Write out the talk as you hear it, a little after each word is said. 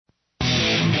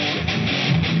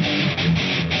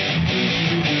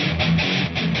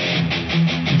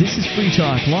Free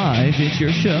Talk Live. It's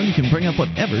your show. You can bring up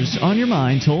whatever's on your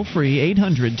mind. Toll free,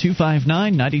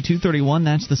 800-259-9231.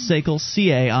 That's the SACL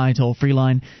CAI toll-free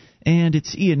line. And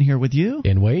it's Ian here with you.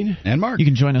 And Wayne. And Mark. You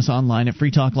can join us online at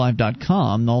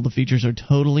freetalklive.com. All the features are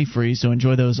totally free, so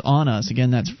enjoy those on us.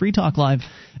 Again, that's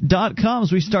freetalklive.com.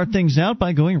 As we start things out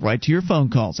by going right to your phone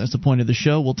calls. That's the point of the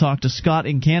show. We'll talk to Scott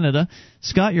in Canada.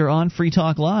 Scott, you're on Free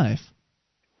Talk Live.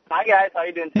 Hi, guys. How are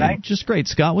you doing tonight? Hey, just great.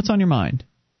 Scott, what's on your mind?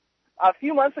 A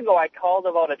few months ago, I called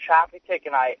about a traffic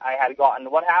ticket I had gotten.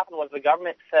 What happened was the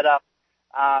government set up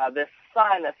this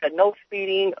sign that said no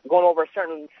speeding, going over a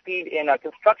certain speed in a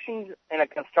construction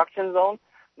zone.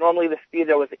 Normally, the speed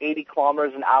there was 80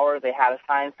 kilometers an hour. They had a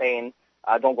sign saying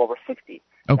don't go over 60.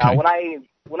 Okay. Now,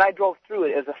 when I drove through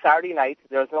it, it was a Saturday night.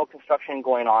 There was no construction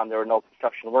going on. There were no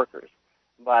construction workers,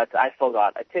 but I still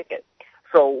got a ticket.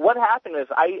 So what happened is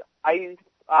I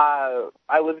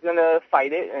was going to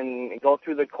fight it and go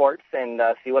through the courts and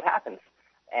see what happens,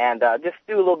 and just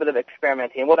do a little bit of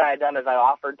experimenting. What I had done is I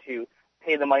offered to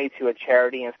pay the money to a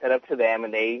charity instead of to them,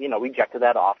 and they, rejected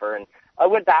that offer. And I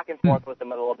went back and forth with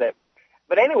them a little bit.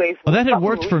 But anyways, well, that had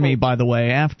worked for me, by the way.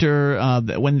 After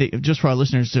just for our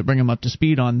listeners to bring them up to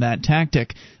speed on that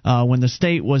tactic, when the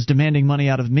state was demanding money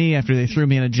out of me after they threw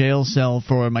me in a jail cell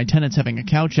for my tenants having a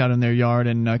couch out in their yard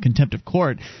in contempt of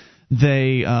court.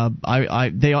 They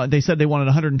said they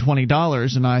wanted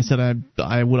 $120, and I said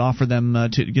I would offer them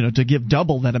to give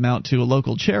double that amount to a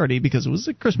local charity because it was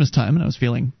at Christmas time and I was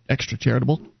feeling extra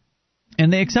charitable,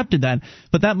 and they accepted that.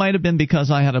 But that might have been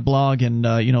because I had a blog and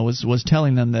was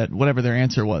telling them that whatever their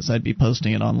answer was, I'd be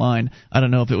posting it online. I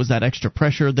don't know if it was that extra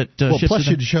pressure that shifted plus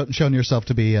you'd shown yourself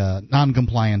to be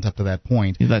non-compliant up to that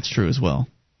point. Yeah, that's true as well.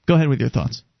 Go ahead with your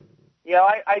thoughts. Yeah,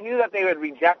 I knew that they would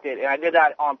reject it, and I did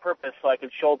that on purpose so I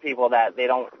could show people that they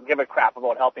don't give a crap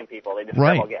about helping people. They just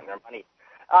care about getting their money.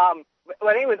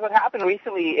 But anyways, what happened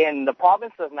recently in the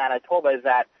province of Manitoba is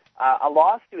that a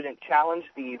law student challenged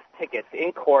these tickets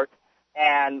in court,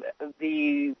 and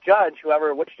the judge,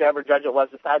 whichever judge it was,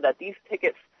 decided that these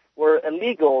tickets were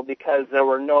illegal because there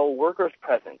were no workers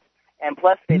present. And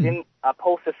plus, they didn't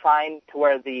post a sign to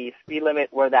where the speed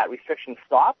limit, where that restriction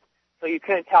stopped. So you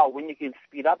couldn't tell when you could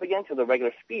speed up again to the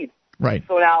regular speed. Right.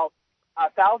 So now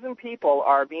 1,000 people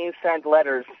are being sent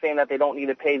letters saying that they don't need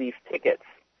to pay these tickets.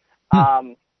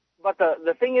 But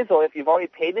the thing is, though, if you've already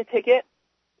paid the ticket,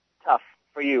 tough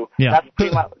for you. Yeah. That's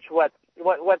pretty much what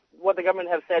the government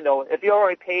has said, though. If you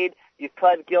already paid, you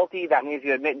pled guilty, that means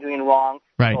you admit doing wrong.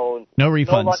 Right. So no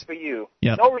refunds. No luck for you.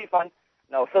 Yep. No refund.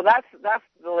 No. So that's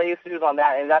the latest news on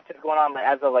that, and that's just going on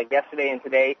as of yesterday and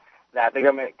today. That the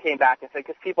government came back and said,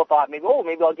 because people thought maybe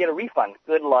I'll get a refund.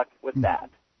 Good luck with that.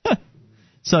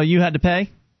 So you had to pay?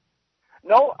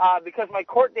 No, because my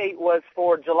court date was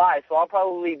for July, so I'll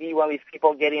probably be one of these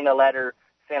people getting a letter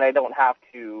saying I don't have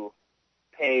to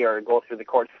pay or go through the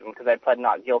court system because I pled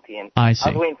not guilty. And I see.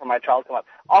 I was waiting for my trial to come up.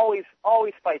 Always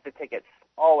fight the tickets.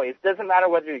 Always. Doesn't matter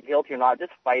whether you're guilty or not.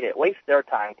 Just fight it. Waste their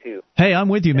time, too. Hey, I'm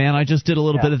with you, man. I just did a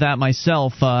little bit of that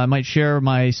myself. I might share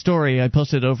my story. I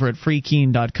posted it over at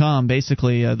freekeen.com.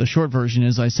 Basically, the short version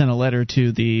is I sent a letter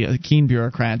to the Keene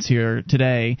bureaucrats here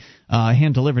today.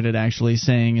 Hand-delivered it, actually,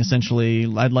 saying essentially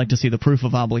I'd like to see the proof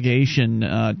of obligation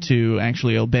to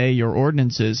actually obey your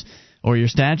ordinances or your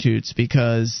statutes,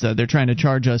 because they're trying to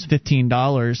charge us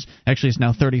 $15. Actually, it's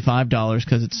now $35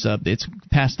 because it's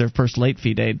past their first late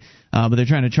fee date. But they're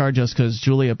trying to charge us because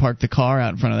Julia parked the car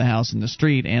out in front of the house in the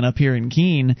street. And up here in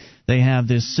Keene, they have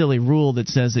this silly rule that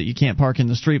says that you can't park in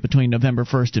the street between November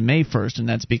 1st and May 1st, and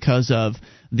that's because of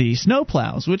the snow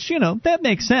plows, which, that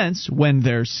makes sense when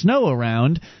there's snow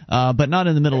around, but not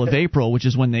in the middle of April, which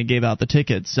is when they gave out the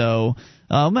tickets. So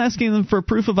I'm asking them for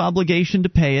proof of obligation to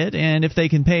pay it, and if they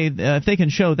can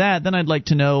show that, then I'd like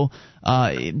to know,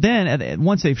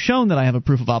 once they've shown that I have a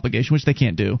proof of obligation, which they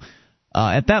can't do,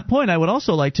 at that point, I would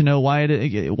also like to know why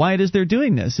it is they're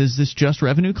doing this. Is this just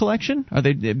revenue collection?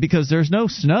 Because there's no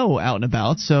snow out and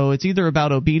about, so it's either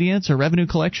about obedience or revenue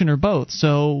collection or both.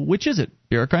 So which is it,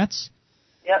 bureaucrats?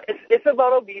 Yeah, it's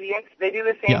about obedience. They do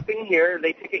the same thing here.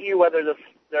 They ticket you whether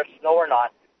there's snow or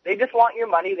not. They just want your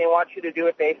money. They want you to do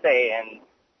what they say, and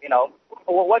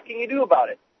what can you do about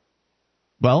it?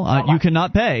 Well, you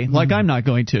cannot pay, like I'm not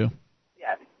going to.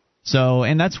 So,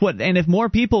 and if more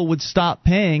people would stop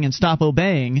paying and stop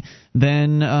obeying,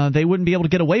 then they wouldn't be able to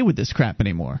get away with this crap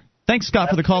anymore. Thanks,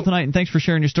 Scott, for the call tonight, and thanks for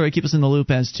sharing your story. Keep us in the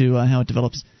loop as to how it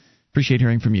develops. Appreciate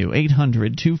hearing from you.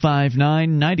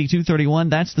 800-259-9231.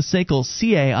 That's the SACL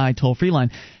CAI toll-free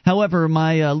line. However,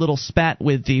 my little spat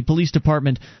with the police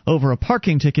department over a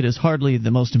parking ticket is hardly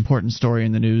the most important story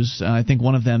in the news. I think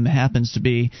one of them happens to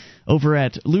be over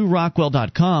at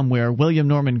LouRockwell.com, where William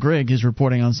Norman Grigg is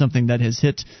reporting on something that has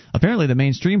hit apparently the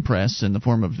mainstream press in the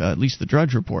form of at least the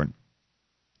Drudge Report,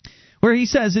 where he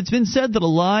says it's been said that a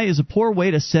lie is a poor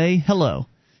way to say hello.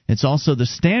 It's also the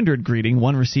standard greeting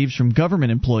one receives from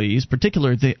government employees,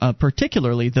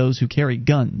 particularly those who carry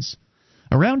guns.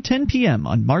 Around 10 p.m.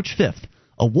 on March 5th,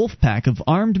 a wolf pack of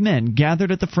armed men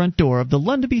gathered at the front door of the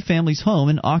Lundaby family's home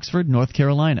in Oxford, North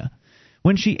Carolina.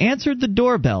 When she answered the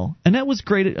doorbell, Annette was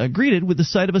greeted with the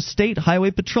sight of a state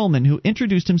highway patrolman who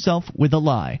introduced himself with a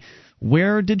lie.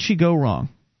 Where did she go wrong?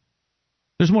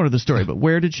 There's more to the story, but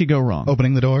where did she go wrong?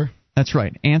 Opening the door? That's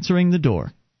right, answering the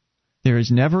door. There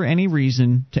is never any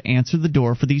reason to answer the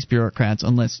door for these bureaucrats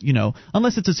unless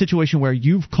it's a situation where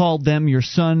you've called them, your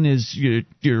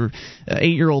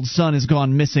 8-year-old son has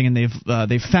gone missing and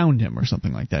they've found him or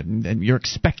something like that, and you're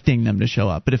expecting them to show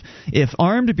up. But if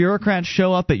armed bureaucrats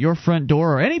show up at your front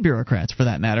door, or any bureaucrats for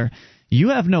that matter, you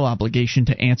have no obligation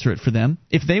to answer it for them.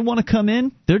 If they want to come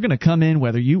in, they're going to come in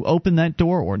whether you open that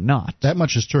door or not. That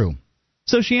much is true.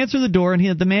 So she answered the door,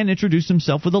 and the man introduced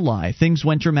himself with a lie. Things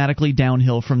went dramatically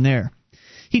downhill from there.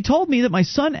 He told me that my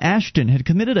son Ashton had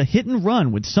committed a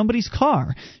hit-and-run with somebody's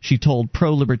car, she told the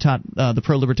Pro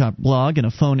Libertat blog in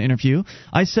a phone interview.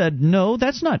 I said, no,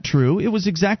 that's not true. It was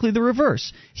exactly the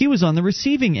reverse. He was on the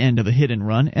receiving end of a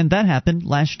hit-and-run, and that happened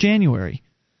last January.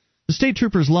 The state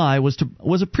trooper's lie was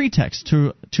a pretext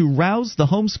to rouse the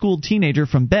homeschooled teenager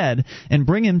from bed and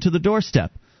bring him to the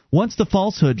doorstep. Once the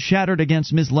falsehood shattered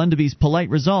against Ms. Lundaby's polite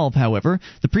resolve, however,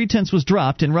 the pretense was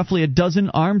dropped and roughly a dozen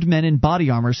armed men in body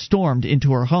armor stormed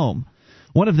into her home.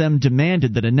 One of them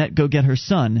demanded that Annette go get her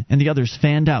son, and the others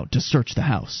fanned out to search the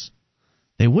house.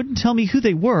 They wouldn't tell me who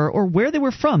they were or where they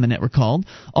were from, Annette recalled.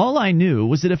 All I knew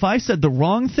was that if I said the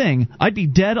wrong thing, I'd be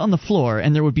dead on the floor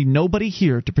and there would be nobody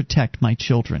here to protect my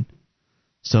children.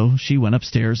 So she went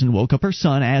upstairs and woke up her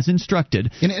son as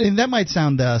instructed. And that might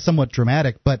sound somewhat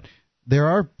dramatic, but there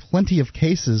are plenty of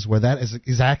cases where that is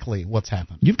exactly what's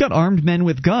happened. You've got armed men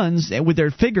with guns with their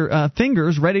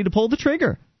fingers ready to pull the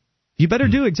trigger. You better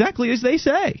do exactly as they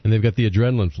say. And they've got the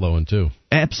adrenaline flowing, too.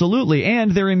 Absolutely,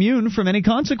 and they're immune from any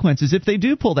consequences if they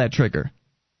do pull that trigger.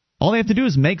 All they have to do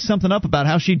is make something up about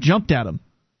how she jumped at them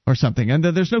or something. And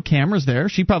there's no cameras there.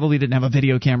 She probably didn't have a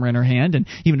video camera in her hand, and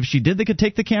even if she did, they could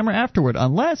take the camera afterward,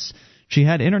 unless she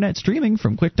had internet streaming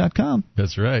from Quick.com.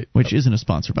 That's right. Which isn't a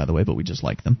sponsor, by the way, but we just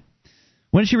like them.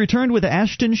 When she returned with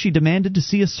Ashton, she demanded to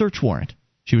see a search warrant.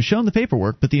 She was shown the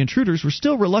paperwork, but the intruders were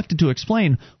still reluctant to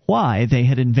explain why they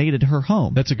had invaded her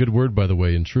home. That's a good word, by the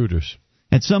way, intruders.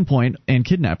 At some point, and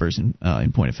kidnappers, in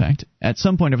point of fact, at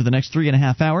some point over the next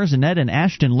 3.5 hours, Annette and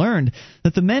Ashton learned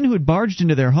that the men who had barged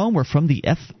into their home were from the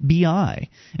FBI,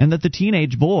 and that the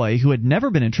teenage boy, who had never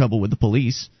been in trouble with the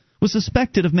police, was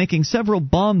suspected of making several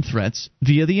bomb threats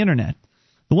via the Internet.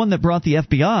 The one that brought the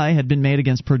FBI had been made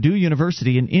against Purdue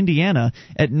University in Indiana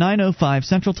at 9:05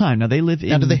 Central Time. Now, they live in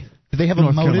North Carolina. Do they have a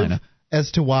motive Carolina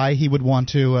as to why he would want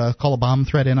to call a bomb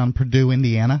threat in on Purdue,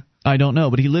 Indiana? I don't know,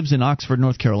 but he lives in Oxford,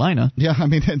 North Carolina. Yeah, I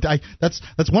mean,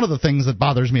 that's one of the things that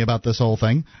bothers me about this whole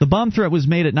thing. The bomb threat was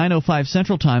made at 9:05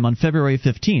 Central Time on February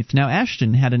 15th. Now,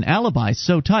 Ashton had an alibi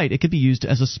so tight it could be used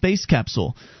as a space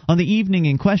capsule. On the evening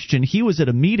in question, he was at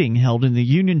a meeting held in the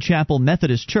Union Chapel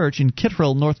Methodist Church in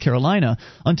Kittrell, North Carolina,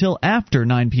 until after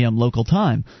 9 p.m. local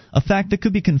time, a fact that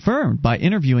could be confirmed by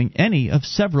interviewing any of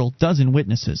several dozen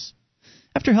witnesses.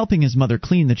 After helping his mother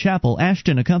clean the chapel,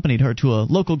 Ashton accompanied her to a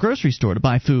local grocery store to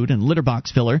buy food and litter box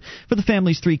filler for the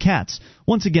family's 3 cats.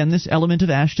 Once again, this element of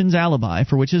Ashton's alibi,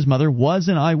 for which his mother was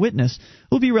an eyewitness,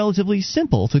 will be relatively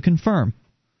simple to confirm.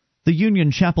 The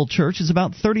Union Chapel Church is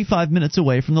about 35 minutes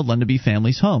away from the Lundaby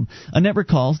family's home. Annette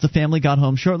recalls the family got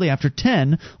home shortly after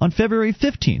 10 on February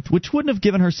 15th, which wouldn't have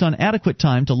given her son adequate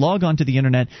time to log onto the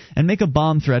Internet and make a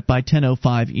bomb threat by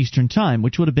 10:05 Eastern Time,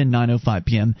 which would have been 9:05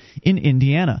 p.m. in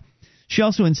Indiana. She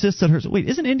also insists that her... Wait,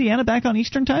 isn't Indiana back on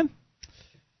Eastern Time?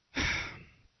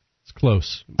 It's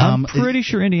close. I'm pretty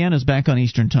sure Indiana's back on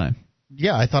Eastern Time.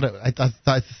 Yeah, I thought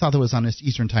it was on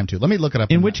Eastern Time, too. Let me look it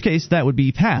up. In which case, that would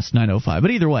be past 9:05.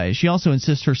 But either way, she also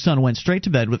insists her son went straight to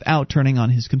bed without turning on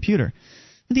his computer.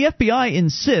 The FBI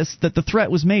insists that the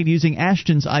threat was made using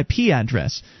Ashton's IP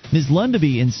address. Ms.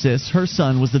 Lundaby insists her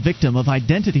son was the victim of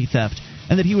identity theft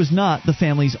and that he was not the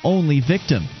family's only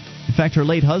victim. In fact, her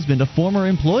late husband, a former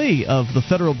employee of the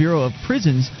Federal Bureau of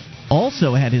Prisons,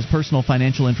 also had his personal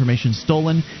financial information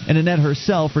stolen, and Annette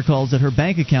herself recalls that her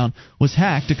bank account was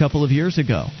hacked a couple of years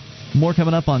ago. More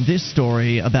coming up on this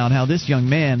story about how this young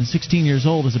man, 16 years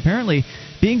old, is apparently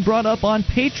being brought up on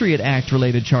Patriot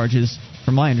Act-related charges,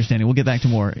 from my understanding. We'll get back to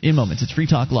more in moments. It's Free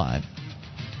Talk Live.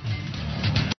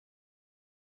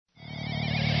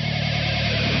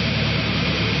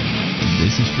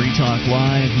 This is Free Talk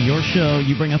Live, your show.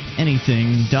 You bring up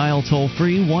anything. Dial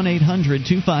toll-free,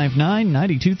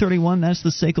 1-800-259-9231. That's the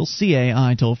SACL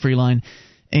CAI toll-free line.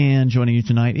 And joining you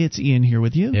tonight, it's Ian here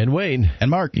with you. And Wayne.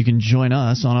 And Mark. You can join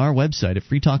us on our website at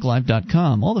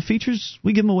freetalklive.com. All the features,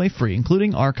 we give them away free,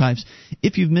 including archives.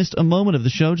 If you've missed a moment of the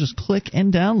show, just click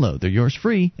and download. They're yours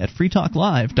free at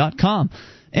freetalklive.com.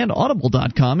 And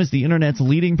Audible.com is the Internet's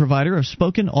leading provider of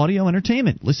spoken audio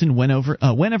entertainment. Listen whenever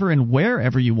and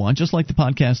wherever you want, just like the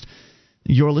podcast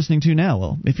you're listening to now.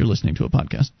 Well, if you're listening to a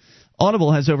podcast.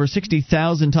 Audible has over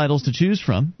 60,000 titles to choose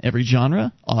from. Every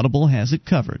genre, Audible has it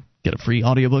covered. Get a free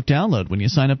audiobook download when you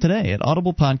sign up today at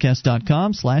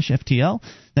audiblepodcast.com/FTL.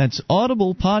 That's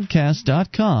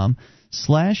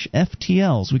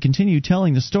audiblepodcast.com/FTL. As we continue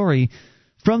telling the story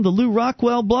from the Lew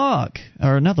Rockwell blog,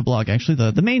 or not the blog,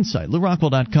 actually, the main site,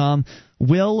 lewrockwell.com.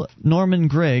 Will Norman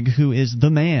Gregg, who is the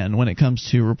man when it comes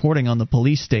to reporting on the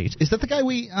police state. Is that the guy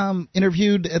we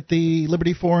interviewed at the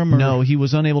Liberty Forum? Or? No, he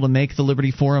was unable to make the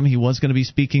Liberty Forum. He was going to be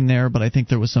speaking there, but I think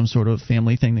there was some sort of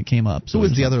family thing that came up. So who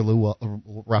was the other Lew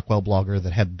Rockwell blogger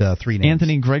that had 3 names?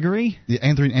 Anthony Gregory?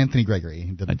 Anthony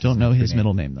Gregory. I don't know his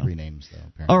middle name, though. 3 names, though,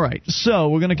 apparently. All right, so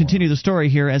we're going to continue the story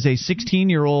here as a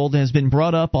 16-year-old has been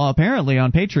brought up apparently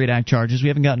on Patriot Act charges. We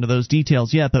haven't gotten to those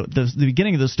details yet, but the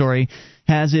beginning of the story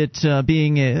has it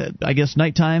being, I guess,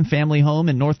 nighttime family home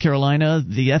in North Carolina.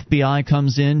 The FBI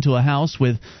comes into a house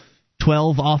with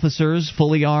 12 officers,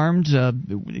 fully armed, a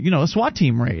SWAT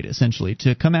team raid, essentially,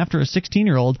 to come after a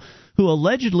 16-year-old who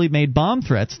allegedly made bomb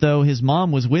threats, though his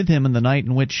mom was with him in the night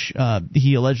in which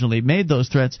he allegedly made those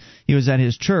threats. He was at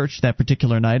his church that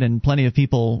particular night, and plenty of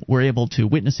people were able to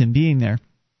witness him being there.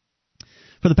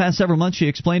 For the past several months, she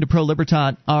explained to Pro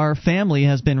Libertat, our family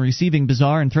has been receiving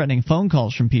bizarre and threatening phone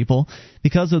calls from people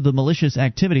because of the malicious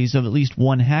activities of at least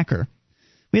one hacker.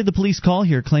 We had the police call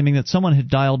here claiming that someone had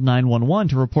dialed 911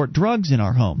 to report drugs in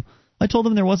our home. I told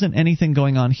them there wasn't anything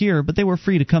going on here, but they were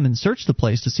free to come and search the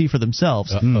place to see for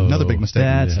themselves. Another big mistake.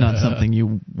 That's not something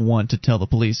you want to tell the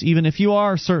police. Even if you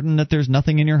are certain that there's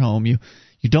nothing in your home, you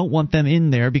don't want them in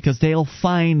there because they'll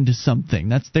find something.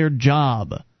 That's their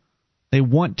job. They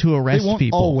want to arrest people. They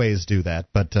won't always do that,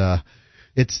 but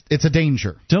it's a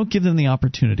danger. Don't give them the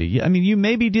opportunity. I mean, you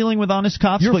may be dealing with honest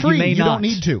cops, You're but free. You may not. You don't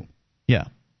need to. Yeah.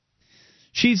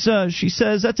 She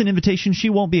says that's an invitation she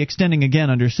won't be extending again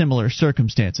under similar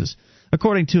circumstances.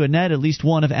 According to Annette, at least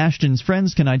one of Ashton's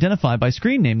friends can identify by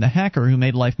screen name the hacker who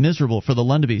made life miserable for the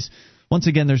Lundebys. Once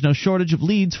again, there's no shortage of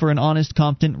leads for an honest,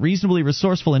 competent, reasonably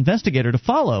resourceful investigator to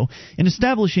follow in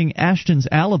establishing Ashton's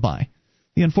alibi.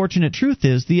 The unfortunate truth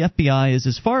is the FBI is,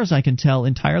 as far as I can tell,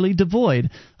 entirely devoid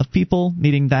of people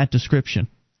meeting that description.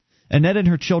 Annette and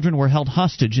her children were held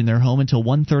hostage in their home until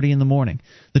 1:30 in the morning.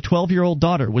 The 12-year-old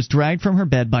daughter was dragged from her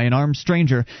bed by an armed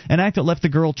stranger, an act that left the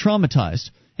girl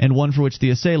traumatized, and one for which the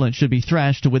assailant should be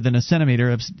thrashed to within a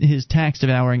centimeter of his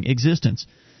tax-devouring existence.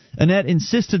 Annette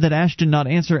insisted that Ashton not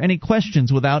answer any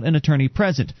questions without an attorney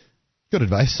present. Good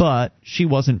advice. But she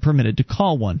wasn't permitted to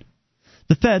call one.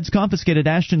 The feds confiscated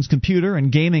Ashton's computer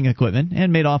and gaming equipment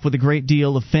and made off with a great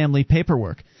deal of family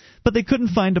paperwork. But they couldn't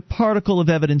find a particle of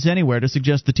evidence anywhere to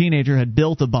suggest the teenager had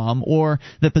built a bomb or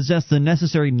that possessed the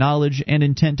necessary knowledge and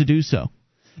intent to do so.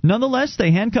 Nonetheless,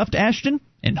 they handcuffed Ashton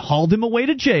and hauled him away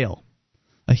to jail.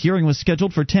 A hearing was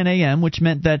scheduled for 10 a.m., which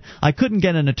meant that I couldn't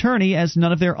get an attorney as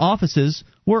none of their offices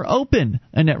were open,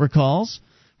 Annette recalls.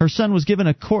 Her son was given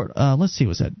a court,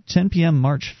 was that 10 p.m.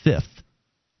 March 5th?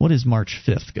 What is March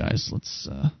 5th, guys? Let's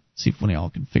see if we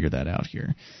all can figure that out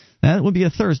here. That would be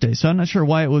a Thursday, so I'm not sure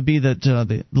why it would be that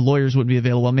the lawyers would be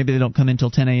available. Well, maybe they don't come in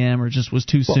until 10 a.m. or it just was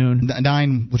too soon.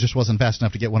 9 just wasn't fast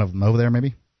enough to get one of them over there,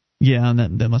 maybe? Yeah,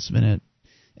 and that must have been it.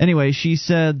 Anyway, she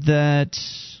said that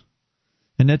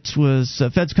Annette was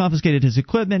feds confiscated his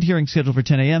equipment, hearing scheduled for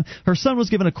 10 a.m. Her son was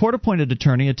given a court-appointed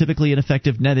attorney, a typically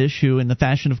ineffective Nettish who, in the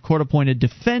fashion of court-appointed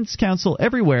defense counsel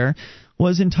everywhere,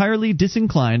 was entirely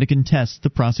disinclined to contest the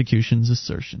prosecution's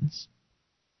assertions.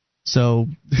 So,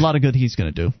 a lot of good he's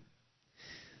going to do.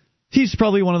 He's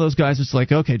probably one of those guys that's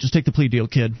like, okay, just take the plea deal,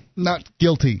 kid. Not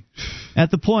guilty.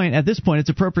 At this point, it's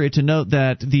appropriate to note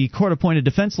that the court-appointed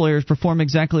defense lawyers perform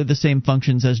exactly the same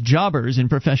functions as jobbers in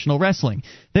professional wrestling.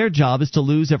 Their job is to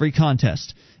lose every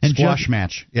contest. And squash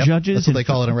match. Yep, that's what they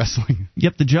call it in wrestling.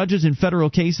 Yep, the judges in federal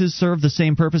cases serve the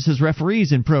same purpose as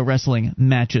referees in pro wrestling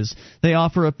matches. They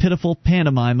offer a pitiful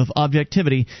pantomime of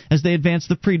objectivity as they advance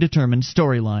the predetermined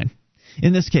storyline.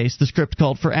 In this case, the script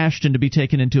called for Ashton to be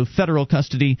taken into federal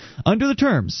custody under the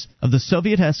terms of the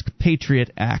Soviet-esque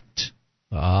Patriot Act.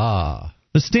 Ah.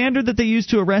 The standard that they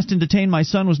used to arrest and detain my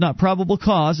son was not probable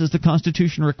cause, as the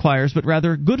Constitution requires, but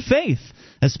rather good faith,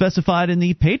 as specified in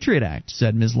the Patriot Act,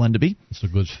 said Ms. Lenderby. It's a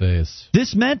good face.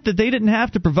 This meant that they didn't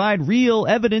have to provide real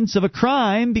evidence of a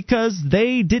crime because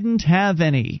they didn't have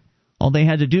any. All they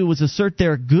had to do was assert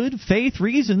their good faith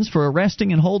reasons for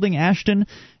arresting and holding Ashton,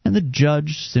 and the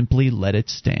judge simply let it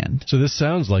stand. So this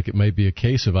sounds like it might be a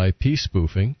case of IP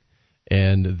spoofing.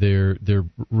 And they're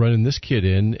running this kid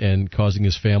in and causing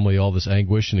his family all this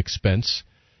anguish and expense,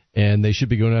 and they should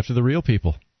be going after the real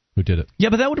people who did it. Yeah,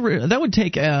 but that would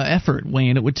take effort,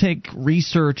 Wayne. It would take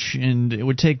research, and it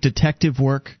would take detective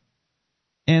work.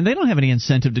 And they don't have any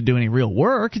incentive to do any real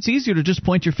work. It's easier to just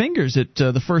point your fingers at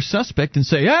the first suspect and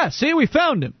say, "Yeah, see, we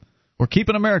found him. We're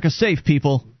keeping America safe,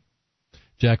 people."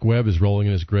 Jack Webb is rolling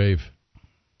in his grave.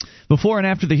 Before and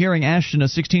after the hearing, Ashton, a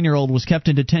 16-year-old, was kept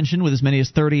in detention with as many as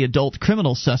 30 adult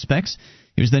criminal suspects.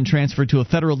 He was then transferred to a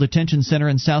federal detention center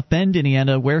in South Bend,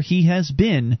 Indiana, where he has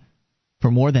been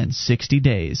for more than 60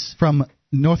 days. From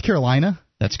North Carolina?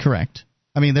 That's correct.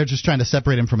 I mean, they're just trying to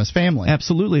separate him from his family.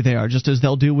 Absolutely they are, just as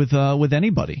they'll do with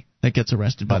anybody that gets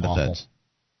arrested by the feds.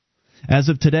 As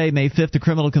of today, May 5th, a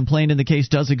criminal complaint in the case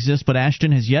does exist, but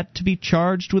Ashton has yet to be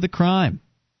charged with a crime.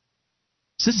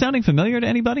 Is this sounding familiar to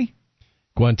anybody?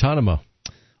 Guantanamo.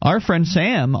 Our friend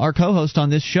Sam, our co-host on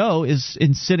this show, is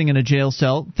sitting in a jail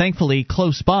cell, thankfully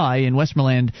close by in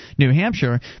Westmoreland, New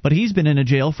Hampshire, but he's been in a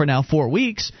jail for now 4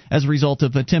 weeks as a result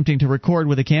of attempting to record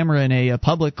with a camera in a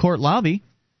public court lobby.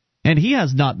 And he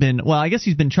has not been, well, I guess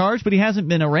he's been charged, but he hasn't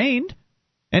been arraigned,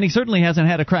 and he certainly hasn't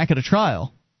had a crack at a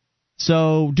trial.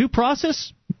 So, due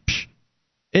process? Psh.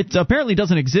 It apparently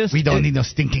doesn't exist. We don't need no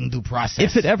stinking due process.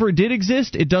 If it ever did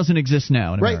exist, it doesn't exist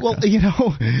now in America. Right, well, you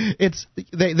know,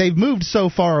 they've moved so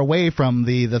far away from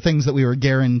the things that we were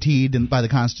guaranteed by the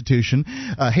Constitution.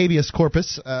 Habeas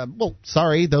corpus, well,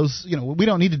 sorry, those, you know, we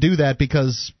don't need to do that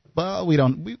because... Well, we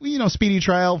speedy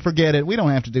trial, forget it. We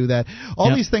don't have to do that.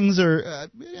 All these things are...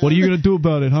 what are you going to do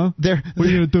about it, huh? What are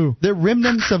you going to do? They're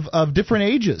remnants of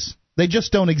different ages. They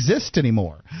just don't exist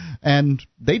anymore. And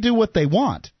they do what they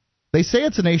want. They say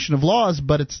it's a nation of laws,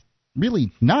 but it's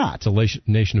really not. It's a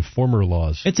nation of former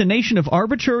laws. It's a nation of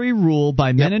arbitrary rule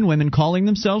by men and women calling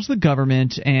themselves the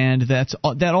government, and that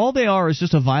all they are is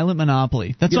just a violent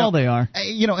monopoly. That's all they are.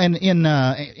 You know, and in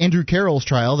Andrew Carroll's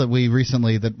trial that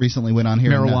recently went on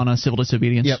here, marijuana, civil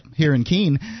disobedience. Yep, here in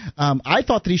Keene, I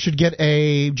thought that he should get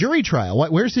a jury trial.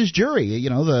 Where's his jury? You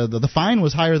know, the fine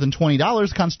was higher than $20.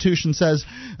 The Constitution says,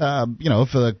 you know,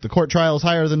 if the court trial is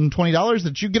higher than $20,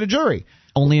 that you get a jury.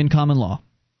 Only in common law.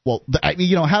 Well,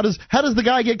 you know, how does the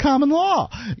guy get common law?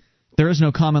 There is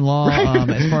no common law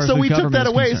as far as so the we took that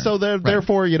away, concerned. so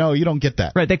therefore, you know, you don't get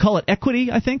that. Right, they call it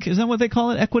equity, I think. Is that what they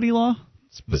call it, equity law?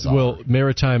 Well,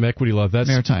 maritime equity law,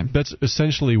 that's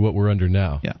essentially what we're under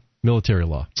now. Yeah. Military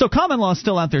law. So common law is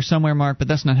still out there somewhere, Mark, but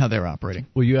that's not how they're operating.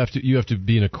 Well, you have to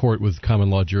be in a court with common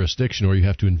law jurisdiction, or you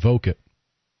have to invoke it.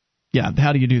 Yeah,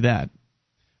 how do you do that?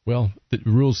 Well, the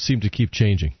rules seem to keep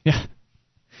changing. Yeah.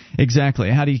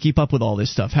 Exactly. How do you keep up with all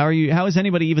this stuff? How is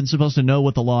anybody even supposed to know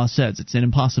what the law says? It's an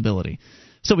impossibility.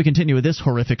 So we continue with this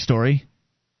horrific story,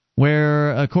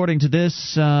 where, according to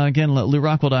this, again,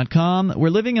 LouRockwell.com, were we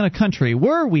living in a country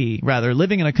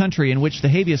in which the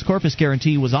habeas corpus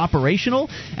guarantee was operational?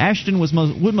 Ashton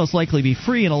would most likely be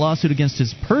free, and a lawsuit against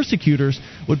his persecutors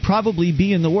would probably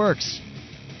be in the works.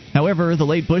 However, the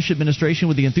late Bush administration,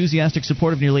 with the enthusiastic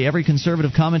support of nearly every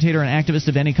conservative commentator and activist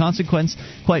of any consequence,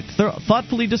 quite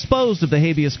thoughtfully disposed of the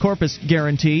habeas corpus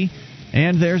guarantee.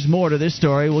 And there's more to this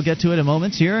story. We'll get to it in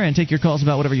moments here and take your calls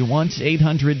about whatever you want.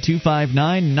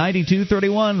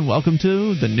 800-259-9231. Welcome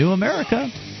to the New America.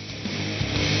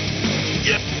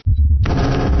 Yep.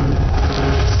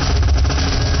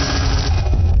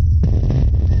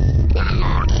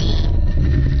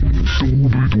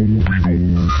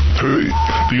 Hey,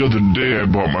 the other day I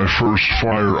bought my first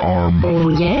firearm. Oh,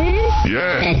 yeah?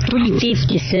 Yeah. At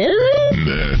 $3.57?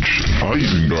 Natch. I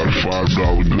even got a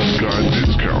 $5 disguise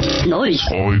discount. Nice.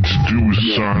 All I had to do was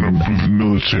sign up with the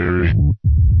military.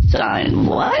 Sign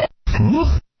what?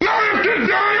 Huh? Now I have to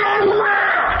dine on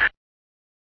rare!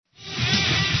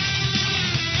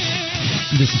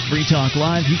 This is Free Talk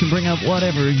Live. You can bring up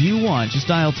whatever you want. Just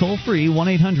dial toll-free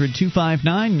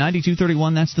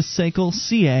 1-800-259-9231. That's the SACL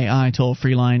CAI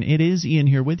toll-free line. It is Ian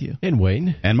here with you. And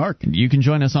Wayne. And Mark. You can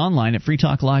join us online at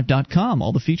freetalklive.com.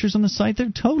 All the features on the site,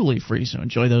 they're totally free, so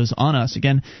enjoy those on us.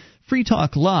 Again,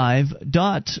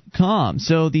 freetalklive.com.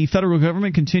 So the federal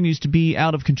government continues to be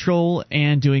out of control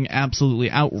and doing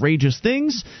absolutely outrageous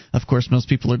things. Of course, most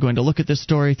people are going to look at this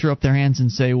story, throw up their hands,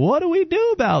 and say, what do we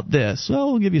do about this?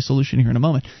 Well, we'll give you a solution here in a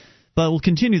moment. But we'll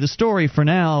continue the story for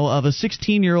now of a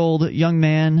 16-year-old young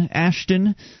man,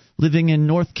 Ashton, living in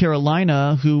North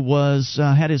Carolina, who was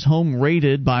had his home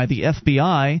raided by the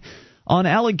FBI on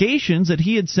allegations that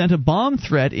he had sent a bomb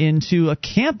threat into a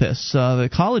campus, the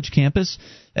college campus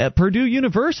at Purdue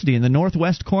University in the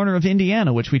northwest corner of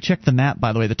Indiana, which we checked the map,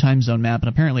 by the way, the time zone map, and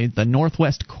apparently the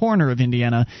northwest corner of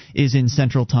Indiana is in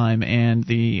Central Time, and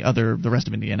the rest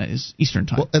of Indiana is Eastern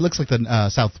Time. Well, it looks like the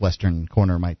southwestern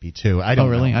corner might be too. I don't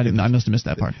know. Really? I must have missed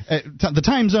that part. The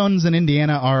time zones in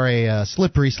Indiana are a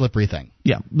slippery thing.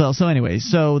 Yeah. Well, so anyway,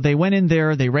 so they went in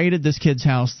there, they raided this kid's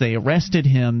house, they arrested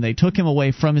him, they took him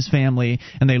away from his family,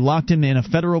 and they locked him in a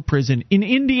federal prison in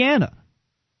Indiana.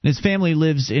 His family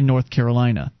lives in North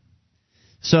Carolina.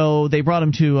 So they brought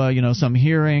him to some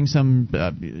hearing, some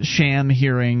sham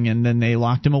hearing, and then they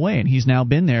locked him away. And he's now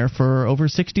been there for over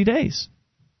 60 days.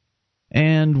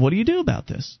 And what do you do about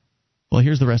this? Well,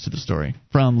 here's the rest of the story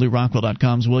from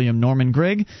LewRockwell.com's William Norman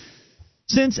Grigg.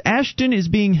 Since Ashton is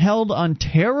being held on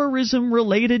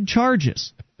terrorism-related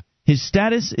charges, his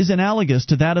status is analogous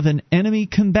to that of an enemy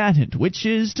combatant, which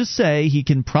is to say he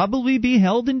can probably be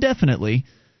held indefinitely.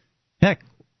 Heck,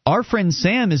 our friend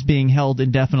Sam is being held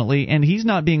indefinitely, and he's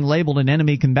not being labeled an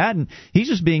enemy combatant. He's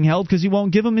just being held because he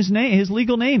won't give him his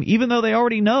legal name, even though they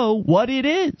already know what it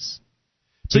is.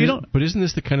 So But isn't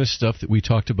this the kind of stuff that we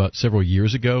talked about several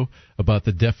years ago about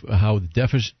how the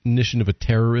definition of a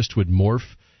terrorist would morph,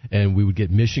 and we would get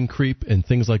mission creep, and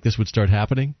things like this would start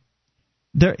happening?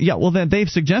 Then they've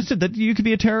suggested that you could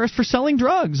be a terrorist for selling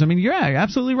drugs. I mean, you're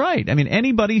absolutely right. I mean,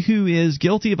 anybody who is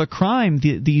guilty of a crime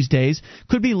these days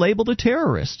could be labeled a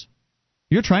terrorist.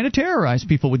 You're trying to terrorize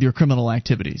people with your criminal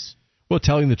activities. Well,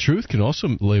 telling the truth can also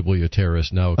label you a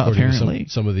terrorist now, according to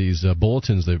some of these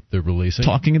bulletins they're releasing.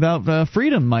 Talking about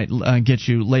freedom might get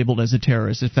you labeled as a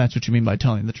terrorist, if that's what you mean by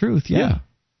telling the truth. Yeah.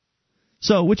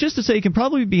 So, which is to say, he can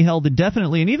probably be held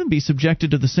indefinitely and even be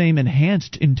subjected to the same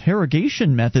enhanced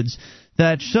interrogation methods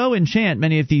that so enchant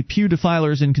many of the pew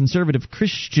defilers in conservative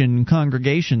Christian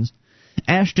congregations.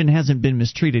 Ashton hasn't been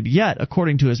mistreated yet,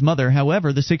 according to his mother.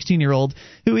 However, the 16-year-old,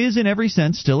 who is in every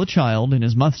sense still a child in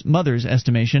his mother's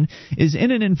estimation, is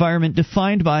in an environment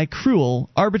defined by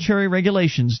cruel, arbitrary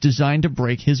regulations designed to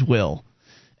break his will.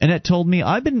 Annette told me,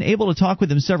 I've been able to talk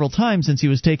with him several times since he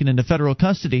was taken into federal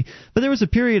custody, but there was a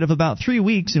period of about 3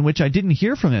 weeks in which I didn't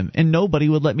hear from him, and nobody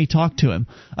would let me talk to him.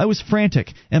 I was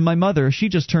frantic, and my mother, she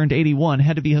just turned 81,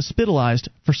 had to be hospitalized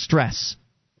for stress.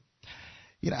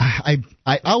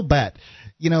 I'll bet.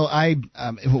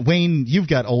 Wayne, you've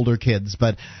got older kids,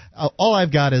 but all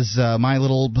I've got is my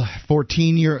little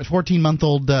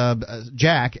 14-month-old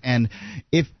Jack, and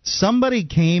if somebody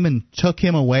came and took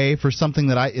him away for something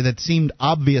that seemed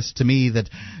obvious to me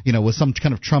that was some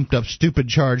kind of trumped up stupid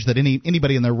charge that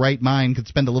anybody in their right mind could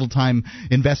spend a little time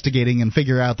investigating and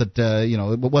figure out that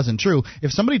it wasn't true.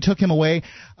 If somebody took him away,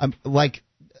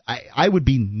 I would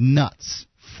be nuts,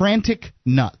 frantic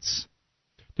nuts.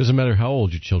 Doesn't matter how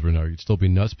old your children are, you'd still be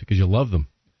nuts because you love them.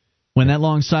 When that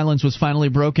long silence was finally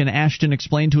broken, Ashton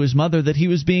explained to his mother that he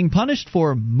was being punished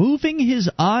for moving his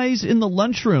eyes in the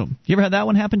lunchroom. You ever had that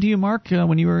one happen to you, Mark,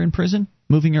 when you were in prison?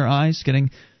 Moving your eyes, getting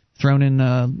thrown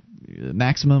in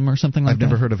maximum or something like that?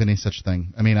 I've never heard of any such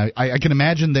thing. I mean, I can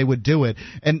imagine they would do it.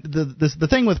 And the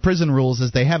thing with prison rules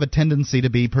is they have a tendency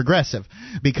to be progressive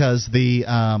because the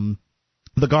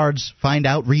guards find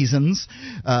out reasons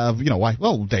of why.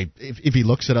 Well, if he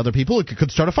looks at other people, it could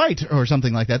start a fight or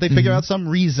something like that. They figure out some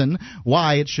reason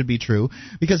why it should be true,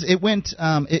 because it went.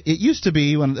 It used to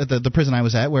be when the prison I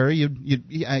was at, where it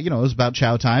was about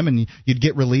chow time, and you'd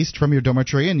get released from your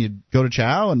dormitory, and you'd go to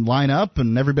chow and line up,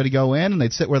 and everybody go in, and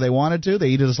they'd sit where they wanted to. They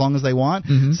eat it as long as they want.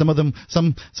 Some of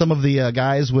the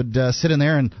guys would sit in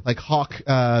there and hawk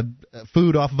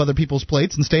food off of other people's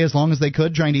plates and stay as long as they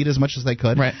could, trying to eat as much as they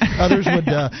could. Right. Others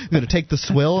would take the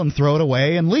swill and throw it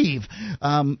away and leave.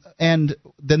 And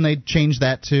then they changed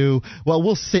that to, well,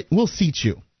 we'll seat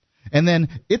you. And then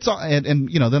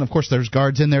then of course there's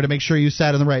guards in there to make sure you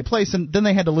sat in the right place. And then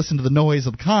they had to listen to the noise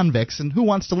of the convicts, and who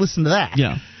wants to listen to that?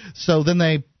 Yeah. So then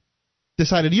they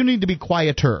decided you need to be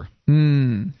quieter.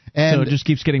 And so it just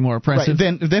keeps getting more oppressive.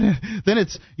 Right. Then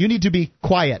it's you need to be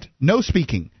quiet, no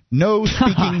speaking. No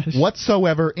speaking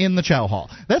whatsoever in the chow hall.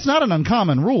 That's not an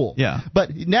uncommon rule. Yeah.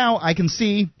 But now I can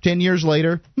see 10 years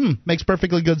later, makes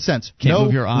perfectly good sense. Can't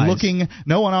move your eyes. Looking,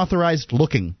 no unauthorized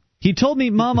looking. He told me,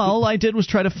 Mama, all I did was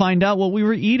try to find out what we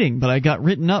were eating, but I got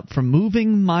written up for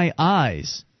moving my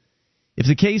eyes. If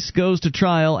the case goes to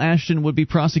trial, Ashton would be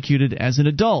prosecuted as an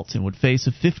adult and would face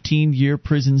a 15-year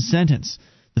prison sentence.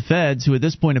 The feds, who at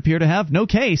this point appear to have no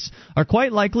case, are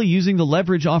quite likely using the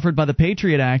leverage offered by the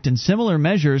Patriot Act and similar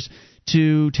measures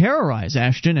to terrorize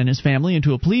Ashton and his family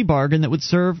into a plea bargain that would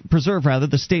preserve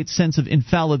the state's sense of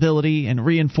infallibility and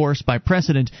reinforce by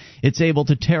precedent its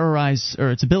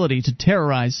ability to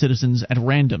terrorize citizens at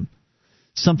random.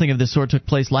 Something of this sort took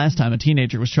place last time a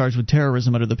teenager was charged with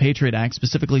terrorism under the Patriot Act,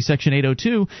 specifically Section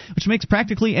 802, which makes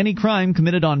practically any crime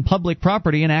committed on public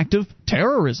property an act of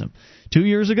terrorism. 2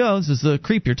 years ago, this is the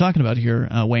creep you're talking about here,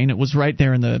 Wayne. It was right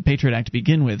there in the Patriot Act to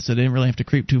begin with, so they didn't really have to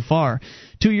creep too far.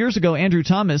 2 years ago, Andrew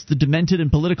Thomas, the demented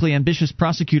and politically ambitious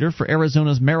prosecutor for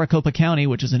Arizona's Maricopa County,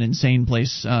 which is an insane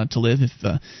place to live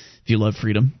if you love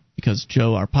freedom, because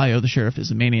Joe Arpaio, the sheriff,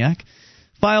 is a maniac,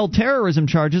 filed terrorism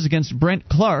charges against Brent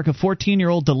Clark, a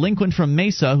 14-year-old delinquent from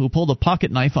Mesa who pulled a pocket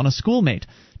knife on a schoolmate.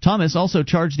 Thomas also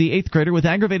charged the 8th grader with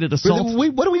aggravated assault.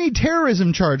 What do we need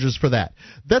terrorism charges for that?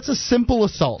 That's a simple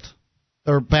assault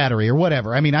or battery or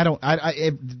whatever. I mean,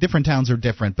 different towns are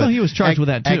different. But he was charged with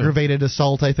that, too. Aggravated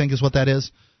assault, I think, is what that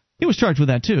is. He was charged with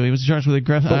that, too. He was charged with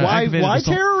aggravated assault. But why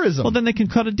terrorism? Well, then they can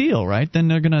cut a deal, right?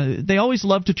 Then they always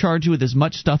love to charge you with as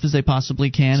much stuff as they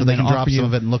possibly can. So and they can drop some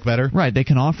of it and look better? Right. They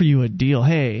can offer you a deal.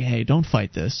 Hey, don't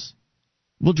fight this.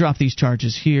 We'll drop these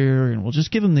charges here, and we'll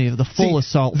just give them the full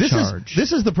assault charge.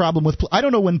 This is the problem with I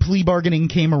don't know when plea bargaining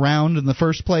came around in the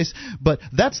first place, but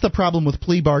that's the problem with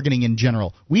plea bargaining in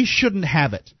general. We shouldn't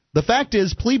have it. The fact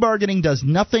is, plea bargaining does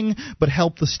nothing but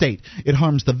help the state. It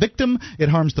harms the victim, it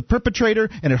harms the perpetrator,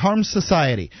 and it harms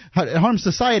society. It harms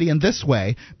society in this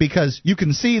way because you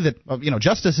can see that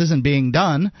justice isn't being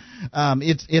done.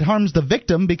 It harms the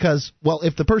victim because, well,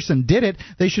 if the person did it,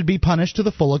 they should be punished to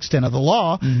the full extent of the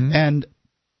law, and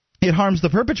it harms the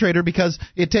perpetrator because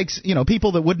it takes,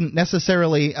 people that wouldn't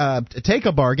necessarily take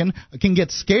a bargain can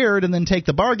get scared and then take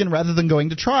the bargain rather than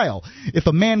going to trial. If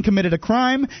a man committed a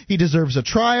crime, he deserves a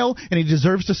trial and he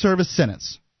deserves to serve a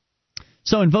sentence.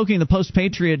 So invoking the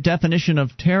post-Patriot definition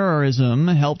of terrorism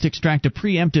helped extract a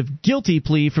preemptive guilty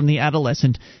plea from the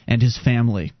adolescent and his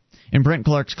family. In Brent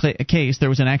Clark's case, there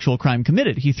was an actual crime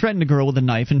committed. He threatened a girl with a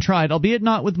knife and tried, albeit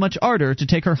not with much ardor, to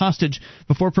take her hostage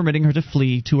before permitting her to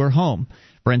flee to her home.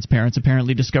 Brent's parents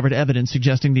apparently discovered evidence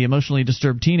suggesting the emotionally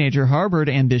disturbed teenager harbored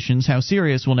ambitions, how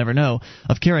serious we'll never know,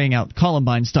 of carrying out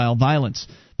Columbine-style violence.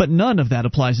 But none of that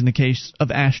applies in the case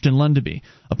of Ashton Lundaby.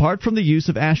 Apart from the use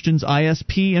of Ashton's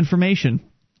ISP information,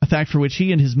 a fact for which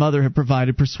he and his mother have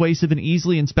provided persuasive and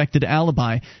easily inspected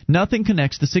alibi, nothing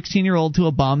connects the 16-year-old to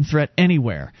a bomb threat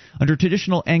anywhere. Under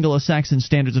traditional Anglo-Saxon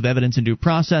standards of evidence and due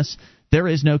process, there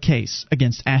is no case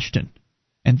against Ashton.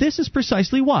 And this is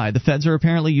precisely why the feds are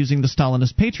apparently using the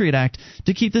Stalinist Patriot Act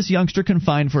to keep this youngster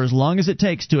confined for as long as it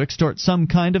takes to extort some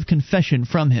kind of confession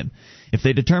from him. If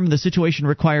they determine the situation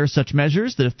requires such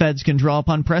measures, the feds can draw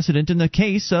upon precedent in the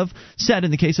case of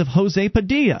Jose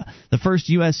Padilla, the first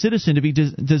U.S. citizen to be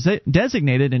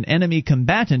designated an enemy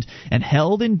combatant and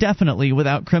held indefinitely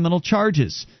without criminal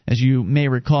charges. As you may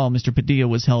recall, Mr. Padilla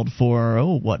was held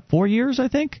for, 4 years, I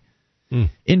think?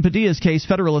 In Padilla's case,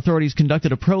 federal authorities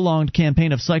conducted a prolonged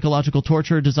campaign of psychological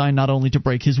torture designed not only to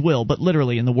break his will, but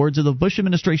literally, in the words of the Bush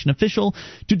administration official,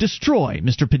 to destroy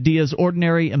Mr. Padilla's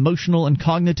ordinary emotional and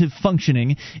cognitive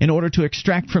functioning in order to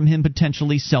extract from him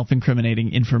potentially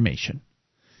self-incriminating information.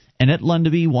 Annette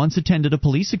Lundaby once attended a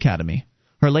police academy.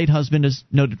 Her late husband, as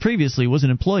noted previously, was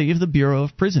an employee of the Bureau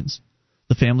of Prisons.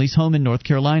 The family's home in North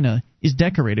Carolina is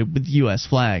decorated with U.S.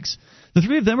 flags. The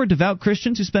three of them are devout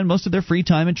Christians who spend most of their free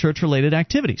time in church-related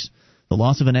activities. The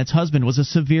loss of Annette's husband was a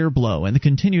severe blow, and the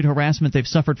continued harassment they've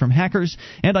suffered from hackers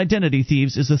and identity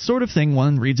thieves is the sort of thing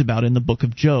one reads about in the Book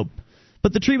of Job.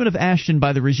 But the treatment of Ashton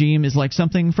by the regime is like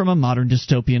something from a modern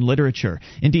dystopian literature.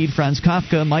 Indeed, Franz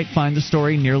Kafka might find the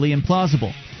story nearly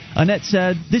implausible. Annette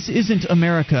said, "This isn't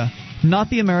America.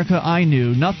 Not the America I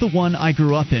knew, not the one I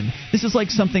grew up in. This is like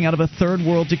something out of a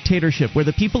third-world dictatorship where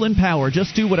the people in power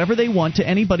just do whatever they want to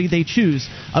anybody they choose.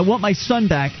 I want my son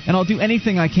back, and I'll do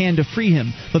anything I can to free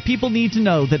him. But people need to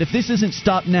know that if this isn't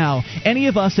stopped now, any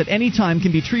of us at any time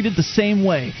can be treated the same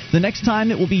way. The next time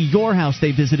it will be your house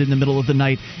they visit in the middle of the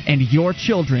night, and your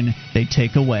children they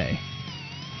take away."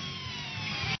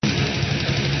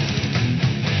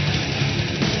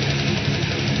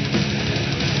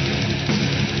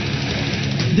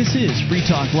 This is Free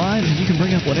Talk Live, and you can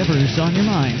bring up whatever is on your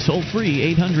mind. Toll free,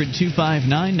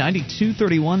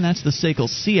 800-259-9231. That's the SACL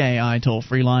CAI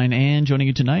toll-free line. And joining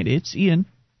you tonight, it's Ian.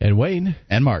 And Wayne.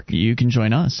 And Mark. You can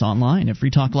join us online at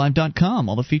freetalklive.com.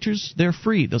 All the features, they're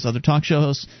free. Those other talk show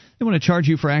hosts, They want to charge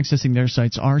you for accessing their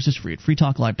sites. Ours is free at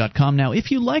freetalklive.com. Now,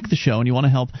 if you like the show and you want to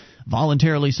help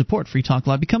voluntarily support Free Talk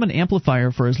Live, become an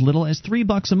amplifier for as little as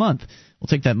 $3 a month. We'll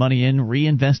take that money in,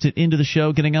 reinvest it into the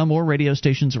show, getting on more radio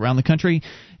stations around the country,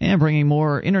 and bringing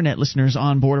more Internet listeners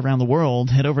on board around the world.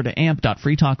 Head over to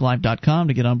amp.freetalklive.com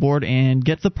to get on board and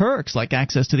get the perks like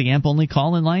access to the AMP-only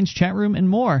call-in lines, chat room, and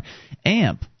more.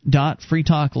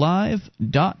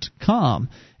 amp.freetalklive.com.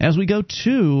 As we go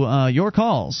to your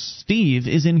calls, Steve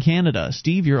is in Canada.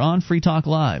 Steve, you're on Free Talk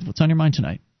Live. What's on your mind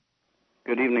tonight?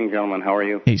 Good evening, gentlemen. How are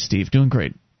you? Hey, Steve. Doing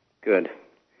great. Good.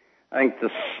 I think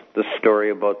this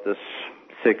story about this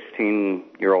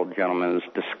 16-year-old gentleman is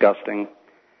disgusting.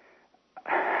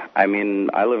 I mean,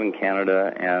 I live in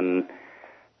Canada, and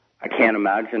I can't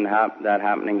imagine that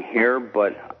happening here,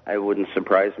 but it wouldn't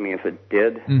surprise me if it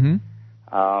did. Mm-hmm.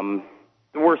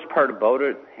 The worst part about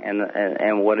it,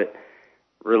 and what it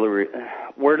really,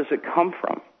 where does it come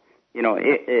from? You know,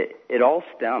 it all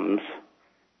stems,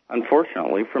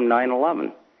 unfortunately, from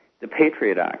 9/11, the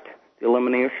Patriot Act, the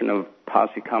elimination of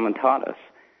posse comitatus.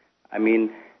 I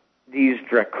mean, these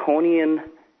draconian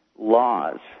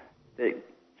laws that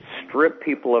strip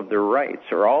people of their rights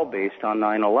are all based on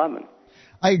 9/11.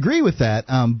 I agree with that,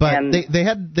 but they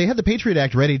had the Patriot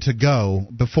Act ready to go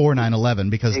before 9/11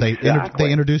 because they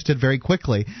introduced it very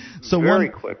quickly. So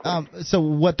so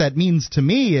what that means to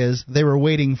me is they were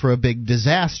waiting for a big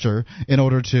disaster in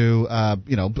order to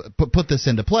put this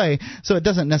into play. So it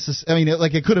doesn't necessarily. I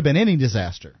mean, it could have been any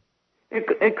disaster.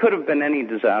 It could have been any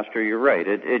disaster. You're right.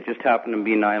 It just happened to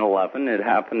be 9/11. It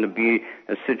happened to be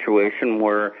a situation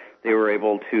where they were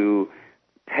able to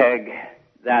peg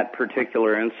that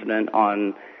particular incident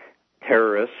on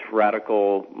terrorists,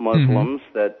 radical Muslims,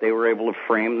 that they were able to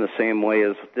frame the same way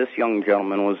as this young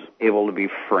gentleman was able to be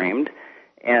framed.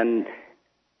 And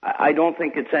I don't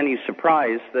think it's any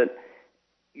surprise that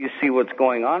you see what's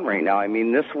going on right now. I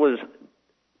mean, this was,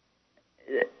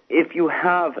 if you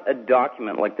have a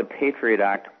document like the Patriot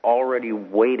Act already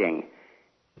waiting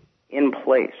in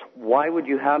place, why would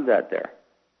you have that there?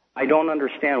 I don't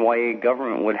understand why a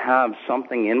government would have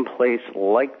something in place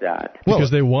like that. Because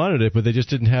they wanted it, but they just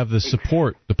didn't have the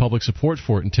support, the public support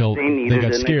for it until they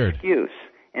got scared. Excuse.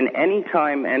 And any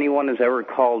time anyone has ever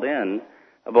called in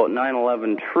about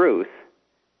 9/11 truth,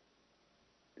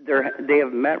 they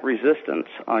have met resistance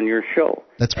on your show.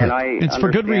 That's correct. And it's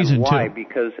for good reason, why, too.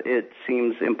 Because it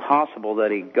seems impossible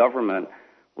that a government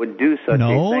would do such a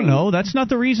thing. No, that's not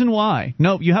the reason why.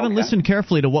 No, you haven't listened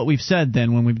carefully to what we've said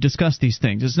then when we've discussed these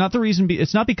things. It's not the reason.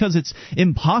 It's not because it's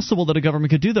impossible that a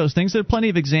government could do those things. There are plenty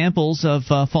of examples of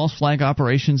false flag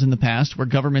operations in the past where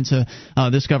governments,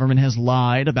 this government has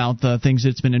lied about the things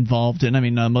it's been involved in. I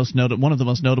mean, one of the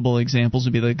most notable examples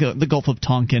would be the Gulf of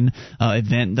Tonkin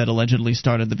event that allegedly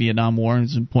started the Vietnam War, and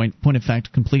is in point of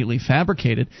fact completely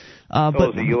fabricated. But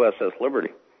was the USS Liberty.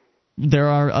 There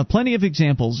are plenty of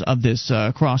examples of this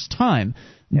across time.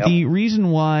 Yep. The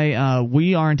reason why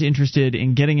we aren't interested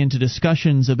in getting into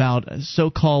discussions about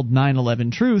so-called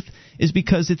 9/11 truth is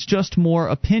because it's just more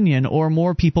opinion or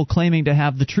more people claiming to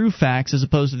have the true facts as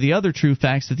opposed to the other true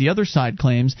facts that the other side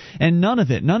claims, and none of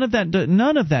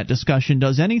that discussion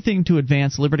does anything to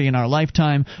advance liberty in our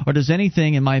lifetime or does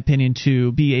anything, in my opinion,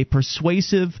 to be a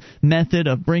persuasive method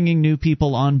of bringing new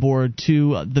people on board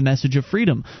to the message of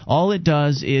freedom. All it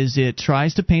does is it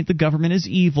tries to paint the government as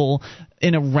evil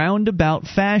in a roundabout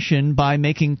fashion by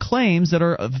making claims that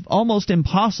are almost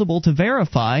impossible to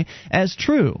verify as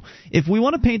true. If we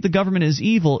want to paint the government as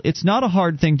evil, it's not a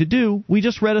hard thing to do. We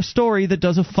just read a story that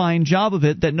does a fine job of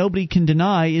it that nobody can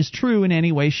deny is true in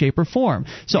any way, shape, or form.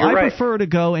 So I prefer to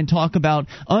go and talk about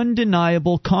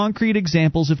undeniable, concrete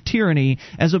examples of tyranny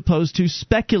as opposed to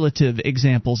speculative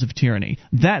examples of tyranny.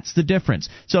 That's the difference.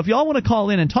 So if y'all want to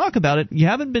call in and talk about it, you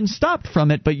haven't been stopped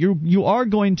from it, but you are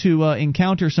going to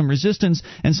encounter some resistance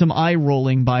and some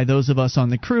eye-rolling by those of us on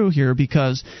the crew here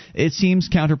because it seems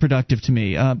counterproductive to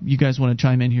me. You guys want to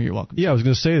chime in here? You're welcome. Yeah, I was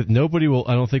going to say that nobody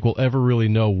I don't think will ever really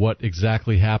know what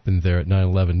exactly happened there at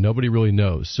 9/11. Nobody really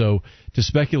knows. So to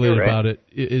speculate about it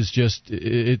is just,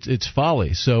 it's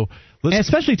folly. So and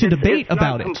especially to debate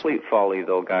about it. It's not complete folly,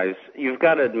 though, guys. You've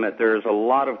got to admit there's a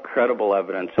lot of credible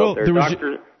evidence out there.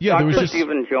 Dr.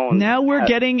 Stephen Jones. Now we're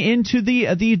getting into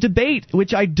the debate,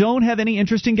 which I don't have any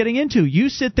interest in getting into. You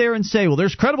sit there and say, well,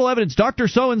 there's credible evidence. Dr.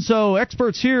 So-and-so,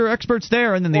 experts here, experts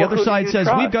there. And then the other side says,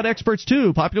 we've got experts,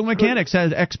 too. Popular Mechanics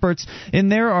has experts in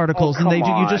their articles. And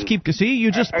you just keep,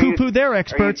 you just poo-poo their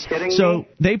experts. So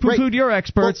they poo-pooed your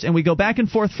experts, and we go back and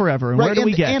forth forever. And where do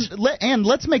we get? And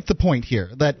let's make the point here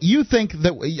that you think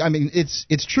that, I mean,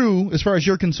 it's true as far as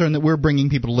you're concerned that we're bringing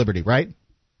people to liberty, right?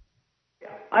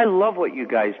 I love what you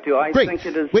guys do. I Great. think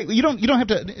it is. Wait, you don't have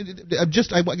to.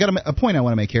 I got a point I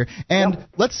want to make here. And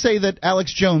let's say that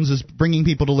Alex Jones is bringing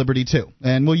people to liberty too,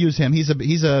 and we'll use him. He's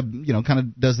a kind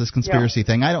of does this conspiracy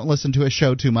thing. I don't listen to his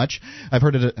show too much. I've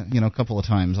heard it a couple of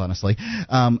times, honestly.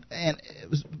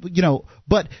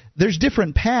 But there's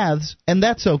different paths, and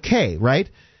that's okay, right?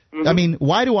 Mm-hmm. I mean,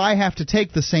 why do I have to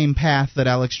take the same path that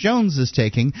Alex Jones is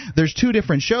taking? There's two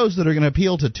different shows that are going to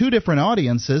appeal to two different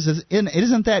audiences.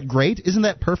 Isn't that great? Isn't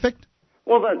that perfect?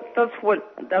 Well, that's what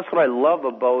I love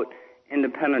about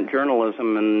independent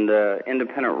journalism and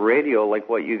independent radio, like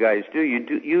what you guys do.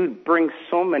 You bring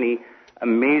so many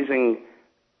amazing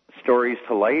stories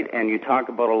to light, and you talk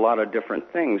about a lot of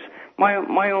different things.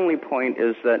 My only point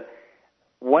is that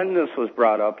when this was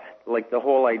brought up, like the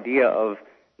whole idea of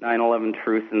 9/11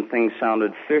 truth and things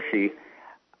sounded fishy,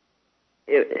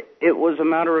 it was a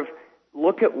matter of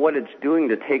look at what it's doing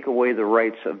to take away the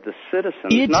rights of the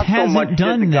citizens. It not hasn't so much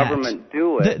done did the that. government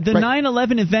do it. The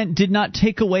 9/11 event did not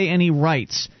take away any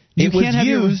rights. It was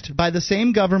used by the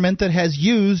same government that has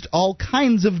used all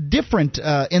kinds of different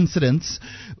incidents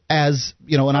as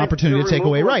an opportunity to take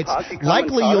away rights.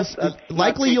 Likely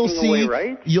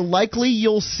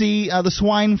you'll see the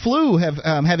swine flu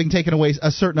having taken away a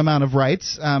certain amount of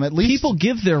rights. At least people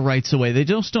give their rights away. They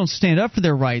just don't stand up for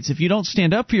their rights. If you don't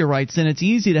stand up for your rights, then it's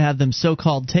easy to have them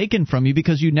so-called taken from you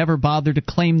because you never bothered to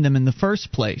claim them in the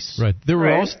first place. Right. There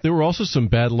were also some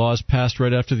bad laws passed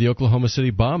right after the Oklahoma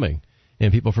City bombing.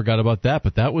 And people forgot about that,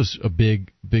 but that was a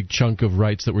big chunk of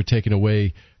rights that were taken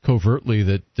away covertly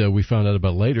that we found out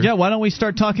about later. Yeah, why don't we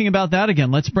start talking about that again?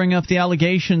 Let's bring up the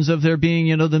allegations of there being,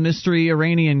 the mystery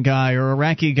Iranian guy or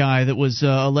Iraqi guy that was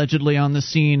allegedly on the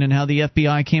scene and how the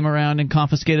FBI came around and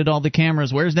confiscated all the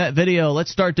cameras. Where's that video? Let's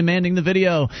start demanding the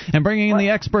video and bringing in the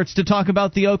experts to talk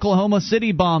about the Oklahoma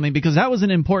City bombing because that was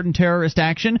an important terrorist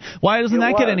action. Why doesn't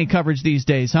that get any coverage these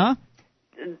days, huh?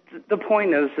 The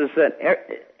point is that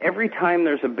every time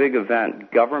there's a big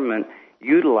event, government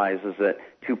utilizes it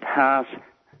to pass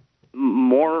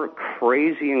more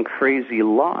crazy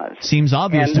laws. Seems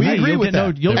obvious and to we me. agree with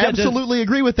that. Absolutely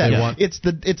agree with that. Yeah. It's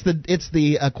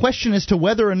the question as to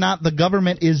whether or not the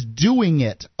government is doing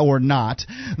it or not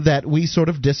that we sort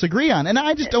of disagree on. And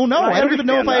I just don't know. I don't even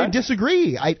know if I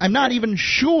disagree. I'm not even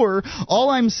sure. All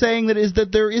I'm saying is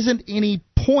that there isn't any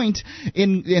point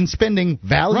in spending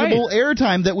valuable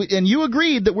airtime and you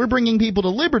agreed that we're bringing people to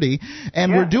liberty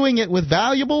and we're doing it with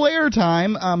valuable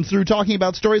airtime through talking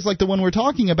about stories like the one we're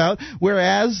talking about,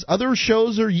 whereas other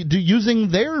shows are using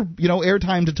their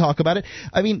airtime to talk about it.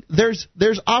 I mean, there's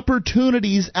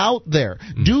opportunities out there.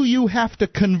 Do you have to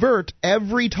convert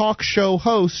every talk show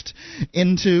host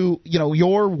into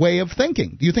your way of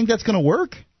thinking? Do you think that's going to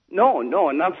work? No,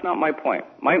 and that's not my point.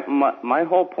 My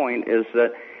whole point is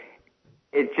that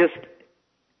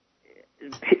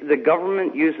the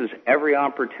government uses every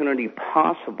opportunity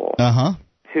possible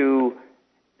to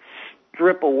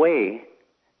strip away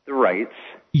the rights.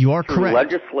 You are through correct.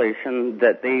 Legislation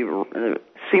that they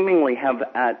seemingly have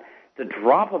at the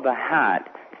drop of a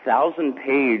hat,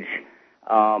 1,000-page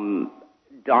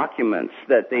documents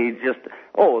that they just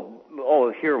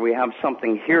here we have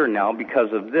something here now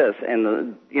because of this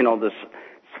and this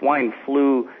swine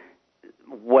flu.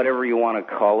 Whatever you want to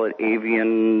call it,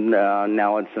 avian,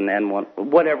 now it's an N1,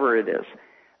 whatever it is.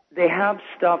 They have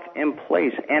stuff in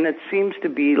place, and it seems to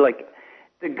be like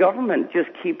the government just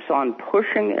keeps on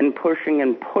pushing and pushing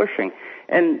and pushing.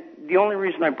 And the only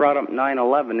reason I brought up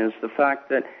 9/11 is the fact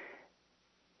that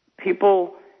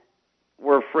people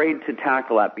were afraid to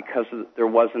tackle that because there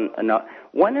wasn't enough.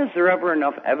 When is there ever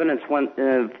enough evidence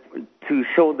to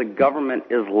show the government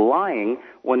is lying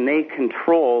when they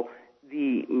control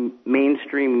the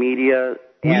mainstream media?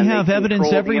 We have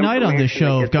evidence every night on this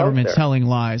show of government telling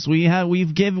lies.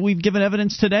 We've given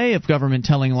evidence today of government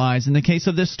telling lies. In the case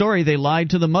of this story, they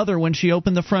lied to the mother when she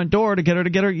opened the front door to get her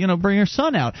bring her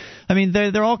son out. I mean,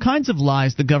 there are all kinds of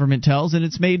lies the government tells, and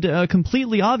it's made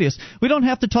completely obvious. We don't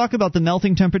have to talk about the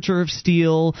melting temperature of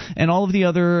steel and all of the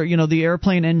other, the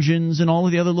airplane engines and all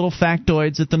of the other little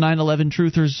factoids that the 9/11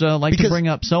 truthers like to bring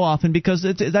up so often because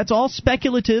that's all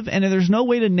speculative and there's no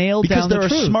way to nail down the truth.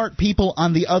 Because there are smart people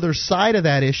on the other side of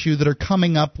that issue that are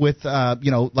coming up with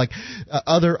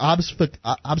other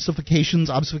obfuscations.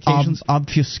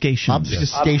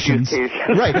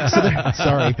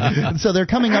 Right. So they're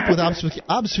coming up with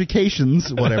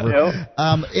obfuscations, whatever.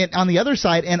 And on the other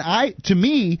side, to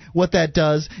me what that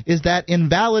does is that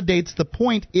invalidates the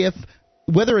point if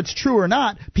whether it's true or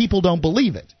not, people don't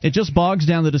believe it. It just bogs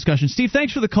down the discussion. Steve,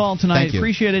 thanks for the call tonight. Thank you.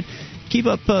 Appreciate it. Keep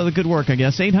up the good work, I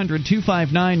guess.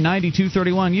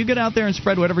 800-259-9231. You get out there and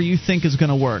spread whatever you think is going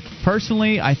to work.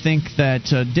 Personally, I think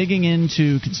that digging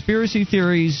into conspiracy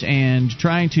theories and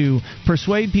trying to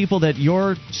persuade people that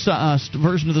your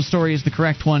version of the story is the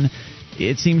correct one,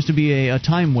 it seems to be a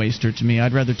time waster to me.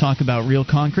 I'd rather talk about real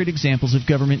concrete examples of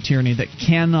government tyranny that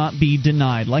cannot be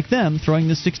denied, like them throwing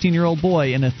this 16-year-old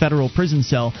boy in a federal prison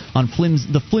cell on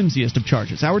the flimsiest of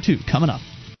charges. Hour 2 coming up.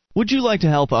 Would you like to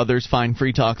help others find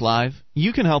Free Talk Live?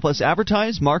 You can help us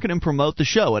advertise, market, and promote the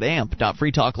show at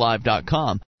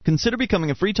amp.freetalklive.com. Consider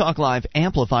becoming a Free Talk Live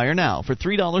amplifier now for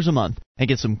 $3 a month and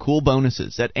get some cool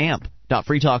bonuses at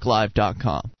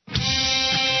amp.freetalklive.com.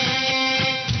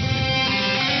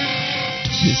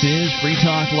 This is Free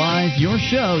Talk Live, your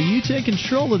show. You take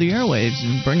control of the airwaves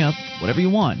and bring up whatever you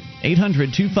want.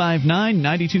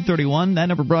 800-259-9231. That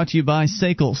number brought to you by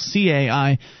SACL,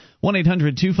 CAI.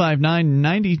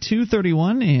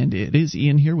 1-800-259-9231, and it is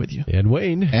Ian here with you. And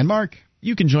Wayne. And Mark.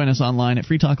 You can join us online at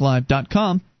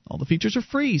freetalklive.com. All the features are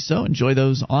free, so enjoy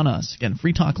those on us. Again,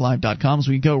 freetalklive.com, as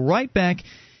we go right back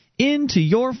into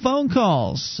your phone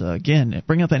calls. Again,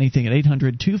 bring up anything at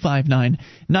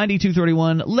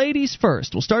 800-259-9231. Ladies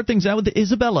first. We'll start things out with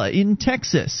Isabella in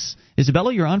Texas.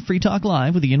 Isabella, you're on Free Talk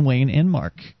Live with Ian, Wayne, and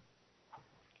Mark.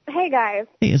 Hey, guys.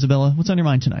 Hey, Isabella. What's on your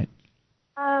mind tonight?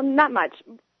 Not much.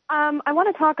 I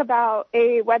want to talk about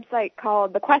a website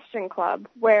called The Question Club,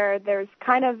 where there's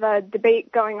kind of a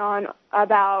debate going on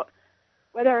about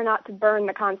whether or not to burn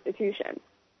the Constitution.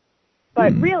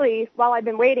 But really, while I've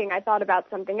been waiting, I thought about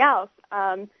something else.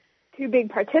 Two big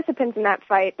participants in that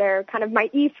fight, they're kind of my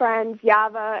E-friends,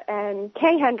 Yava and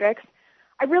Kay Hendricks.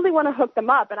 I really want to hook them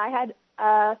up, and I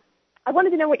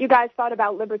wanted to know what you guys thought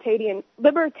about libertarian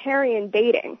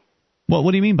dating. What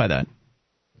do you mean by that?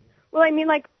 Well, I mean,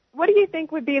 like, what do you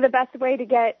think would be the best way to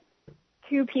get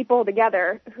two people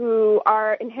together who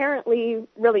are inherently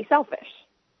really selfish?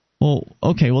 Well,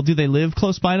 okay. Well, do they live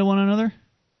close by to one another?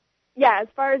 Yeah, as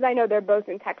far as I know, they're both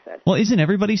in Texas. Well, isn't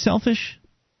everybody selfish?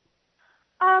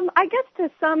 I guess to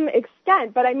some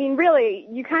extent, but I mean, really,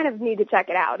 you kind of need to check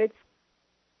it out. It's.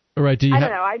 All right. I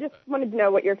don't know. I just wanted to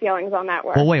know what your feelings on that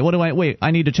were. Well, wait.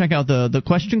 I need to check out the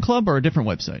Question Club or a different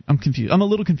website? I'm confused. I'm a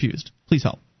little confused. Please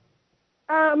help.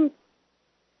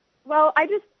 Well, I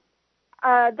just,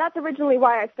 that's originally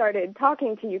why I started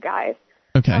talking to you guys.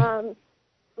 Okay.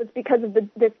 Was because of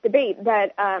this debate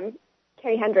that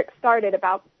Kay Hendricks started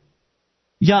about.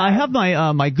 Yeah, I have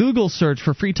my Google search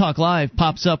for Free Talk Live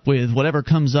pops up with whatever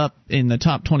comes up in the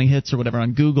top 20 hits or whatever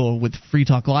on Google with Free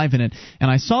Talk Live in it.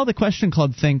 And I saw the Question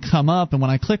Club thing come up, and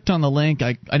when I clicked on the link,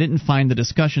 I didn't find the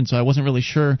discussion, so I wasn't really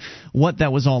sure what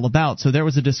that was all about. So there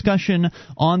was a discussion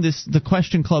on the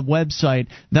Question Club website.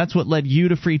 That's what led you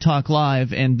to Free Talk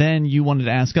Live, and then you wanted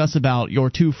to ask us about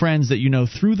your two friends that you know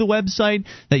through the website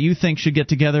that you think should get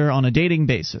together on a dating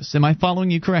basis. Am I following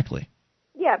you correctly?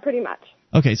 Yeah, pretty much.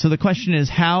 Okay, so the question is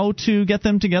how to get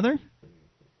them together?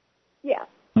 Yeah.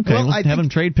 Okay, well, have them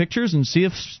trade pictures and see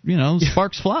if,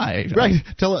 sparks fly. Right.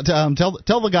 Tell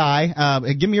the guy,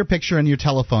 give me your picture and your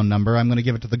telephone number. I'm going to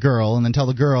give it to the girl, and then tell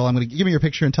the girl, I'm going to give me your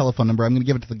picture and telephone number. I'm going to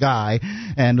give it to the guy,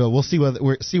 and we'll see where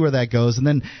that goes. And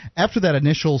then after that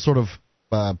initial sort of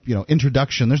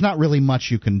introduction, there's not really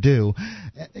much you can do.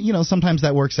 Sometimes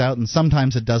that works out, and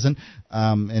sometimes it doesn't,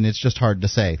 and it's just hard to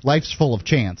say. Life's full of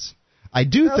chance. I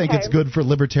do think it's good for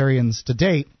libertarians to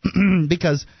date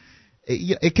because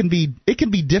it can be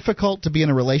difficult to be in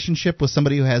a relationship with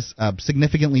somebody who has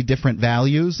significantly different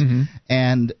values,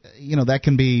 and that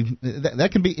can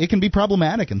be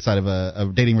problematic inside of a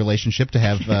dating relationship to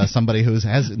have somebody who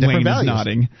has different Wayne values. Is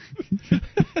nodding.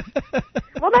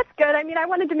 Well, that's good. I mean, I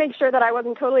wanted to make sure that I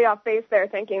wasn't totally off base there,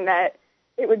 thinking that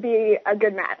it would be a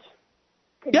good match.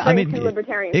 Yeah, I mean,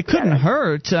 it couldn't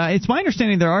hurt. It's my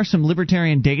understanding there are some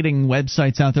libertarian dating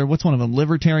websites out there. What's one of them?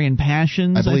 Libertarian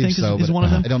Passions, I think, is one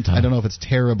of them. I don't know if it's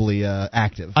terribly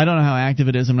active. I don't know how active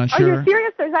it is. I'm not sure. Are you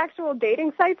serious? There's actual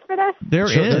dating sites for this? There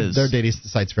is. There are dating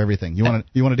sites for everything. You want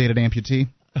to date an amputee?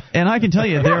 And I can tell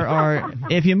you, there are.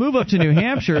 If you move up to New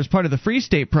Hampshire as part of the Free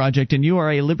State Project, and you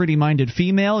are a liberty-minded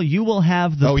female, you will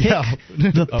have the pick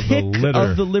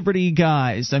of the Liberty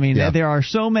guys. I mean, there are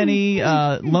so many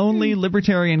lonely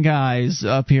libertarian guys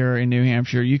up here in New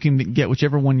Hampshire. You can get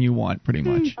whichever one you want, pretty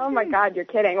much. Oh my God, you're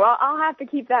kidding. Well, I'll have to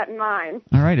keep that in mind.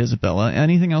 All right, Isabella.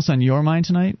 Anything else on your mind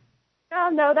tonight?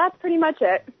 No, that's pretty much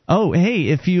it. Oh, hey,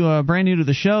 if you are brand new to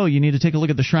the show, you need to take a look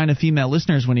at the Shrine of Female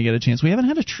Listeners when you get a chance. We haven't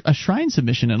had a Shrine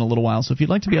submission in a little while, so if you'd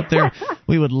like to be up there,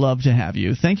 we would love to have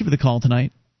you. Thank you for the call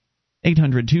tonight.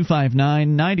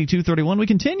 800-259-9231. We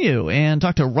continue and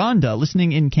talk to Rhonda,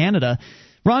 listening in Canada.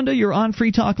 Rhonda, you're on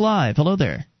Free Talk Live. Hello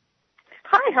there.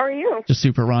 Hi, how are you? Just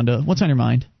super, Rhonda. What's on your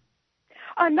mind?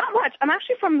 Not much. I'm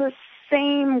actually from the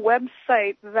same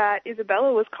website that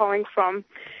Isabella was calling from,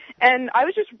 and I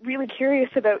was just really curious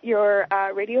about your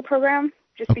radio program,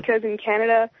 just because in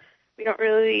Canada we don't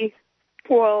really,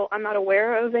 well, I'm not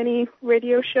aware of any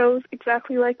radio shows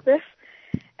exactly like this.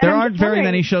 There aren't very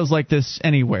many shows like this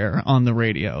anywhere on the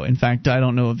radio. In fact, I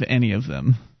don't know of any of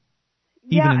them,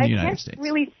 even in the United States. I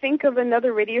can't really think of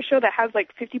another radio show that has like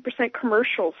 50%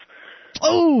 commercials.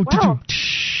 Oh, wow.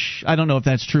 I don't know if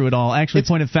that's true at all. Actually,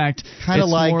 point of fact, kind of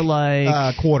like more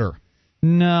like quarter.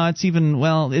 No, it's even,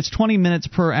 well, it's 20 minutes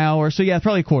per hour. So, yeah,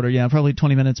 probably a quarter. Yeah, probably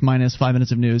 20 minutes minus 5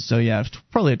 minutes of news. So, yeah,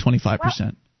 probably at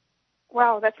 25%.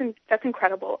 Wow, that's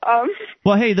incredible.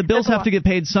 Well, hey, the bills have to get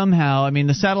paid somehow. I mean,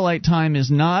 the satellite time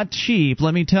is not cheap,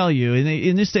 let me tell you.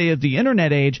 In this day of the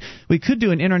Internet age, we could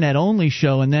do an Internet-only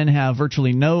show and then have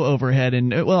virtually no overhead.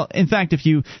 And, well, in fact, if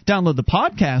you download the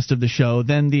podcast of the show,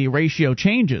 then the ratio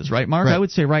changes, right, Mark? Right. I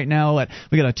would say right now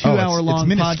we got a 2-hour-long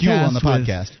podcast, on the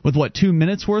podcast. With what, 2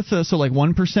 minutes worth? So like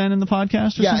 1% in the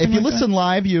podcast or something if you like listen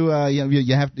live,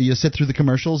 you sit through the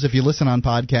commercials. If you listen on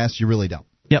podcast, you really don't.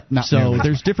 Yep. So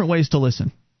there's different ways to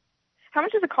listen. How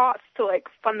much does it cost to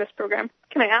fund this program?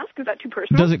 Can I ask? Is that too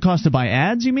personal? Does it cost to buy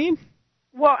ads, you mean?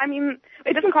 Well, I mean,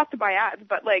 it doesn't cost to buy ads,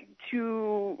 but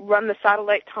to run the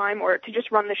satellite time or to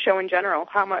just run the show in general,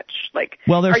 how much? Are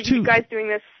you guys doing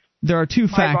this? There are two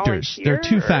factors. There are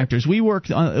two factors. We work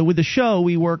with the show.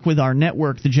 We work with our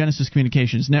network, the Genesis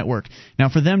Communications Network. Now,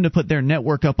 for them to put their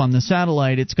network up on the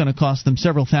satellite, it's going to cost them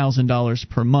several $1,000s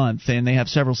per month, and they have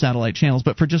several satellite channels.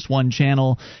 But for just one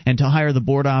channel, and to hire the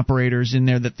board operators in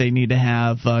there that they need to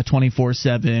have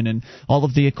 24/7, and all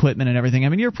of the equipment and everything, I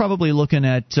mean, you're probably looking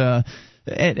at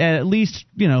least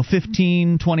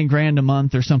 15-20 grand a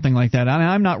month or something like that. I mean,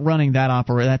 I'm not running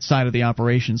that side of the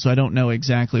operation, so I don't know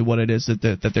exactly what it is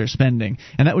that they're spending.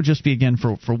 And that would just be again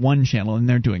for one channel, and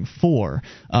they're doing 4.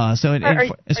 Are you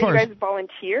guys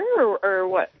volunteer or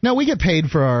what? No, we get paid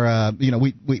for our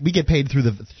we get paid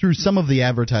through some of the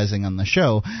advertising on the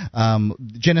show.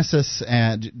 Genesis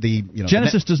and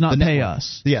Genesis does not pay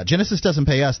us. Yeah, Genesis doesn't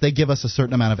pay us. They give us a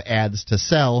certain amount of ads to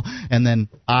sell, and then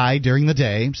I during the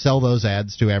day sell those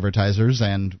ads to advertisers,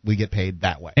 and we get paid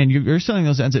that way. And you're selling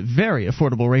those ads at very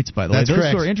affordable rates, by the way.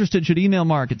 Those who are interested should email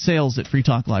Mark at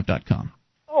sales@freetalklive.com.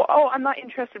 Oh, I'm not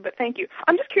interested, but thank you.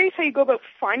 I'm just curious how you go about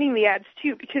finding the ads,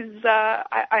 too, because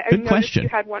I noticed you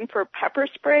had one for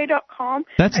pepperspray.com.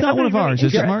 That's not one of ours,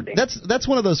 is it, Mark? That's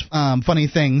one of those funny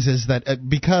things, is that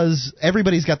because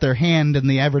everybody's got their hand in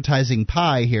the advertising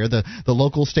pie here, the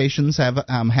local stations have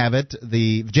it,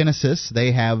 the Genesis,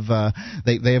 they have,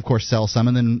 they of course sell some,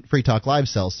 and then Free Talk Live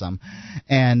sells some.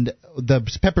 And the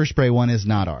pepper spray one is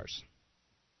not ours.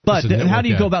 But how do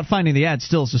you go about finding the ads?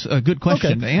 Still, is a good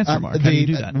question to answer, Mark. How do you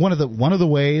do that? One of the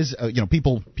ways,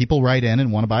 people write in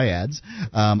and want to buy ads.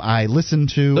 I listen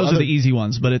to those are the easy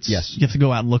ones, but you have to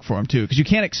go out and look for them too, because you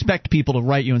can't expect people to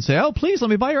write you and say, "Oh, please let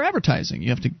me buy your advertising."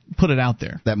 You have to put it out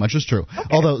there. That much is true. Okay.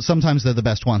 Although sometimes they're the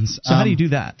best ones. So how do you do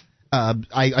that?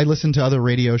 I listen to other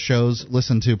radio shows,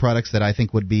 listen to products that I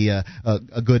think would be a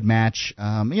good match.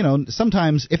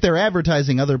 Sometimes if they're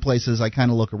advertising other places, I kind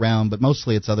of look around, but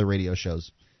mostly it's other radio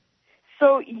shows.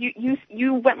 So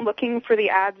you went looking for the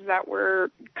ads that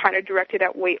were kind of directed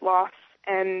at weight loss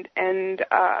and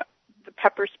the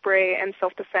pepper spray and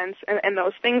self-defense and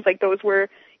those things,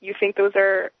 you think those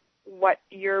are what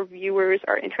your viewers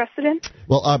are interested in?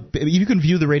 Well, you can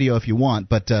view the radio if you want,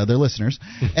 but they're listeners.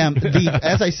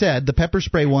 As I said, the pepper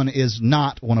spray one is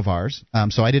not one of ours,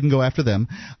 so I didn't go after them.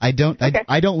 I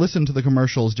don't listen to the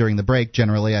commercials during the break.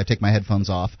 Generally, I take my headphones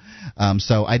off,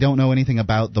 so I don't know anything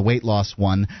about the weight loss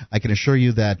one. I can assure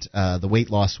you that the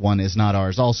weight loss one is not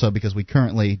ours, also because we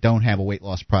currently don't have a weight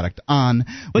loss product on.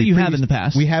 But you have in the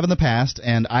past. We have in the past,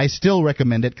 and I still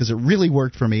recommend it because it really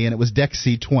worked for me, and it was Dex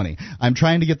C20. I'm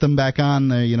trying to get them back on.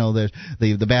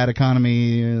 The bad economy.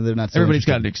 They're not. Everybody's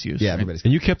got an excuse. Yeah, everybody's.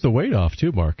 And you kept the weight off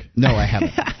too, Mark. No, I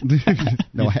haven't.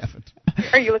 No, I haven't.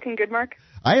 Are you looking good, Mark?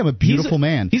 I am a beautiful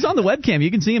man. He's on the webcam.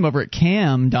 You can see him over at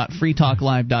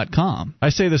cam.freetalklive.com. I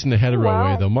say this in a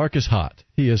hetero way, though. Mark is hot.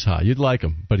 He is hot. You'd like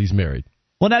him, but he's married.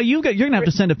 Well, now you're going to have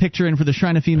to send a picture in for the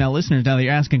Shrine of Female listeners now that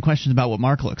you're asking questions about what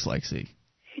Mark looks like, see?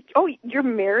 Oh, you're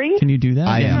married? Can you do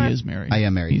that? He is married. I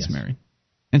am married. He's married.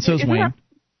 And so is Wayne.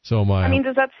 So am I. I mean,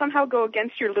 does that somehow go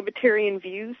against your libertarian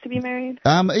views to be married?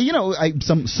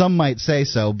 Some might say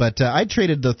so, but I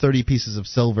traded the 30 pieces of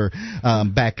silver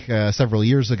back several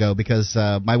years ago because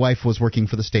my wife was working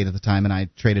for the state at the time, and I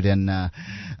traded in,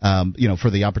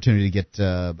 for the opportunity to get,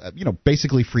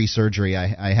 basically free surgery.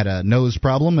 I had a nose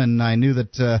problem, and I knew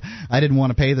that I didn't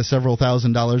want to pay the several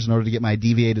 $1,000s in order to get my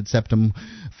deviated septum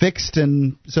fixed,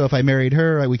 and so if I married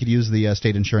her, we could use the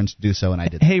state insurance to do so, and I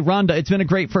did. Hey, Rhonda, it's been a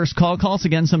great first call. Call us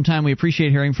again sometime. We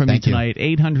appreciate hearing from you tonight.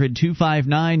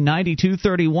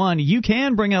 800-259-9231. You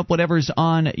can bring up whatever's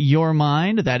on your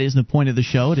mind. That is the point of the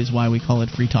show. It is why we call it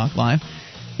Free Talk Live.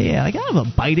 Yeah, I got a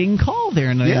biting call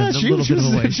there in a little bit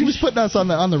of a way. She was putting us on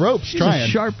the ropes. She's a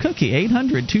sharp cookie.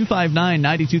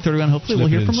 800-259-9231. Hopefully we'll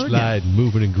hear from her again.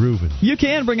 Moving and grooving. You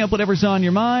can bring up whatever's on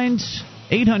your mind.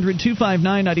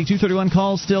 800-259-9231.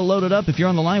 Call still loaded up. If you're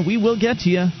on the line, we will get to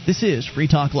you. This is Free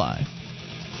Talk Live.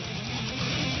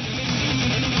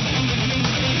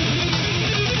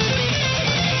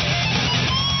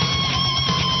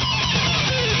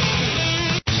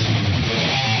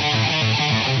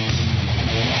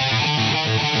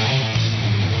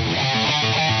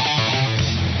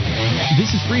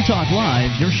 This is Free Talk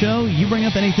Live, your show. You bring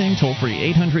up anything, toll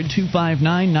free.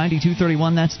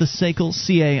 800-259-9231. That's the SACL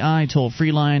CAI toll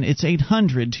free line. It's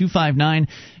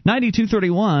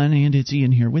 800-259-9231, and it's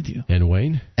Ian here with you. And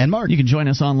Wayne. And Mark. You can join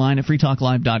us online at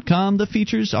freetalklive.com. The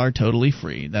features are totally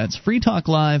free. That's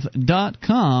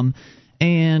freetalklive.com.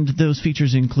 And those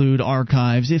features include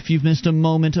archives. If you've missed a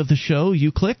moment of the show,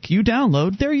 you click, you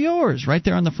download, they're yours. Right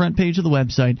there on the front page of the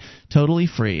website, totally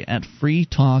free at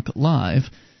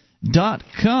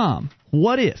freetalklive.com.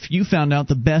 What if you found out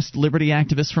the best liberty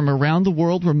activists from around the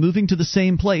world were moving to the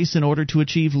same place in order to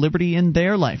achieve liberty in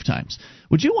their lifetimes?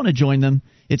 Would you want to join them?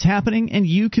 It's happening, and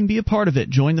you can be a part of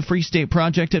it. Join the Free State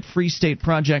Project at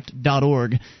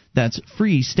freestateproject.org. That's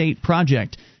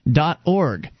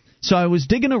freestateproject.org. So I was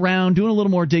digging around, doing a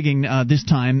little more digging this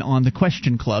time on the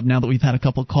Question Club, now that we've had a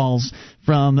couple calls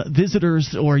from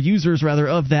visitors, or users rather,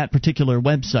 of that particular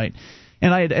website.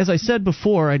 And as I said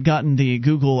before, I'd gotten the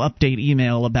Google update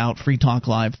email about Free Talk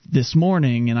Live this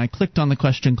morning, and I clicked on the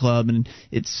Question Club, and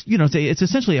it's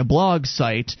essentially a blog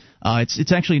site.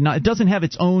 It's actually not. It doesn't have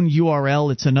its own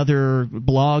URL. It's another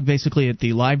blog, basically, at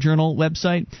the LiveJournal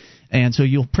website. And so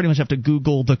you'll pretty much have to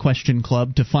Google the Question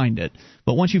Club to find it.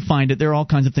 But once you find it, there are all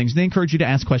kinds of things. They encourage you to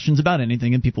ask questions about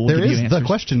anything, and people will give you answers. There is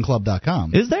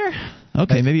thequestionclub.com. Is there?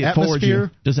 Okay, maybe it forwards you.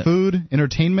 Food,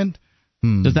 entertainment.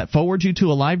 Does that forward you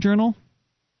to a LiveJournal?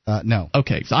 No.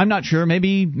 Okay, so I'm not sure.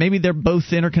 Maybe they're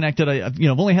both interconnected. I've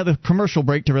only had the commercial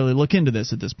break to really look into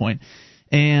this at this point.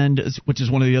 And which is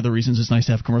one of the other reasons it's nice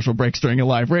to have commercial breaks during a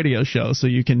live radio show, so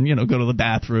you can go to the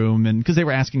bathroom, and because they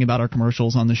were asking about our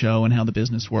commercials on the show and how the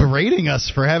business works. Berating us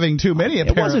for having too many.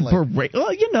 Apparently. It wasn't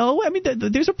Well,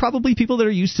 there's probably people that are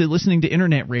used to listening to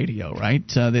internet radio, right?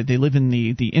 They live in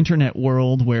the internet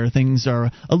world where things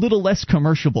are a little less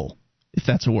commerciable, if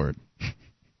that's a word.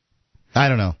 I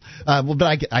don't know. But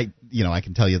I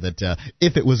can tell you that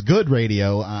if it was good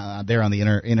radio there on the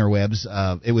interwebs,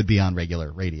 it would be on regular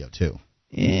radio too.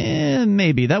 Yeah,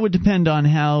 maybe. That would depend on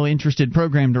how interested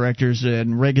program directors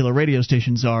and regular radio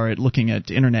stations are at looking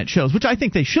at internet shows, which I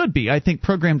think they should be. I think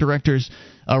program directors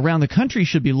around the country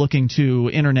should be looking to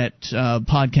internet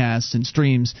podcasts and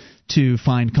streams to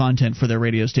find content for their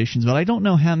radio stations, but I don't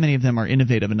know how many of them are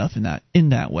innovative enough in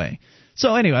that way.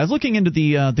 So anyway, I was looking into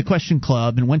the Question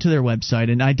Club and went to their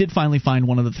website, and I did finally find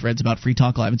one of the threads about Free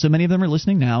Talk Live, and so many of them are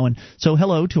listening now, and so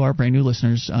hello to our brand new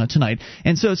listeners tonight.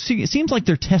 And so it seems like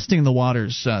they're testing the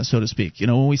waters, so to speak.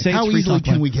 When we say how it's Free easily Talk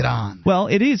can Live, we get on? Well,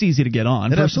 it is easy to get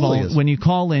on. First of all, when you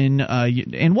call in,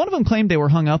 and one of them claimed they were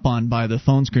hung up on by the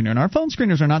phone screener, and our phone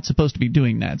screeners are not supposed to be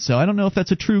doing that, so I don't know if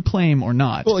that's a true claim or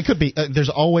not. Well, it could be. There's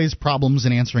always problems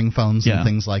in answering phones and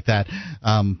things like that.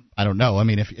 I don't know. I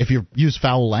mean, if you use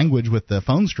foul language with the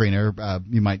phone screener,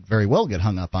 you might very well get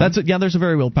hung up on. There's a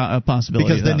very real possibility.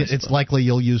 Because then it's likely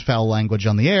you'll use foul language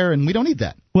on the air, and we don't need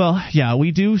that. Well, yeah,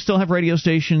 we do still have radio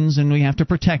stations, and we have to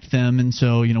protect them, and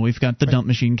so we've got the dump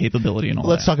machine capability and all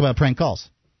Let's talk about prank calls.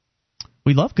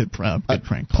 We love good prank calls.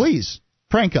 Please,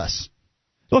 prank us.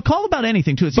 Well, call about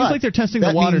anything too. It seems like they're testing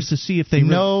the waters to see if they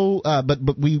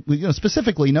but we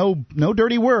specifically no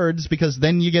dirty words, because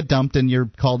then you get dumped and your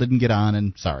call didn't get on,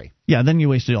 and sorry. Yeah, then you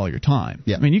wasted all your time.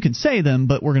 Yeah. I mean, you can say them,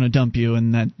 but we're going to dump you,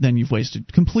 and then you've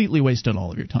completely wasted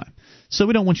all of your time. So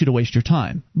we don't want you to waste your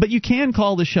time. But you can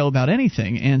call the show about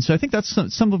anything, and so I think that's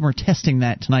some of them are testing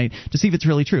that tonight to see if it's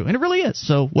really true. And it really is.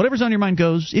 So whatever's on your mind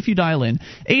goes if you dial in.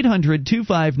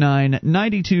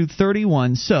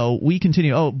 800-259-9231. So we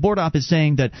continue. Oh, Bordop is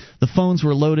saying that the phones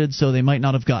were loaded, so they might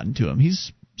not have gotten to him.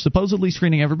 He's supposedly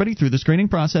screening everybody. Through the screening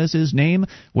process is name,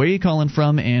 where you calling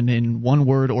from, and in one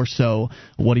word or so,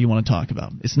 what do you want to talk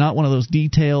about? It's not one of those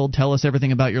detailed, tell us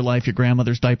everything about your life, your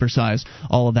grandmother's diaper size,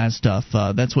 all of that stuff.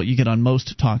 That's what you get on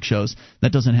most talk shows.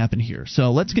 That doesn't happen here.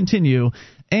 So let's continue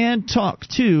and talk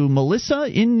to Melissa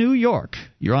in New York.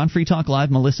 You're on Free Talk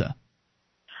Live, Melissa.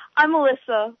 I'm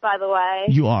Melissa, by the way.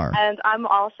 You are. And I'm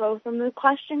also from the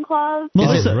Question Club.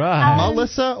 Melissa, right.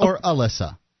 Melissa or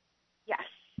Alyssa? Yes.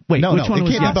 Wait, no, which one it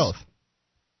was can't yes? be both.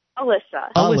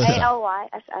 Alyssa. Alyssa.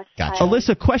 A-L-Y-S-S. Gotcha.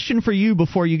 Alyssa, question for you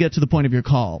before you get to the point of your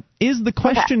call. Is the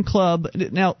Question Club...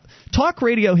 Now, talk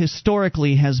radio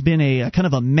historically has been a kind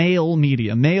of a male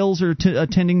media. Males are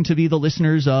tending to be the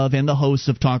listeners of and the hosts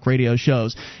of talk radio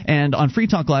shows. And on Free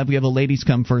Talk Live, we have a ladies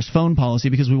come first phone policy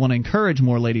because we want to encourage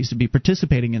more ladies to be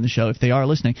participating in the show if they are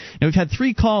listening. Now, we've had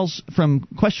 3 calls from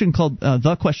Question Club,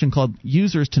 the Question Club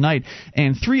users tonight,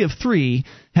 and 3 of 3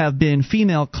 have been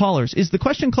female callers. Is the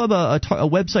Question Club a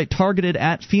website targeted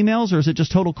at females, or is it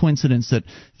just total coincidence that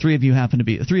 3 of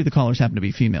the callers happen to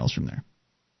be females from there?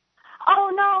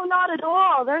 Oh, no, not at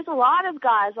all. There's a lot of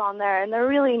guys on there, and they're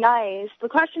really nice. The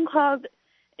Question Club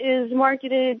is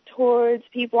marketed towards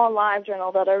people on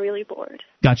LiveJournal that are really bored.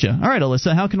 Gotcha. All right,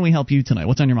 Alyssa, how can we help you tonight?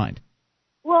 What's on your mind?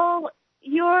 Well,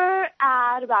 your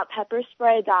ad about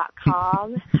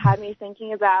pepperspray.com had me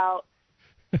thinking about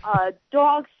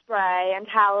dog spray and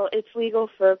how it's legal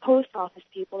for post office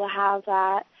people to have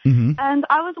that. Mm-hmm. And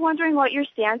I was wondering what your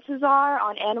stances are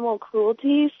on animal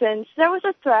cruelty, since there was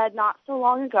a thread not so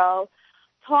long ago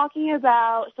talking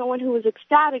about someone who was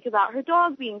ecstatic about her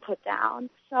dog being put down.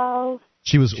 So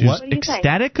She was what?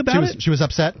 Ecstatic about it? She was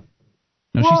upset?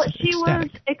 No, well, she she was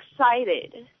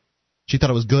excited. She thought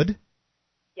it was good?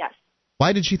 Yes.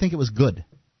 Why did she think it was good?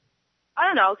 I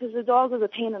don't know, because the dog was a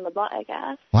pain in the butt, I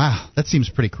guess. Wow, that seems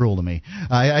pretty cruel to me.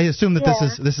 I assume that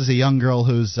this is a young girl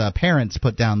whose parents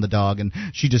put down the dog, and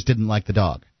she just didn't like the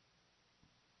dog.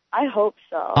 I hope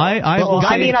so. I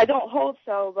don't hope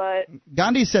so, but...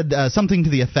 Gandhi said something to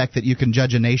the effect that you can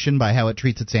judge a nation by how it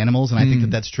treats its animals, and I think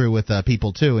that that's true with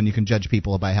people, too, and you can judge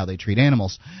people by how they treat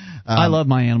animals. I love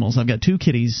my animals. I've got 2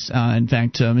 kitties. In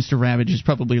fact, Mr. Ravage is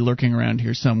probably lurking around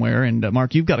here somewhere, and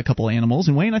Mark, you've got a couple animals,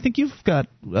 and Wayne, I think you've got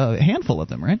a handful of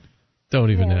them, right?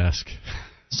 Don't even ask.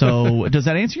 So, does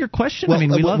that answer your question? Well, I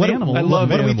mean, we love animals.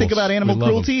 What do we think about animal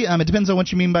cruelty? It depends on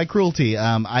what you mean by cruelty.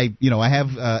 I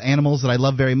have animals that I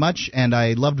love very much, and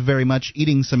I loved very much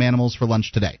eating some animals for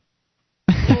lunch today.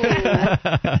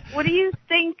 What do you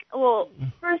think? Well,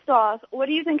 first off, what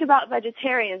do you think about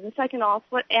vegetarians? And second off,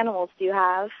 what animals do you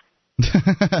have?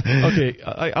 Okay,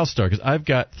 I'll start because I've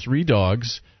got 3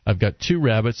 dogs, I've got 2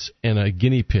 rabbits, and a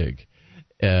guinea pig.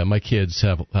 My kids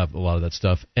have a lot of that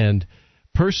stuff, and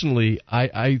personally,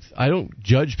 I don't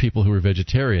judge people who are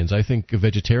vegetarians. I think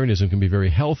vegetarianism can be very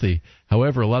healthy.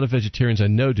 However, a lot of vegetarians I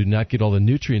know do not get all the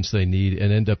nutrients they need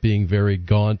and end up being very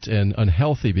gaunt and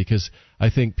unhealthy because I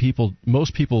think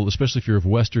most people, especially if you're of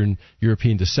Western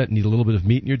European descent, need a little bit of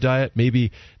meat in your diet.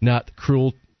 Maybe not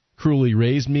cruelly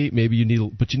raised meat. Maybe you need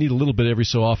a little bit every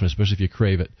so often, especially if you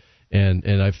crave it.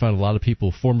 And I've found a lot of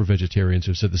people, former vegetarians,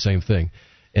 who have said the same thing.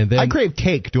 And then, I crave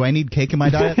cake. Do I need cake in my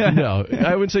diet? No,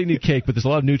 I wouldn't say you need cake, but there's a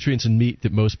lot of nutrients in meat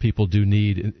that most people do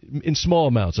need in small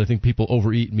amounts. I think people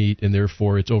overeat meat, and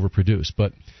therefore it's overproduced.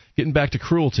 But getting back to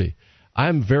cruelty,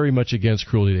 I'm very much against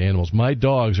cruelty to animals. My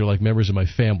dogs are like members of my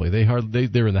family.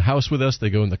 They're in the house with us. They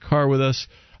go in the car with us.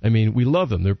 I mean, we love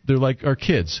them. They're like our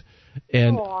kids.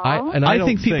 And I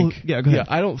don't think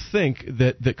I don't think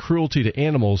that cruelty to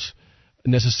animals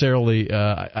necessarily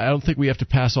I don't think we have to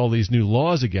pass all these new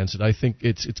laws against it. I think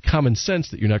it's common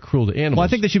sense that you're not cruel to animals. Well, I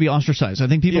think they should be ostracized. I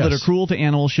think people that are cruel to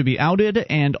animals should be outed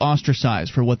and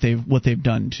ostracized for what they've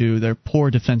done to their poor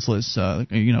defenseless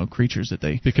creatures that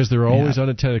they because there are always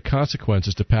unintended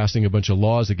consequences to passing a bunch of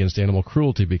laws against animal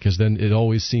cruelty, because then it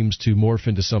always seems to morph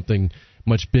into something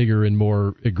much bigger and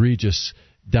more egregious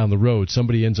down the road.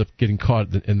 Somebody ends up getting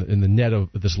caught in the net of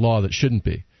this law that shouldn't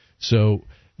be. So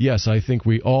yes, I think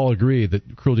we all agree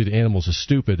that cruelty to animals is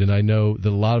stupid, and I know that a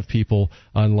lot of people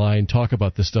online talk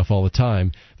about this stuff all the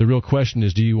time. The real question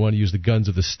is, do you want to use the guns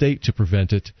of the state to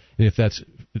prevent it, and if that's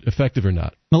effective or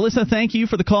not? Melissa, thank you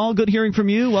for the call. Good hearing from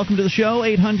you. Welcome to the show,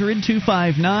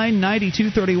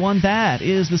 800-259-9231. That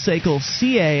is the SACL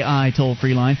CAI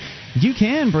toll-free line. You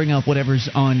can bring up whatever's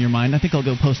on your mind. I think I'll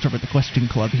go post over at the Question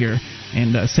Club here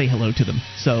and say hello to them.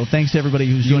 So thanks to everybody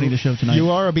who's joining the show tonight.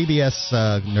 You are a BBS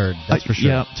nerd, that's for sure.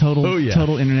 Yeah,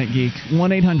 total internet geek.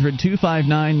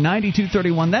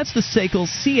 1-800-259-9231. That's the SACL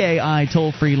CAI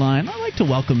toll-free line. I like to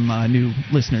welcome new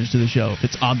listeners to the show if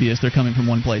it's obvious they're coming from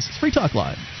one place. It's Free Talk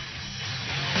Live.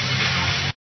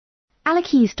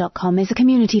 Alakeys.com is a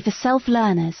community for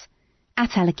self-learners. At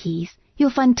Alakeys,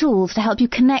 you'll find tools to help you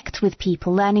connect with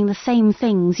people learning the same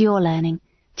things you're learning,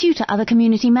 tutor other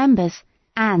community members,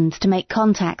 and to make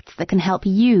contacts that can help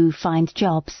you find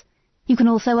jobs. You can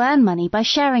also earn money by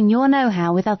sharing your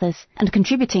know-how with others and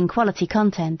contributing quality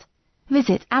content.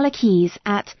 Visit Alakeys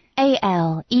at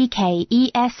alekese.com.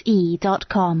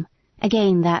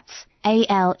 Again, that's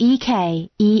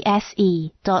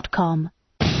alekese.com.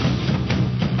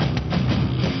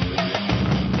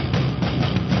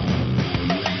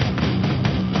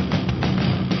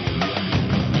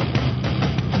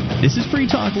 This is Free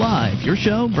Talk Live, your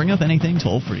show. Bring up anything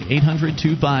toll-free.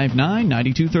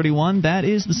 800-259-9231. That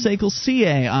is the SACL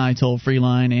CAI toll-free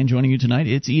line. And joining you tonight,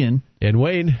 it's Ian. And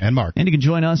Wayne. And Mark. And you can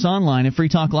join us online at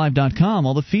freetalklive.com.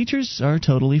 All the features are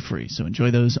totally free, so enjoy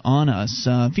those on us.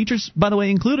 Features, by the way,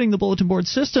 including the bulletin board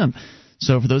system.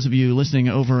 So for those of you listening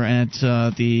over at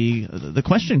the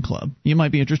Question Club, you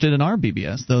might be interested in our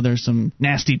BBS, though there's some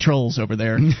nasty trolls over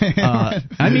there.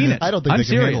 I mean it. I don't think I'm they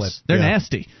can handle serious. it. They're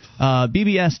nasty.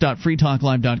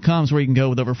 bbs.freetalklive.com is where you can go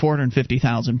with over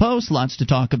 450,000 posts, lots to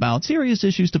talk about, serious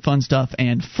issues to fun stuff,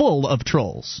 and full of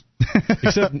trolls.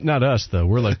 Except not us, though.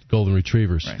 We're like golden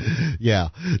retrievers. Right. Yeah.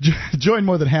 Join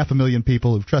more than 500,000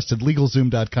 people who've trusted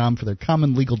LegalZoom.com for their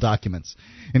common legal documents.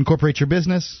 Incorporate your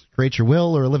business, create your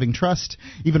will or a living trust,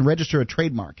 even register a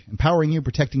trademark, empowering you,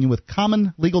 protecting you with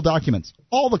common legal documents.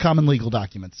 All the common legal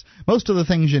documents. Most of the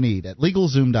things you need. At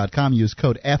LegalZoom.com, use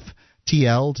code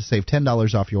FTL to save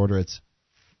 $10 off your order. It's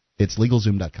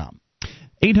LegalZoom.com.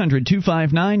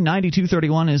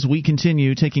 800-259-9231 as we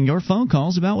continue taking your phone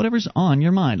calls about whatever's on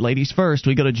your mind. Ladies first,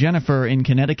 we go to Jennifer in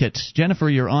Connecticut. Jennifer,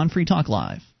 you're on Free Talk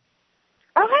Live.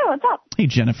 Oh, hey, what's up? Hey,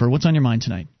 Jennifer, what's on your mind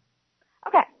tonight?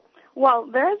 Okay. Well,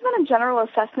 there has been a general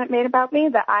assessment made about me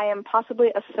that I am possibly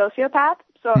a sociopath.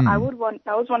 So I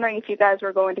was wondering if you guys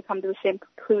were going to come to the same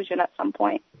conclusion at some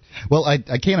point. Well, I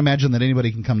can't imagine that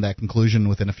anybody can come to that conclusion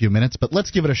within a few minutes, but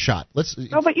let's give it a shot. No,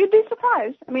 but you'd be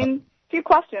surprised. I mean, few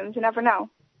questions, you never know.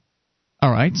 All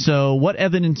right, so what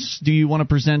evidence do you want to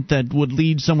present that would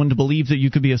lead someone to believe that you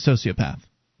could be a sociopath?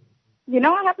 You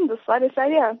know, I haven't the slightest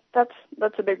idea. That's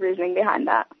a big reasoning behind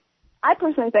that. I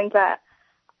personally think that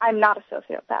I'm not a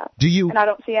sociopath. And I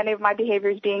don't see any of my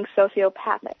behaviors being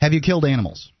sociopathic. Have you killed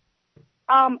animals?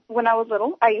 When I was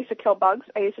little, I used to kill bugs.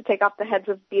 I used to take off the heads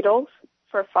of beetles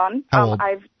for fun. How old?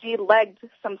 I've de-legged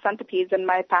some centipedes in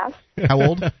my past. How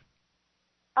old?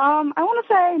 I want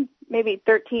to say maybe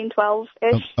 13,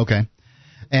 12-ish. Oh, okay.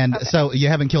 And so you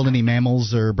haven't killed any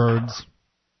mammals or birds?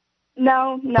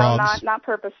 No, Frogs? not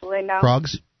purposefully, no.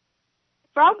 Frogs?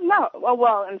 Frogs? No.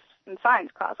 Well, in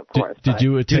science class, of course. Did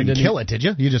you attend didn't kill it, did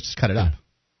you? You just cut it up.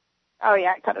 Oh,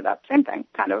 yeah, I cut it up. Same thing,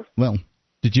 kind of. Well,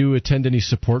 did you attend any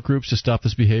support groups to stop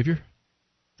this behavior?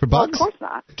 For bugs? Well, of course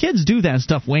not. Kids do that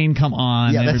stuff, Wayne. Come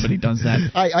on. Yeah, everybody does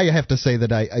that. I have to say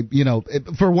that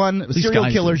for one,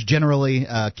 serial killers generally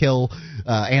kill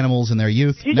animals in their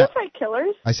youth. Did you just say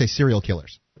killers? I say serial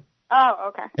killers. Oh,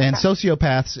 okay. And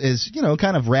sociopaths is,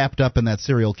 kind of wrapped up in that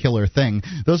serial killer thing.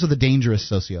 Those are the dangerous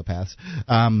sociopaths.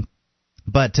 And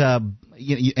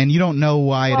you don't know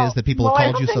why it is that people have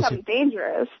called you sociopath. I don't think I'm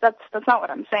dangerous. That's not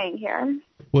what I'm saying here.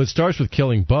 Well, it starts with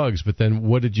killing bugs, but then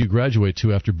what did you graduate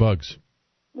to after bugs?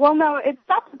 Well, no, it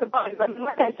stops with the bugs. I mean,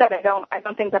 like I said, I don't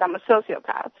think that I'm a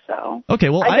sociopath. So okay,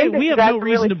 well, we have no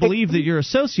reason to believe that you're a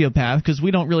sociopath because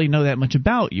we don't really know that much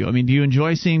about you. I mean, do you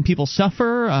enjoy seeing people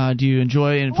suffer? Do you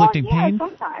enjoy inflicting pain? Yeah,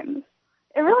 sometimes.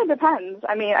 It really depends.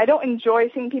 I mean, I don't enjoy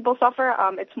seeing people suffer.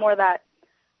 It's more that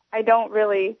I don't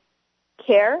really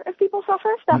care if people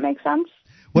suffer. If that makes sense.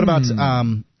 What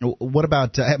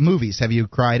about movies? Have you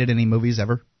cried at any movies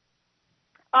ever?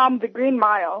 The Green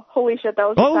Mile. Holy shit, that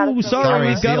was the saddest sorry,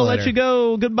 movie. we've got to let you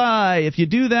go. Goodbye. If you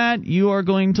do that, you are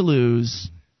going to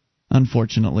lose,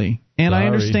 unfortunately. And I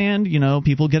understand,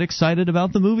 people get excited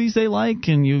about the movies they like,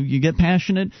 and you get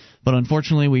passionate. But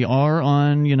unfortunately, we are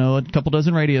on, a couple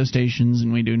dozen radio stations,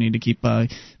 and we do need to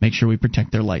make sure we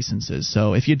protect their licenses.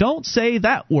 So if you don't say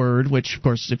that word, which of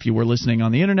course, if you were listening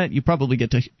on the internet, you probably got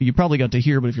to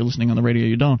hear, but if you're listening on the radio,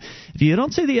 you don't. If you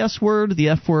don't say the S word, the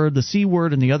F word, the C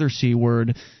word, and the other C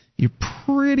word, you're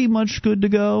pretty much good to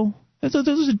go. That's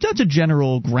a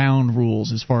general ground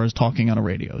rules as far as talking on a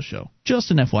radio show.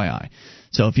 Just an FYI.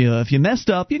 So if you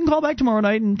messed up, you can call back tomorrow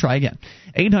night and try again.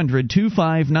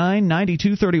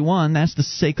 800-259-9231. That's the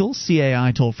SACL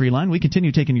CAI toll-free line. We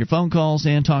continue taking your phone calls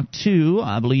and talk to,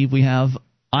 I believe we have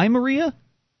iMaria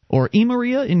or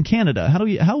eMaria in Canada. How do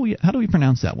we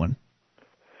pronounce that one?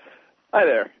 Hi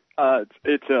there.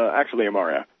 It's actually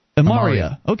Amaria.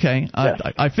 Amaria. Okay. Yes.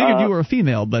 I figured you were a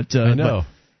female, but I know.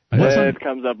 It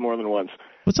comes up more than once.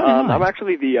 What's on your mind? I'm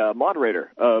actually the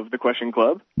moderator of the Question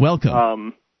Club.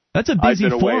 Welcome. That's a busy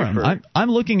forum.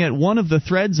 I'm looking at one of the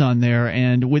threads on there,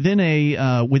 and within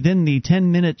the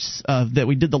 10 minutes that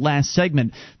we did the last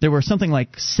segment, there were something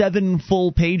like 7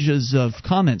 full pages of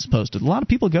comments posted. A lot of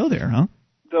people go there, huh?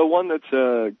 The one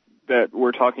that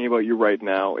we're talking about you right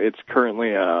now, it's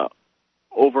currently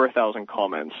over 1,000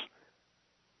 comments.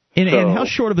 And how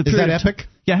short of a period? Is that epic?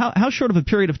 Yeah. How short of a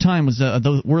period of time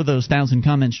were those 1,000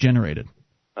 comments generated?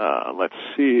 Let's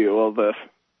see. Well,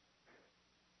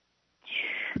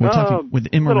 we're talking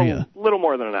with Imaria. Little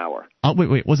more than an hour.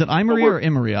 Wait. Was it Imaria or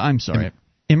Imaria? I'm sorry.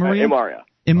 Imaria? Imaria.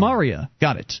 Imaria.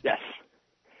 Got it. Yes.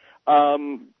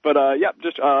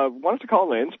 Just wanted to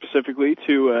call in specifically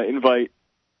to invite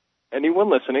anyone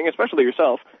listening, especially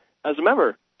yourself, as a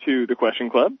member to the Question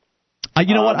Club.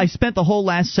 You know what? I spent the whole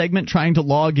last segment trying to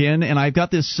log in, and I've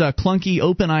got this clunky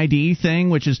OpenID thing,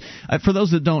 which is, for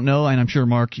those that don't know, and I'm sure,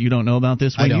 Mark, you don't know about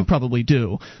this one. You probably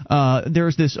do.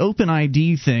 There's this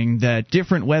OpenID thing that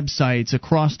different websites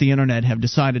across the Internet have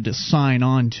decided to sign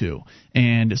on to.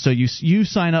 And so you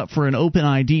sign up for an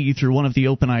OpenID through one of the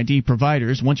OpenID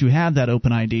providers. Once you have that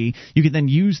OpenID, you can then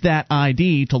use that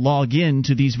ID to log in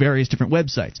to these various different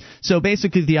websites. So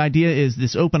basically the idea is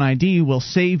this OpenID will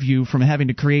save you from having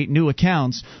to create new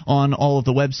accounts on all of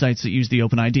the websites that use the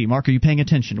OpenID. Mark, are you paying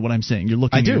attention to what I'm saying? You're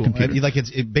looking at your computer.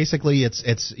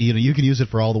 It's you can use it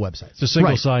for all the websites. It's a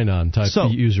single sign-on type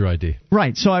user ID.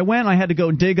 Right. So I had to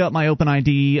go dig up my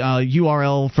OpenID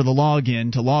URL for the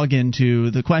login to log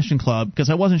into the Question Club,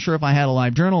 because I wasn't sure if I had a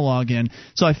LiveJournal login.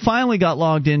 So I finally got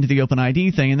logged into the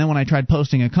OpenID thing, and then when I tried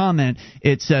posting a comment,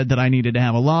 it said that I needed to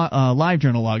have a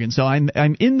LiveJournal login. So I'm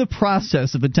in the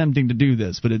process of attempting to do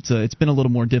this, but it's been a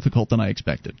little more difficult than I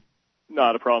expected.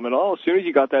 Not a problem at all. As soon as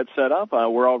you got that set up,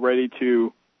 we're all ready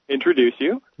to introduce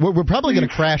you. We're probably going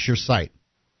to crash your site.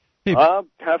 Have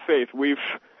faith. We've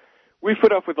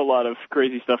put up with a lot of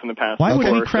crazy stuff in the past. Why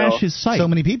would we crash his site? So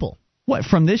many people. What,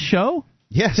 from this show?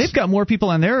 Yes. They've got more people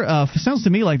on their sounds to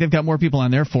me like they've got more people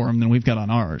on their forum than we've got on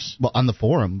ours. Well, on the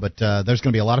forum, but there's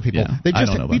going to be a lot of people.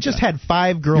 Yeah, we just had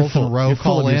 5 girls in a row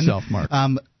call in. Yourself, Mark.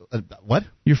 What?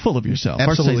 You're full of yourself.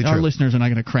 Absolutely our true. listeners are not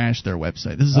going to crash their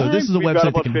website. This is a We've website got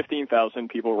about 15,000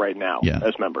 people right now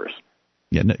as members.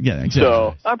 Yeah, exactly.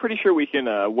 So I'm pretty sure we can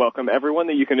welcome everyone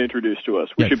that you can introduce to us.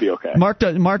 We should be okay. Mark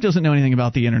doesn't know anything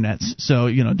about the internet, so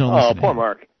don't listen. Oh, poor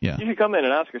Mark. Yeah. You should come in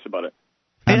and ask us about it.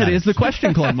 And it is the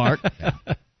Question Club, Mark.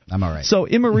 I'm all right. So,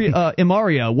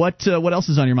 Imaria, what else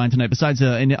is on your mind tonight besides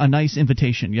a nice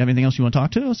invitation? You have anything else you want to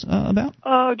talk to us about?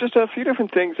 Just a few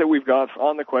different things that we've got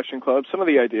on the Question Club. Some of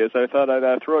the ideas I thought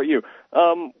I'd throw at you.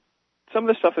 Some of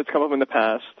the stuff that's come up in the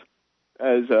past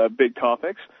as big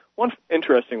topics. One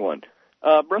interesting one: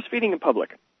 breastfeeding in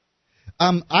public.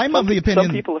 I'm of the opinion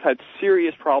some people have had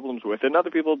serious problems with it, and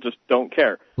other people just don't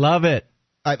care. Love it.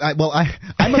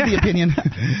 I'm of the opinion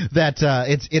that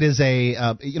it is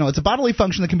it's a bodily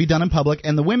function that can be done in public,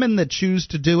 and the women that choose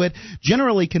to do it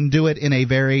generally can do it in a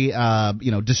very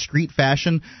discreet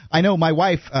fashion. I know my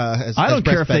wife has. I don't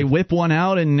care if they whip one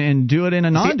out and do it in a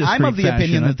non-discreet fashion. I'm of the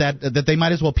opinion that they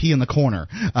might as well pee in the corner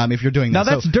if you're doing that.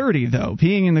 Now that's dirty though.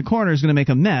 Peeing in the corner is going to make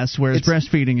a mess, whereas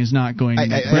breastfeeding is not going to.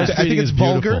 I think it's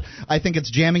vulgar. I think it's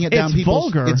jamming it down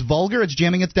people's. Vulgar. It's vulgar. It's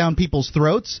jamming it down people's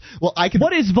throats. Well,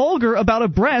 What is vulgar about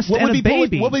a breast and a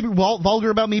baby? What would be vulgar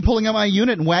about me pulling out my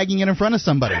unit and wagging it in front of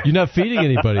somebody? You're not feeding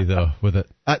anybody, though, with it.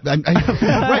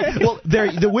 Right. Well,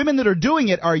 the women that are doing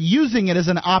it are using it as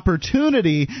an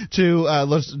opportunity to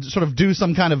sort of do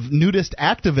some kind of nudist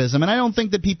activism, and I don't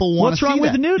think that people want to see that. What's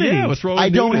wrong with nudity? Yeah, what's wrong with I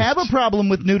don't have a problem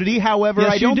with nudity. However,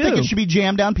 yes, I don't think it should be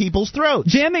jammed down people's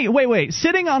throats. Wait.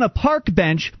 Sitting on a park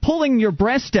bench, pulling your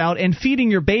breast out and feeding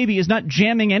your baby is not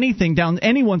jamming anything down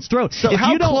anyone's throat. So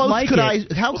how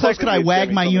close could I wag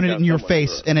my unit in your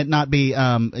face and it not be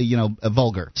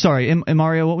vulgar? Sorry,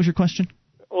 Mario, what was your question?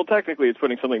 Well, technically, it's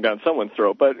putting something down someone's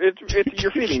throat, but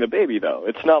you're feeding the baby, though.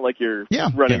 It's not like you're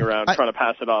running around trying to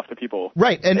pass it off to people.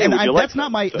 Right, that's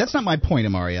not my point,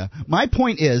 Amaria. My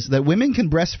point is that women can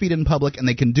breastfeed in public, and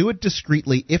they can do it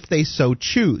discreetly if they so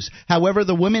choose. However,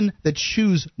 the women that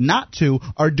choose not to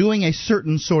are doing a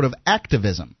certain sort of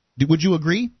activism. Would you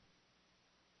agree?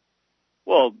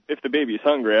 Well, if the baby's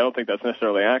hungry, I don't think that's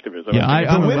necessarily activism.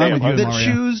 Yeah, the women that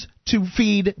choose to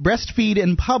breastfeed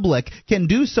in public can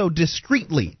do so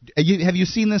discreetly. Have you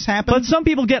seen this happen? But some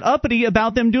people get uppity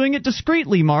about them doing it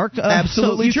discreetly, Mark.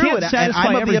 Absolutely so true. And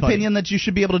I'm of everybody. the opinion that you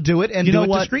should be able to do it and do it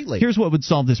discreetly. Here's what would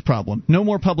solve this problem. No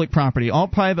more public property. All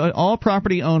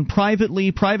property owned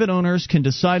privately. Private owners can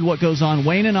decide what goes on.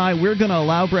 Wayne and I, we're going to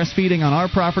allow breastfeeding on our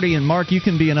property, and Mark, you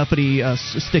can be an uppity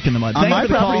stick in the mud. On my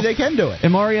property, they can do it.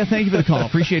 And Maria, thank you for the call.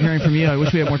 Appreciate hearing from you. I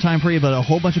wish we had more time for you, but a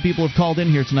whole bunch of people have called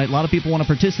in here tonight. A lot of people want to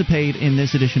participate in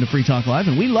this edition of Free Talk Live,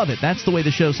 and we love it. That's the way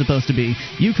the show's supposed to be.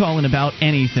 You call in about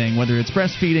anything, whether it's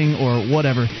breastfeeding or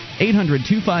whatever.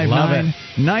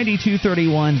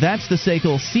 800-259-9231. That's the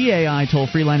SACL CAI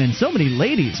toll-free line. And so many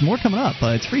ladies. More coming up.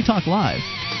 It's Free Talk Live.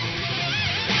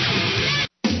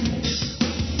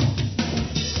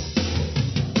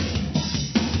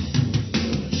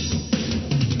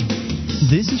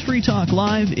 This is Free Talk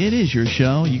Live. It is your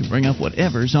show. You can bring up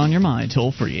whatever's on your mind.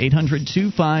 Toll free.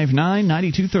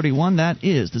 800-259-9231. That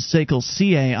is the SACL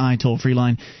CAI toll-free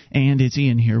line. And it's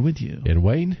Ian here with you. And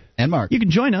Wayne. And Mark. You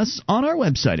can join us on our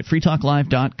website at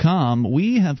freetalklive.com.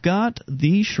 We have got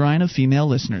the Shrine of Female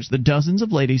Listeners, the dozens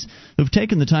of ladies who've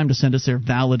taken the time to send us their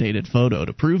validated photo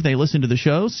to prove they listen to the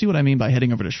show. See what I mean by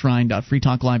heading over to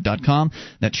shrine.freetalklive.com.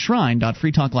 That's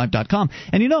shrine.freetalklive.com.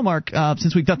 And you know, Mark,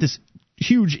 since we've got this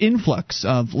huge influx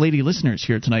of lady listeners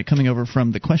here tonight coming over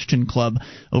from the Question Club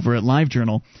over at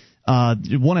LiveJournal,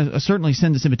 want to certainly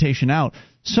send this invitation out.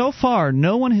 So far,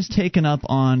 no one has taken us up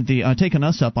on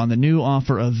the new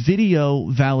offer of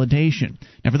video validation.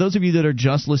 Now, for those of you that are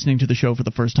just listening to the show for the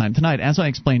first time tonight, as I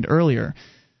explained earlier,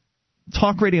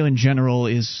 talk radio in general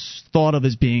is thought of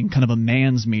as being kind of a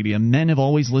man's medium. Men have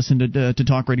always listened to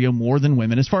talk radio more than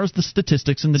women as far as the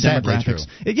statistics and the demographics.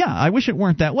 Yeah, I wish it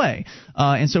weren't that way.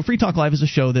 And so Free Talk Live is a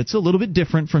show that's a little bit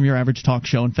different from your average talk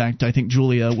show. In fact, I think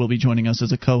Julia will be joining us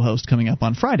as a co-host coming up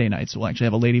on Friday nights. We'll actually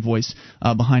have a lady voice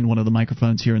behind one of the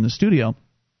microphones here in the studio.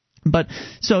 But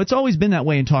so it's always been that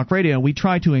way in talk radio. We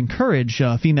try to encourage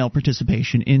female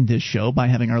participation in this show by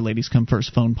having our ladies come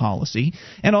first phone policy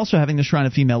and also having the Shrine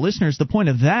of Female Listeners. The point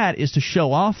of that is to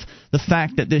show off the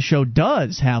fact that this show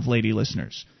does have lady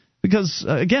listeners. Because,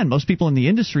 again, most people in the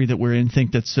industry that we're in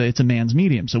think that it's a man's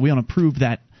medium. So we want to prove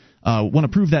that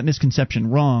misconception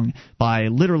wrong by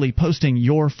literally posting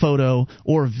your photo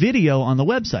or video on the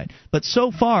website. But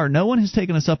so far, no one has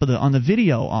taken us up on the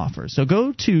video offer. So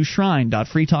go to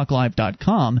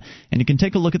shrine.freetalklive.com, and you can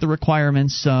take a look at the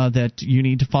requirements that you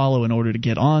need to follow in order to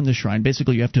get on the Shrine.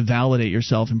 Basically, you have to validate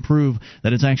yourself and prove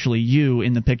that it's actually you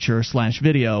in the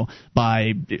picture/video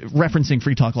by referencing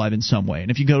Free Talk Live in some way.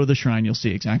 And if you go to the Shrine, you'll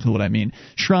see exactly what I mean.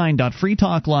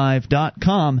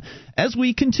 Shrine.freetalklive.com. As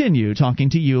we continue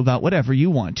talking to you about whatever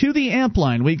you want. To the amp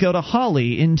line, we go to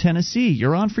Holly in Tennessee.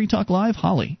 You're on Free Talk Live.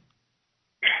 Holly.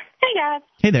 Hey, guys.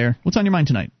 Hey there. What's on your mind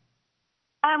tonight?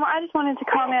 I just wanted to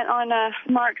comment on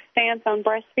Mark's stance on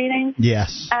breastfeeding.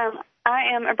 Yes. I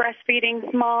am a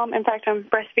breastfeeding mom. In fact, I'm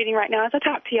breastfeeding right now as I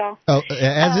talk to y'all. Oh,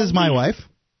 as is my wife.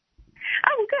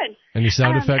 Oh, good. Any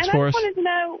sound effects for us? I wanted to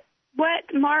know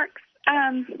what Mark's,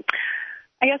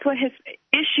 I guess what his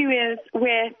issue is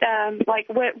with,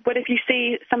 what if you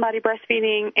see somebody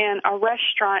breastfeeding in a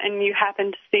restaurant and you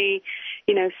happen to see,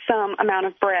 some amount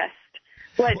of breast?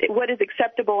 What is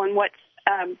acceptable and what's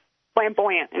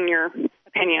flamboyant in your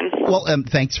opinion? Well,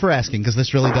 thanks for asking, because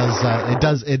this really does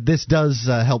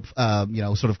help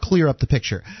sort of clear up the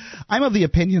picture. I'm of the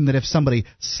opinion that if somebody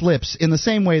slips, in the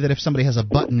same way that if somebody has a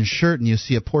button shirt and you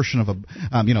see a portion of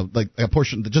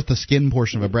just the skin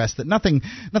portion of a breast, that nothing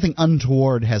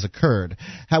untoward has occurred.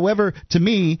 However, to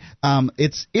me,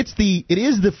 it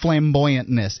is the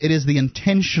flamboyantness. It is the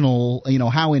intentional.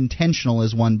 How intentional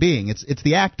is one being? It's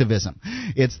the activism.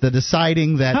 It's the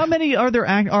deciding that. How many are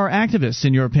activists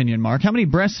in your opinion, Mark? How many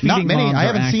breastfeeding Not many. moms I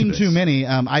haven't are seen activists? too many.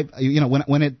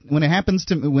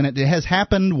 When it has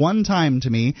happened one time to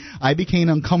me, I became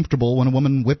uncomfortable when a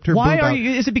woman whipped her boob out.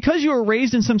 Is it because you were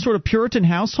raised in some sort of Puritan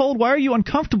household? Why are you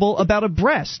uncomfortable about a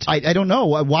breast? I don't know.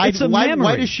 Why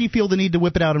does she feel the need to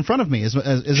whip it out in front of me?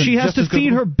 She has to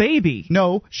feed her baby.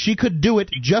 No, she could do it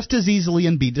just as easily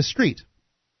and be discreet.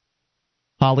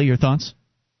 Holly, your thoughts?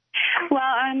 Well,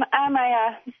 I'm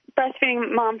a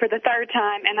breastfeeding mom for the third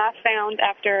time, and I found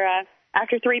after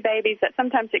 3 babies that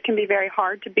sometimes it can be very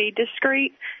hard to be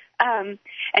discreet, and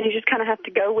you just kind of have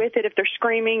to go with it if they're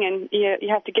screaming, and you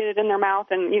have to get it in their mouth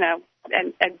and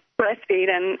and breastfeed.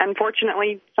 And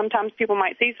unfortunately, sometimes people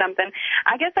might see something.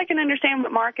 I guess I can understand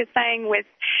what Mark is saying with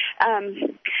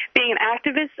being an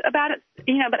activist about it,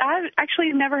 but I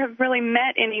actually never have really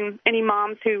met any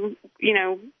moms who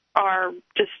are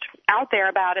just out there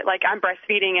about it, like I'm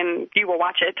breastfeeding and you will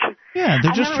watch it. Yeah,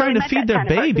 they're just trying to feed their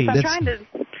baby.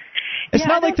 It's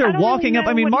not like they're walking up.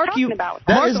 I mean, Mark,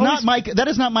 that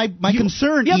is not my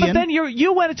concern. Yeah, Ian. but then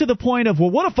you went to the point of,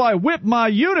 well, what if I whip my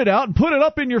unit out and put it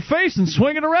up in your face and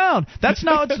swing it around? That's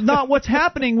not what's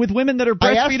happening with women that are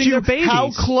breastfeeding their babies.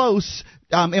 How close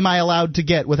am I allowed to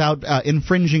get without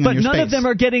infringing on your space? But none of them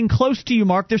are getting close to you,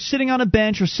 Mark. They're sitting on a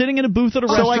bench or sitting in a booth at a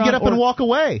restaurant. So I get up and walk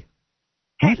away.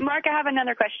 Hey, Mark, I have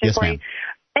another question for you.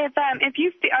 If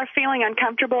you are feeling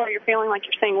uncomfortable or you're feeling like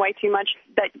you're saying way too much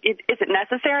that isn't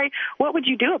necessary, what would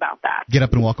you do about that? Get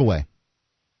up and walk away.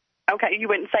 Okay, you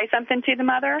wouldn't say something to the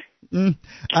mother?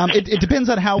 It depends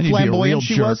on how flamboyant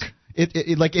she was.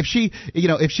 Like if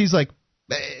she's like,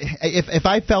 if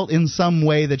I felt in some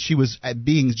way that she was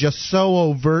being just so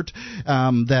overt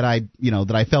that I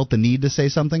felt the need to say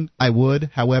something, I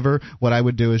would. However, what I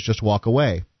would do is just walk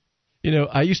away.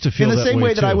 I used to feel in the same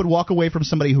way that too. I would walk away from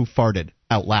somebody who farted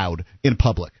out loud in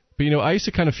public. But I used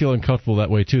to kind of feel uncomfortable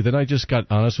that way too. Then I just got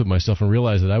honest with myself and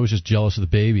realized that I was just jealous of the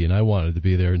baby and I wanted to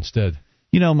be there instead.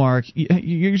 Mark,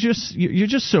 you're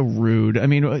just so rude. I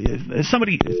mean, if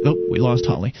somebody. Oh, we lost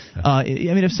Holly.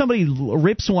 If somebody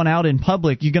rips one out in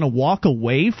public, you're going to walk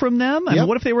away from them. I mean,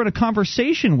 what if they were in a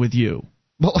conversation with you?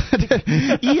 Well,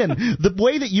 Ian, the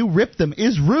way that you rip them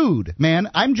is rude, man.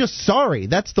 I'm just sorry.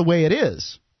 That's the way it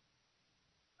is.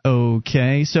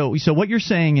 Okay, so what you're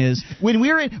saying is when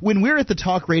we're at the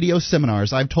talk radio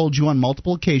seminars, I've told you on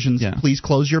multiple occasions, please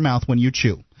close your mouth when you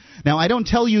chew. Now, I don't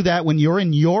tell you that when you're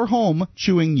in your home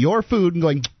chewing your food and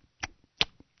going,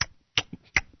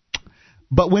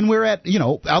 but when we're at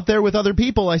out there with other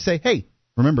people, I say, hey,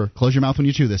 remember, close your mouth when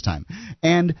you chew this time.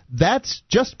 And that's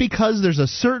just because there's a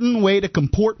certain way to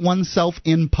comport oneself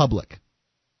in public.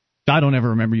 I don't ever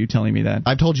remember you telling me that.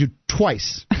 I've told you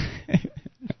twice.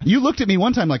 You looked at me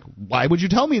one time like, why would you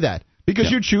tell me that?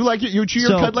 Because you chew your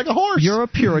cud like a horse. You're a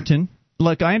Puritan.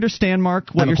 Look, I understand, Mark,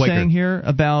 what you're saying here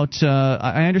about.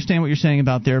 I understand what you're saying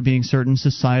about there being certain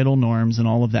societal norms and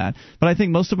all of that. But I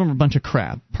think most of them are a bunch of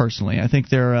crap. Personally, I think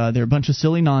they're a bunch of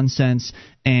silly nonsense.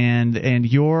 And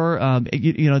you're a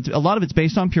lot of it's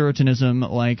based on Puritanism,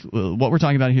 like what we're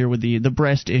talking about here with the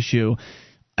breast issue.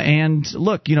 And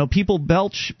look, people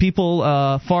belch,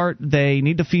 people fart. They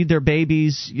need to feed their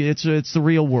babies. It's the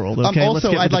real world. Okay.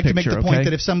 Also, I'd like to make the point okay?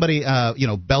 that if somebody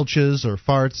belches or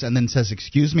farts and then says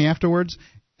excuse me afterwards,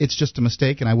 it's just a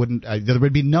mistake, and I wouldn't. There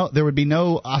would be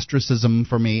no ostracism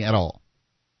for me at all.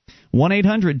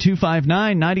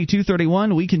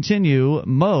 1-800-259-9231. We continue.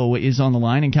 Mo is on the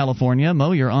line in California.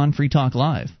 Mo, you're on Free Talk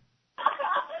Live.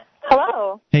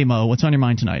 Hello. Hey, Mo, what's on your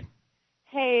mind tonight?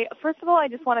 Hey, first of all, I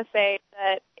just want to say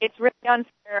that it's really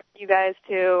unfair for you guys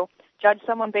to judge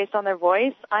someone based on their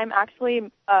voice. I'm actually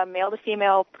male to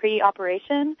female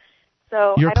pre-operation,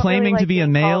 so you're I don't claiming really like to be a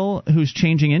male who's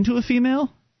changing into a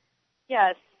female?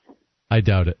 Yes. I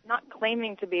doubt it. Not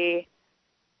claiming to be.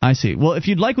 I see. Well, if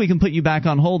you'd like, we can put you back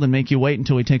on hold and make you wait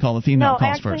until we take all the female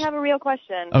calls first. No, I actually have a real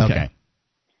question. Okay.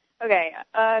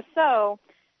 So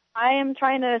I am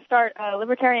trying to start a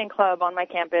libertarian club on my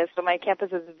campus, but my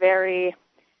campus is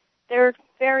they're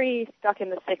very stuck in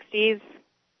the 60s.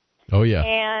 Oh, yeah.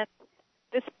 And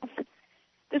this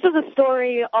is a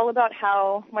story all about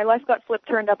how my life got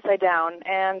turned upside down,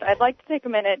 and I'd like to take a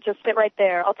minute, just sit right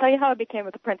there. I'll tell you how I became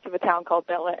the prince of a town called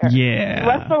Bel Air. Yeah.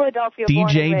 West Philadelphia,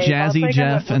 DJ Jazzy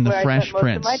Jeff and the Fresh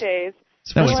Prince. Most of my days.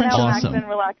 That was awesome.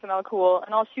 Relaxing, all cool,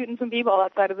 and all shooting some b-ball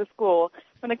outside of the school.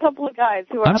 When a couple of guys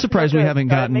who are I'm surprised we haven't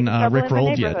gotten Rick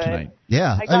rolled yet tonight.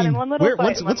 Yeah, I got in one little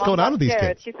fight. What's going on with these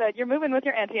kids? She said, "You're moving with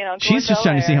your auntie and uncle." She's just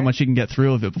trying to see how much she can get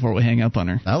through of it before we hang up on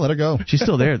her. I'll let her go. She's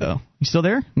still there though. You still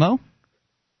there, Mo?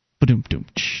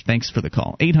 Thanks for the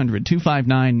call.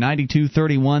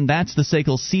 800-259-9231. That's the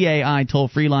SACL CAI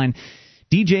toll-free line.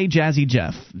 DJ Jazzy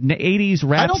Jeff, 80s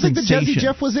rap sensation. I don't think that Jazzy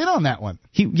Jeff was in on that one.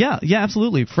 Yeah,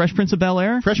 absolutely. Fresh Prince of Bel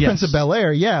Air. Prince of Bel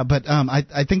Air, yeah, but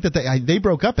I think that they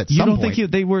broke up at some point. You don't think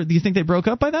do you think they broke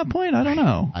up by that point? I don't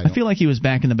know. I feel like he was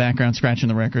back in the background scratching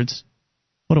the records.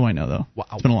 What do I know though?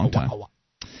 It's been a long time.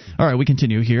 All right, we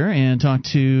continue here and talk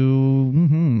to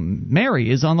Mary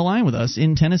is on the line with us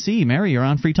in Tennessee. Mary, you're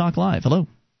on Free Talk Live. Hello.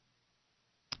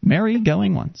 Mary,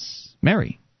 going once.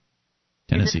 Mary.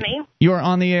 Tennessee. Is this me? You are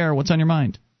on the air. What's on your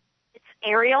mind? It's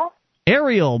Ariel.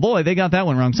 Ariel. Boy, they got that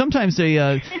one wrong. Sometimes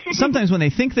sometimes when they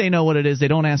think they know what it is, they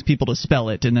don't ask people to spell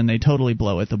it, and then they totally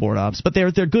blow it, the board ops. But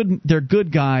they're good. They're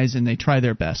good guys, and they try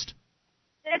their best.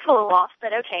 It's a little off,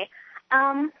 but okay.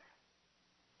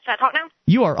 Should I talk now?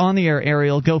 You are on the air,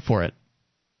 Ariel. Go for it.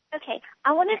 Okay.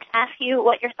 I wanted to ask you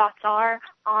what your thoughts are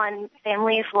on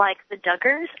families like the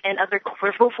Duggars and other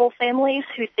quiverful families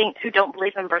who don't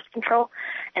believe in birth control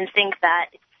and think that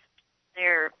it's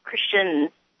their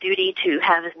Christian duty to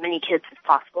have as many kids as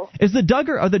possible. Are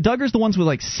the Duggars the ones with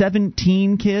like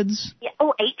 17 kids? Yeah,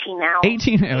 18 now.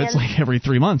 18? It's like every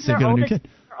 3 months they get a new kid.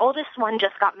 Their oldest one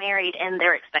just got married, and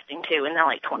they're expecting 2, and they're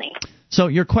like 20. So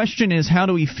your question is, how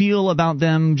do we feel about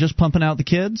them just pumping out the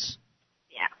kids?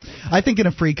 I think in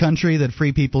a free country that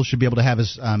free people should be able to have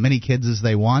as many kids as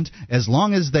they want, as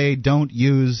long as they don't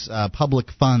use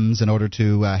public funds in order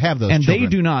to have those children. And they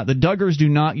do not. The Duggars do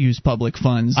not use public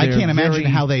funds. I can't imagine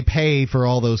how they pay for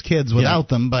all those kids without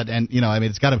them, but,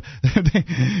 it's got to,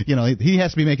 he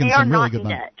has to be making some really good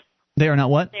money. Debt. They are not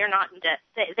what? They are not in debt.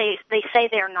 They say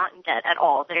they are not in debt at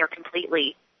all. They are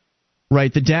completely...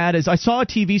 Right, the dad is. I saw a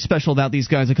TV special about these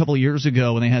guys a couple of years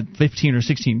ago when they had 15 or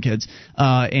 16 kids,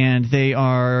 and they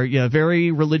are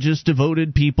very religious,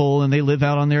 devoted people, and they live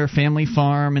out on their family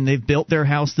farm, and they've built their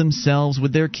house themselves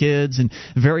with their kids, and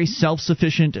very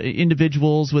self-sufficient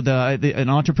individuals with an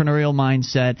entrepreneurial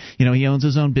mindset. He owns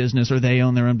his own business, or they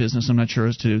own their own business. I'm not sure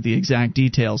as to the exact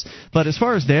details, but as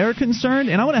far as they're concerned,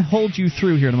 and I want to hold you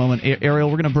through here in a moment,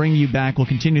 Ariel. We're going to bring you back. We'll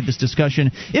continue this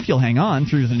discussion if you'll hang on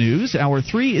through the news. Hour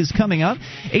 3 is coming up.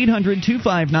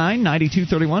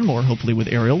 800-259-9231. More, hopefully, with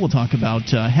Ariel. We'll talk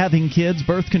about having kids,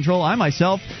 birth control. I,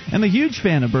 myself, am a huge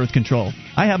fan of birth control.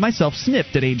 I have myself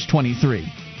snipped at age 23.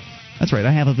 That's right,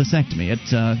 I have a vasectomy.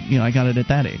 I got it at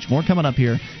that age. More coming up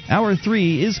here. Hour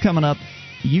 3 is coming up.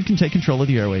 You can take control of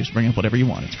the airwaves. Bring up whatever you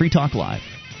want. It's Free Talk Live.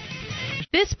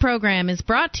 This program is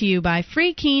brought to you by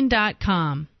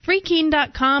FreeKeene.com.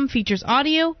 FreeKeene.com features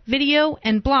audio, video,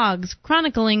 and blogs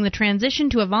chronicling the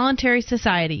transition to a voluntary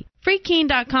society.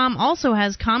 FreeKeene.com also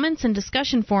has comments and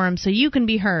discussion forums so you can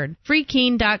be heard.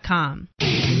 FreeKeene.com.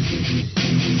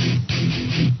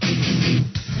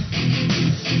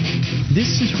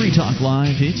 This is Free Talk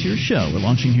Live. It's your show. We're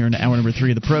launching here in hour number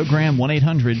 3 of the program.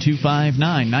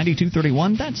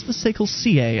 1-800-259-9231. That's the SACL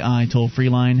CAI toll-free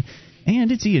line.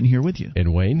 And it's Ian here with you.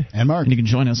 And Wayne. And Mark. And you can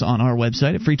join us on our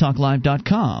website at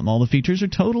freetalklive.com. All the features are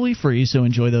totally free, so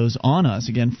enjoy those on us.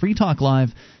 Again,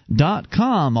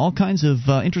 freetalklive.com. All kinds of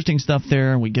interesting stuff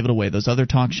there. We give it away. Those other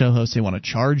talk show hosts, they want to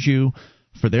charge you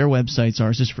for their websites.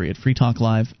 Ours is free at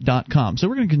freetalklive.com. So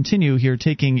we're going to continue here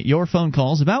taking your phone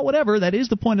calls about whatever. That is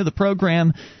the point of the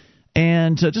program.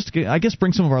 And just, I guess,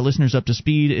 bring some of our listeners up to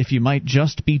speed. If you might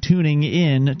just be tuning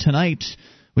in tonight,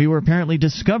 we were apparently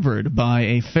discovered by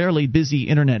a fairly busy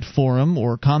internet forum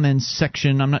or comments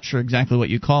section. I'm not sure exactly what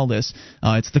you call this.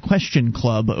 It's the Question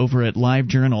Club over at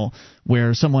LiveJournal,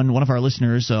 where one of our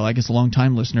listeners, I guess a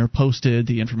long-time listener, posted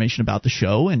the information about the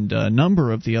show, and a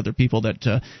number of the other people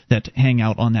that hang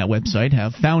out on that website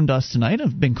have found us tonight,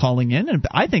 have been calling in, and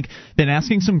I think been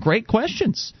asking some great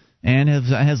questions. And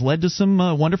has led to some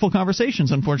wonderful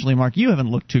conversations. Unfortunately, Mark, you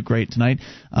haven't looked too great tonight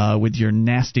with your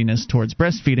nastiness towards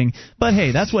breastfeeding. But,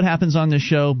 hey, that's what happens on this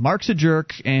show. Mark's a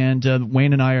jerk, and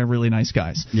Wayne and I are really nice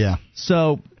guys. Yeah.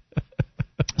 So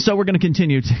we're going to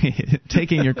continue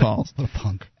taking your calls. What a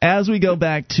punk. As we go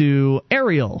back to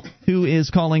Ariel, who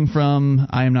is calling from,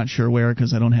 I am not sure where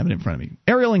because I don't have it in front of me.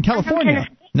 Ariel in California.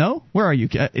 No? Where are you?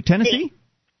 Tennessee?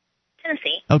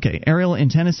 Tennessee. Okay, Ariel in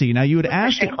Tennessee. Now, you had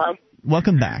asked...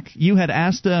 Welcome back. You had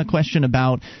asked a question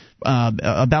about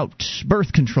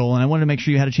birth control, and I wanted to make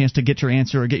sure you had a chance to get your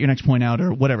answer or get your next point out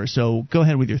or whatever. So go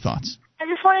ahead with your thoughts. I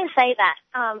just wanted to say that,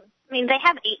 they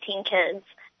have 18 kids,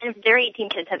 and if their 18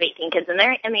 kids have 18 kids, and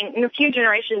in a few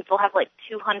generations they'll have like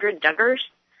 200 Duggars,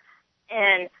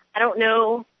 and I don't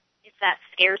know if that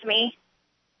scares me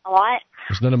a lot.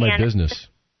 It's none of my business.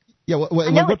 Yeah,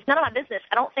 it's none of my business.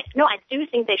 I do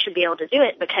think they should be able to do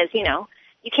it because,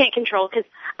 you can't control, because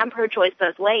I'm pro-choice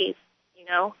both ways,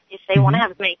 If they want to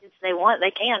have as many kids as they want,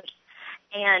 they can.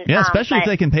 And yeah, especially if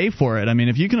they can pay for it.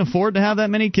 If you can afford to have that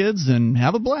many kids, then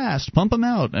have a blast. Pump them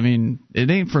out.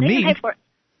 It ain't for me. Pay for it.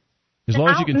 As long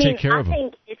as you can take care of them. I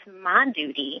think it's my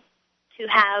duty to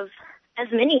have as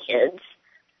many kids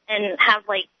and have,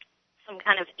 some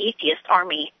kind of atheist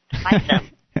army to fight them.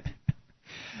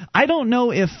 I don't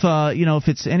know if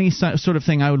it's any sort of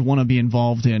thing I would want to be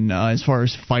involved in as far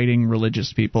as fighting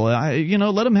religious people.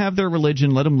 Let them have their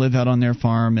religion, let them live out on their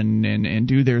farm and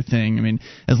do their thing.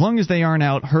 As long as they aren't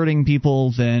out hurting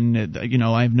people, then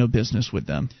I have no business with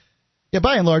them. Yeah,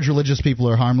 by and large, religious people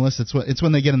are harmless. It's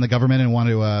when they get in the government and want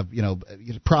to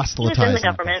proselytize. He was in the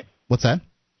government. What's that?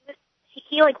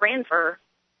 He ran for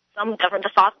some government,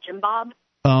 the Foth Jim Bob.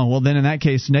 Oh, well, then in that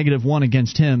case, -1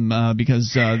 against him,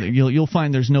 because you'll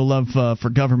find there's no love for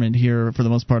government here for the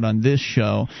most part on this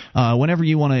show. Whenever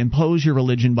you want to impose your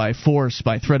religion by force,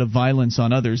 by threat of violence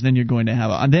on others, then I'm going to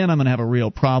have a real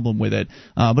problem with it.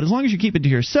 But as long as you keep it to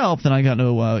yourself, then I've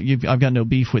got no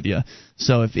beef with you.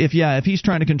 So if he's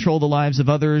trying to control the lives of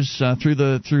others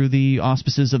through the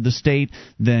auspices of the state,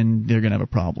 then they're going to have a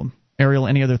problem. Ariel,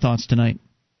 any other thoughts tonight?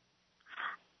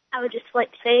 I would just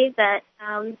like to say that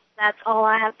that's all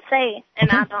I have to say,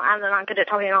 and I'm not good at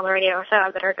talking on the radio, so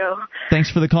I better go. Thanks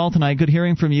for the call tonight. Good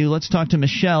hearing from you. Let's talk to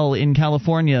Michelle in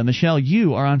California. Michelle,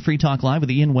 you are on Free Talk Live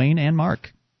with Ian, Wayne, and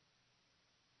Mark.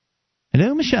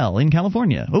 Hello, Michelle in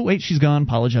California. Oh, wait, she's gone.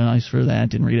 Apologize for that.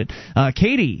 Didn't read it.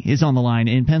 Katie is on the line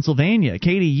in Pennsylvania.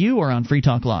 Katie, you are on Free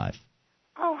Talk Live.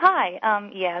 Oh, hi.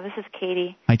 This is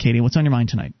Katie. Hi, Katie. What's on your mind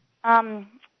tonight?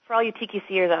 For all you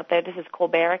TQCers out there, this is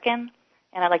Colberican.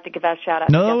 And I'd like to give out shout-outs.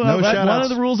 No shout-outs. One of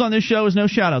the rules on this show is no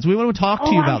shout-outs. We want to talk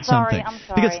to you about something. I'm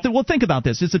sorry. Because, think about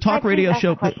this. It's a talk radio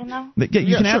show. Question, though?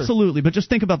 You can absolutely, but just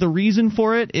think about the reason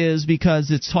for it is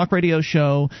because it's a talk radio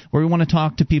show where we want to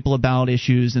talk to people about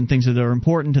issues and things that are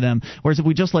important to them. Whereas if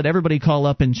we just let everybody call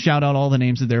up and shout out all the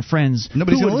names of their friends,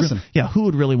 nobody's going to listen. Who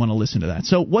would really want to listen to that?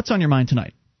 So what's on your mind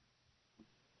tonight?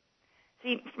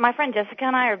 See, my friend Jessica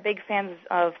and I are big fans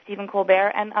of Stephen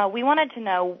Colbert, and we wanted to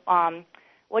know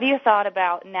what you thought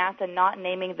about NASA not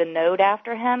naming the node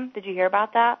after him. Did you hear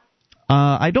about that?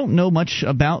 I don't know much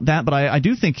about that, but I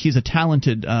do think he's a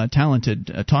talented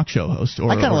talk show host or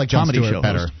I kind of like Jon comedy Stewart show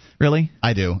better. Host. Really?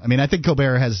 I do. I mean, I think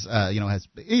Colbert has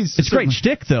it's great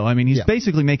shtick, though. I mean, he's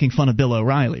basically making fun of Bill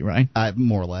O'Reilly, right?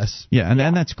 More or less. Yeah,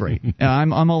 and that's great.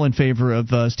 I'm all in favor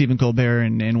of Stephen Colbert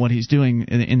and what he's doing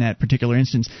in that particular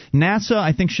instance. NASA,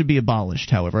 I think, should be abolished,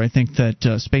 however. I think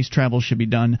that space travel should be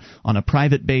done on a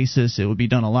private basis. It would be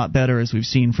done a lot better, as we've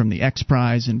seen from the X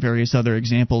Prize and various other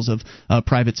examples of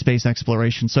private space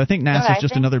exploration. So I think NASA is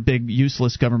just another big,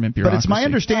 useless government bureaucracy. But it's my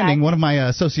understanding, one of my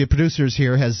associate producers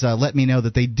here has let me know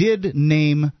that they did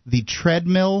name the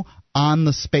treadmill on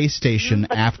the space station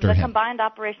after him. The Combined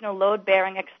Operational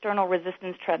Load-Bearing External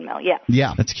Resistance Treadmill, yes.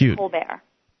 Yeah, that's cute. Colbert.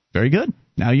 Very good.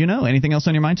 Now you know. Anything else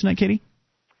on your mind tonight, Katie?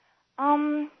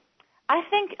 I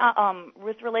think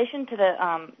with relation to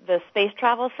the space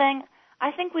travel thing,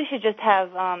 I think we should just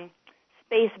have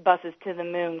space buses to the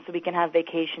moon so we can have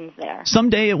vacations there.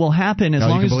 Someday it will happen as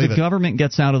long as the government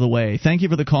gets out of the way. Thank you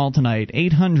for the call tonight.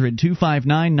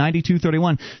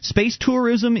 800-259-9231. Space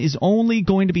tourism is only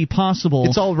going to be possible.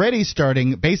 It's already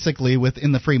starting basically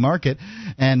within the free market,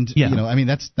 and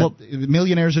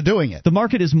millionaires are doing it. The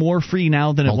market is more free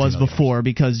now than it was before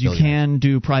because you can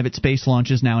do private space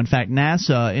launches now. In fact,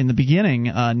 NASA in the beginning,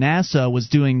 NASA was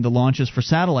doing the launches for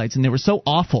satellites, and they were so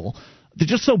awful. They're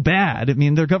just so bad. I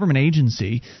mean, they're a government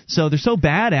agency, so they're so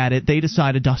bad at it, they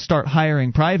decided to start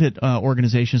hiring private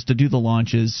organizations to do the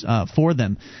launches for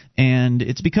them. And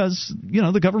it's because,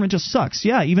 the government just sucks.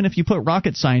 Yeah, even if you put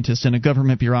rocket scientists in a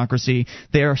government bureaucracy,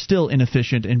 they are still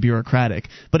inefficient and bureaucratic.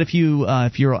 But if you're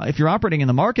operating in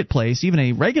the marketplace, even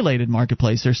a regulated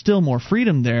marketplace, there's still more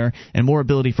freedom there and more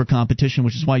ability for competition,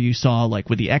 which is why you saw, like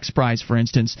with the X Prize, for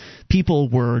instance, people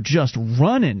were just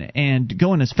running and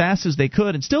going as fast as they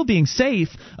could and still being safe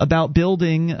about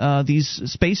building these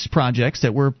space projects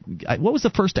that were. What was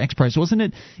the first X Prize?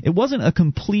 It wasn't a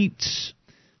complete.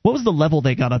 What was the level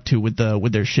they got up to with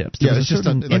their ships? It was just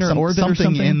inner orbit or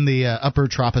something in the upper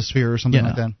troposphere or something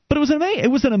like that. But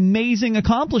it was an amazing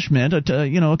accomplishment.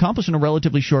 Accomplished in a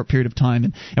relatively short period of time,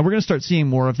 and we're going to start seeing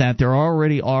more of that. There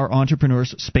already are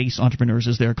entrepreneurs, space entrepreneurs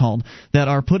as they're called, that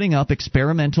are putting up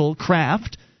experimental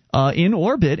craft in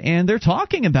orbit, and they're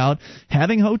talking about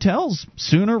having hotels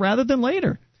sooner rather than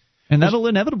later. And that'll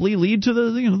inevitably lead to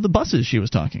the buses she was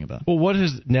talking about. Well, what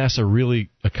has NASA really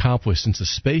accomplished since the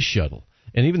space shuttle?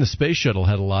 And even the space shuttle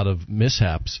had a lot of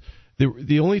mishaps.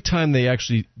 The only time they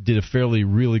actually did a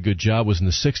really good job was in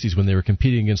the 60s when they were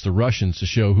competing against the Russians to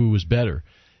show who was better.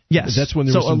 Yes, that's when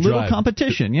there was some a little drive.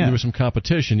 competition. Yeah, there was some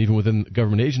competition even within the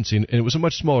government agency, and it was a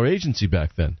much smaller agency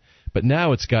back then. But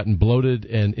now it's gotten bloated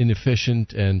and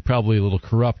inefficient and probably a little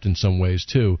corrupt in some ways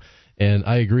too. And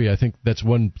I agree. I think that's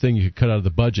one thing you could cut out of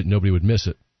the budget. Nobody would miss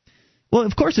it. Well,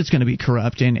 of course it's going to be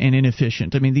corrupt and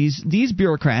inefficient. I mean, these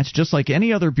bureaucrats, just like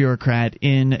any other bureaucrat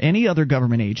in any other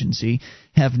government agency,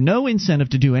 have no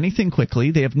incentive to do anything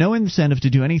quickly. They have no incentive to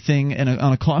do anything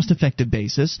on a cost-effective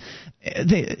basis.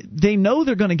 They know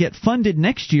they're going to get funded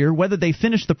next year, whether they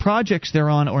finish the projects they're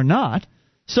on or not.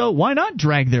 So why not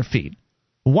drag their feet?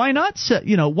 Why not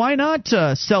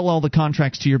sell all the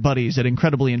contracts to your buddies at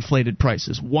incredibly inflated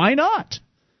prices? Why not?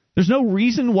 There's no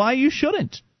reason why you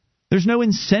shouldn't. There's no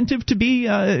incentive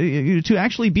to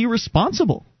actually be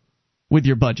responsible. with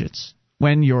your budgets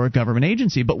when you're a government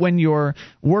agency. But when you're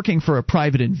working for a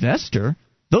private investor,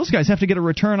 those guys have to get a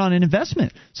return on an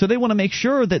investment. So they want to make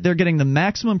sure that they're getting the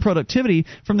maximum productivity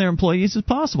from their employees as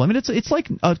possible. I mean, it's like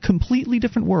a completely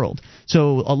different world.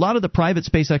 So a lot of the private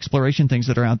space exploration things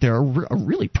that are out there are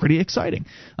really pretty exciting.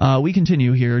 We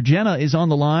continue here. Jenna is on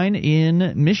the line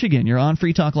in Michigan. You're on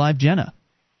Free Talk Live. Jenna.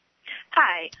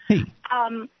 Hi. Hey.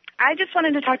 I just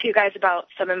wanted to talk to you guys about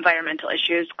some environmental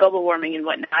issues, global warming and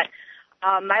whatnot.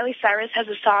 Miley Cyrus has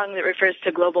a song that refers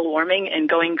to global warming and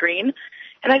going green.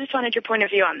 And I just wanted your point of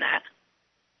view on that.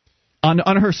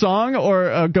 On her song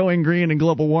or going green and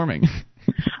global warming?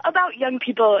 About young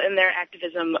people and their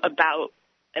activism about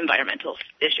environmental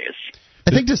issues. I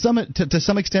think to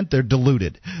some extent they're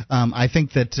deluded. I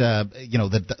think that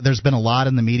that there's been a lot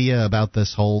in the media about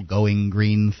this whole going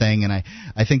green thing, and I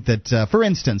think that for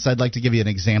instance, I'd like to give you an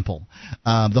example.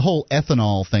 The whole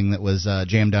ethanol thing that was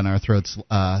jammed down our throats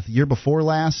the year before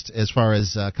last, as far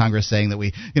as Congress saying that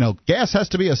gas has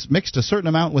to be mixed a certain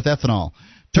amount with ethanol.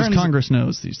 Because Congress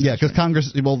knows these things. Yeah, because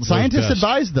Congress, scientists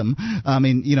advised them. I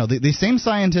mean, the same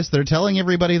scientists that are telling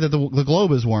everybody that the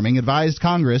globe is warming advised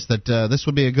Congress that this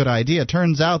would be a good idea.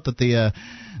 Turns out that the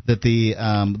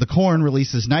corn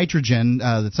releases nitrogen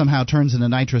that somehow turns into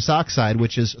nitrous oxide,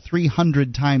 which is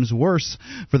 300 times worse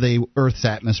for the Earth's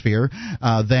atmosphere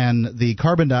than the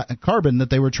carbon that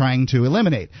they were trying to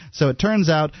eliminate. So it turns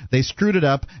out they screwed it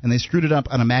up, and they screwed it up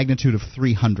on a magnitude of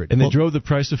 300. And they drove the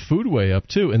price of food way up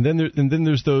too. And then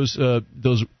there's those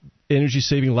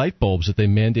energy-saving light bulbs that they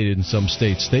mandated in some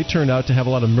states. They turned out to have a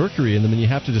lot of mercury in them, and you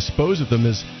have to dispose of them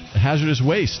as hazardous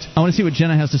waste. I want to see what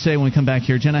Jenna has to say when we come back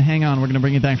here. Jenna, hang on. We're going to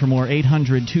bring you back for more.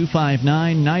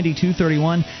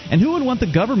 800-259-9231. And who would want the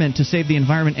government to save the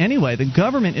environment anyway? The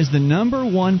government is the number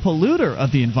one polluter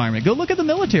of the environment. Go look at the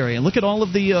military and look at all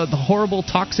of the horrible,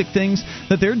 toxic things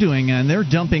that they're doing, and they're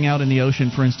dumping out in the ocean,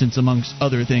 for instance, amongst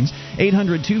other things.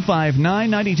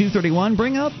 800-259-9231.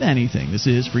 Bring up anything. This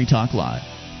is Free Talk Live.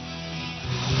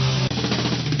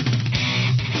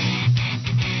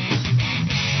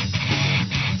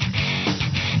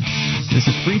 This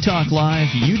is Free Talk Live.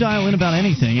 You dial in about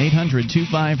anything.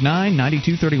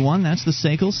 800-259-9231. That's the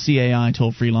SACL CAI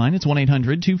toll-free line. It's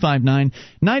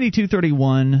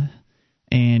 1-800-259-9231.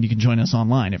 And you can join us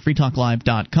online at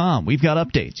freetalklive.com. We've got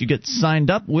updates. You get signed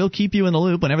up. We'll keep you in the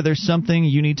loop whenever there's something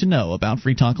you need to know about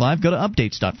Free Talk Live. Go to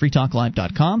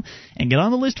updates.freetalklive.com and get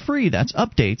on the list free. That's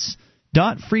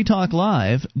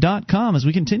updates.freetalklive.com as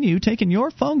we continue taking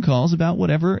your phone calls about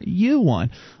whatever you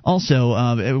want.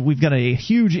 Also, we've got a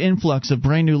huge influx of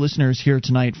brand new listeners here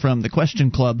tonight from the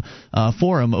Question Club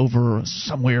forum over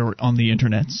somewhere on the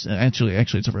internet. Actually,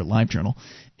 it's over at LiveJournal.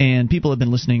 And people have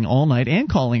been listening all night and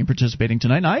calling and participating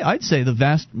tonight. And I'd say the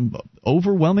vast,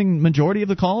 overwhelming majority of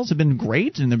the calls have been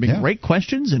great, and there have been great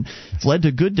questions, and it's led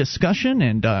to good discussion,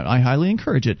 and I highly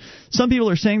encourage it. Some people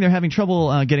are saying they're having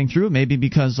trouble getting through it, maybe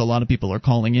because a lot of people are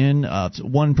calling in.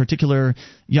 One particular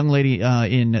young lady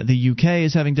in the UK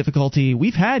is having difficulty.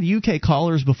 We've had UK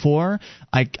callers before.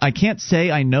 I can't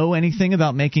say I know anything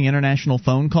about making international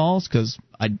phone calls because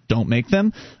I don't make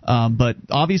them, but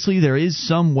obviously there is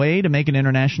some way to make an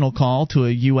international call to a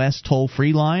U.S.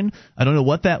 toll-free line. I don't know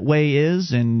what that way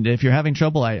is, and if you're having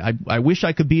trouble, I wish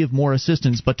I could be of more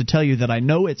assistance, but to tell you that I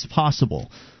know it's possible.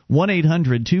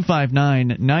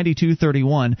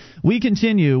 1-800-259-9231. We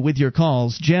continue with your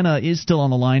calls. Jenna is still on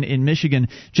the line in Michigan.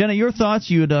 Jenna, your thoughts?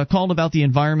 You had called about the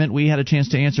environment. We had a chance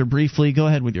to answer briefly. Go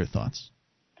ahead with your thoughts.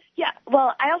 Yeah,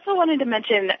 well, I also wanted to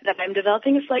mention that I'm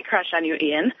developing a slight crush on you,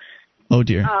 Ian. Oh,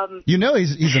 dear.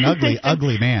 He's an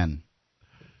ugly man.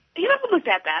 You haven't looked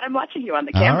that bad. I'm watching you on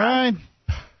the camera. All right.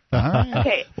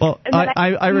 Okay. Well,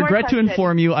 I regret to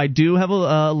inform you, I do have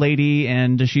a lady,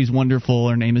 and she's wonderful.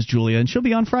 Her name is Julia, and she'll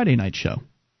be on Friday night's show.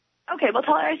 Okay, well,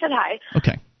 tell her I said hi.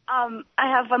 Okay. I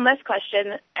have one last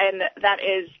question, and that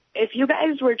is, if you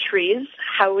guys were trees,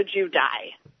 how would you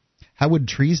die? How would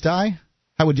trees die?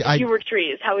 If you were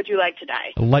trees, how would you like to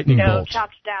die? A lightning bolt.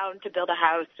 Chopped down to build a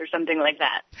house or something like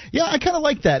that. Yeah, I kind of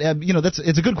like that.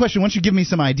 It's a good question. Once you give me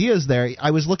some ideas there, I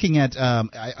was looking at.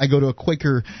 I go to a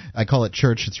Quaker. I call it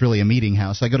church. It's really a meeting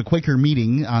house. I go to Quaker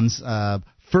meeting on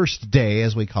first day,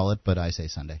 as we call it, but I say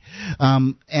Sunday.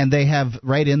 And they have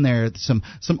right in there some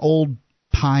old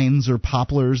pines or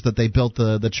poplars that they built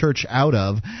the church out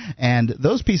of, and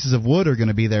those pieces of wood are going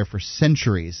to be there for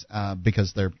centuries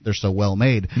because they're so well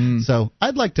made. So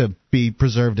I'd like to be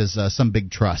preserved as some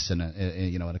big truss in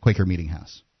a Quaker meeting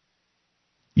house.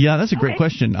 Yeah, that's a great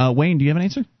question. Wayne, do you have an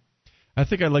answer? I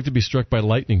think I'd like to be struck by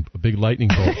lightning, a big lightning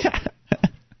bolt,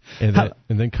 and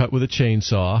then cut with a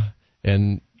chainsaw,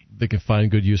 and they can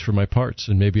find good use for my parts,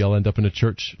 and maybe I'll end up in a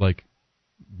church like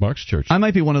Mark's church. I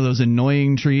might be one of those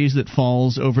annoying trees that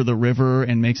falls over the river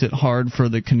and makes it hard for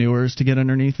the canoers to get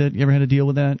underneath it. You ever had to deal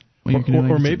with that?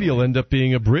 Or maybe you'll end up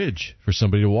being a bridge for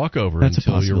somebody to walk over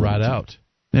until you rot out.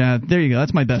 Yeah, there you go.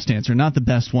 That's my best answer. Not the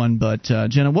best one, but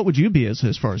Jenna, what would you be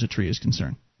as far as a tree is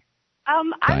concerned?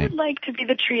 I would like to be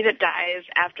the tree that dies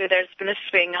after there's been a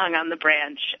swing hung on the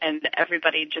branch and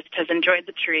everybody just has enjoyed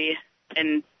the tree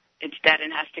and it's dead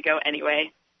and has to go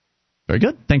anyway. Very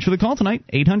good. Thanks for the call tonight.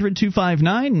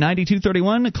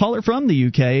 800-259-9231. Caller from the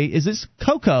UK. Is this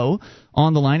Coco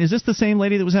on the line? Is this the same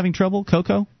lady that was having trouble?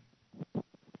 Coco?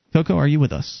 Coco, are you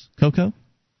with us? Coco?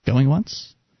 Going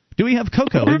once? Do we have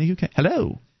Coco in the UK?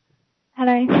 Hello.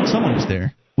 Hello. Someone is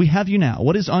there. We have you now.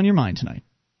 What is on your mind tonight?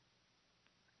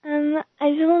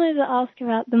 I just wanted to ask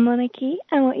about the monarchy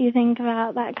and what you think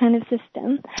about that kind of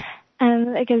system.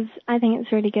 Because I think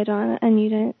it's really good on, and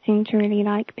you don't seem to really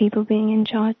like people being in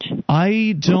charge.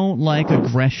 I don't like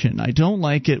aggression. I don't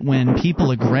like it when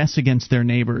people aggress against their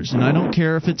neighbors, and I don't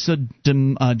care if it's a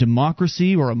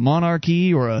democracy or a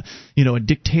monarchy or a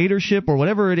dictatorship or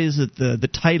whatever it is that the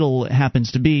title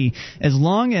happens to be. As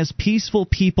long as peaceful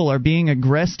people are being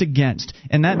aggressed against,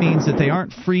 and that means that they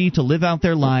aren't free to live out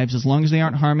their lives as long as they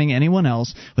aren't harming anyone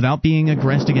else without being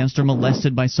aggressed against or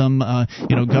molested by some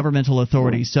governmental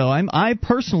authority. So I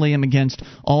personally am against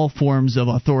all forms of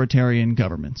authoritarian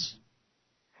governments.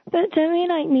 But don't we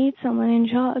need someone in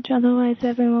charge? Otherwise,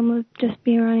 everyone would just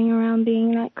be running around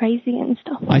being crazy and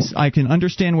stuff. I can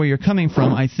understand where you're coming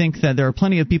from. I think that there are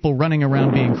plenty of people running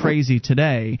around being crazy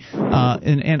today,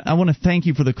 and I want to thank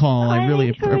you for the call. I really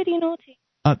think you're really naughty.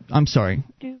 I'm sorry.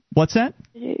 What's that?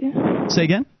 Say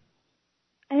again?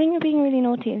 I think you're being really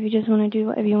naughty if you just want to do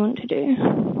whatever you want to do.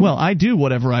 Well, I do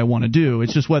whatever I want to do.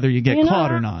 It's just whether you get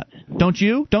caught or not. Don't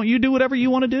you? Don't you do whatever you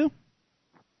want to do?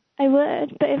 I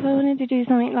would, but if I wanted to do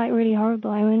something really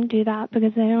horrible, I wouldn't do that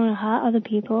because I don't want to hurt other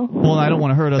people. Well, I don't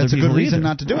want to hurt other people either. That's a good reason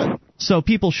not to do it. So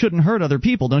people shouldn't hurt other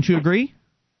people. Don't you agree?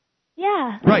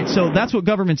 Yeah. Right, so that's what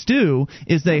governments do,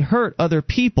 is they hurt other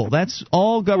people. That's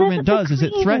all government does, is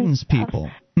it threatens people.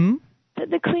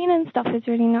 The Queen and stuff is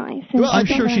really nice. Well, I'm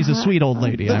sure she's a sweet old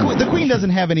lady. The Queen doesn't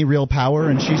have any real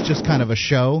power, and she's just kind of a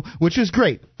show, which is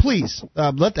great. Please,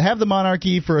 have the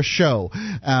monarchy for a show,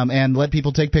 and let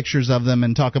people take pictures of them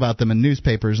and talk about them in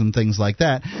newspapers and things like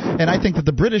that. And I think that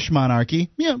the British monarchy,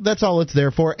 that's all it's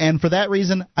there for, and for that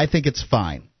reason, I think it's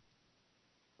fine.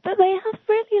 But they have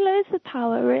really loads of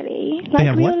power, really.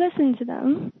 We'll listen to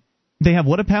them. They have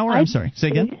what a power? I'm sorry. Say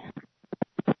again.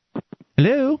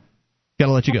 Hello? Got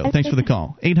to let you go. Thanks for the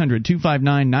call.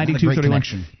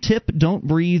 800-259-9231. Tip, don't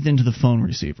breathe into the phone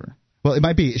receiver. Well, it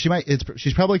might be.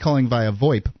 She's probably calling via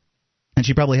VoIP, and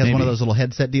she probably has one of those little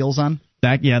headset deals on.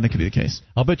 That could be the case.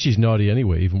 I'll bet she's naughty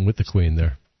anyway, even with the Queen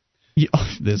there. Yeah,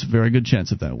 there's a very good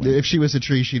chance of that way. If she was a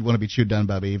tree, she'd want to be chewed down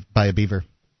by a beaver.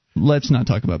 Let's not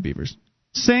talk about beavers.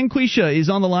 Sanquisha is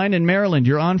on the line in Maryland.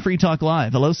 You're on Free Talk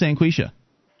Live. Hello, Sanquisha.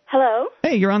 Hello.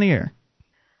 Hey, you're on the air.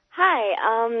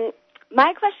 Hi.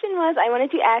 My question was, I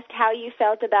wanted to ask how you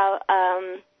felt about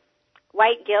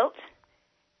white guilt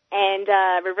and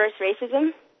reverse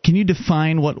racism. Can you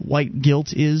define what white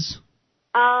guilt is?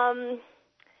 Say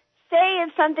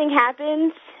if something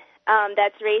happens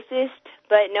that's racist,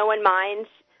 but no one minds,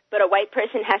 but a white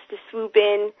person has to swoop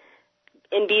in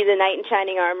and be the knight in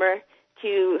shining armor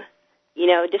to,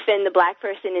 defend the black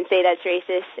person and say that's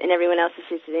racist, and everyone else is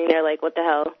just sitting there like, what the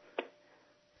hell?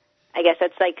 I guess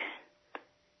that's the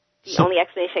only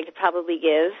explanation I could probably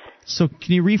give. So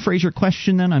can you rephrase your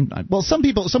question then? Well, some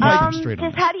white just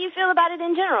how do you feel about it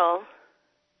in general?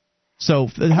 So I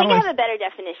think I have a better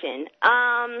definition.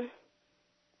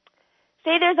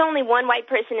 Say there's only one white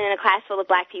person in a class full of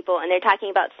black people, and they're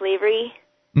talking about slavery.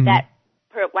 Mm-hmm. That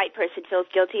white person feels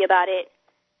guilty about it,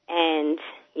 and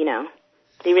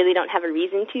they really don't have a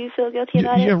reason to feel guilty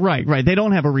about it. Yeah, right. They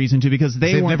don't have a reason to because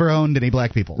they've never owned any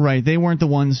black people. Right. They weren't the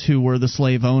ones who were the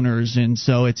slave owners, and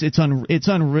so it's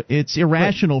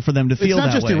irrational for them to feel that way.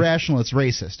 It's not just irrational; it's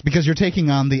racist because you're taking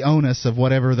on the onus of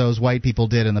whatever those white people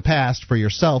did in the past for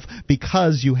yourself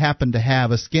because you happen to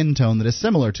have a skin tone that is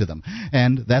similar to them,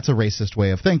 and that's a racist way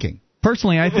of thinking.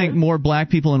 Personally, I think more black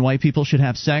people and white people should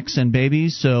have sex and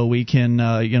babies so we can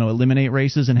eliminate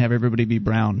races and have everybody be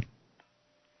brown.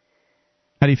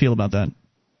 How do you feel about that?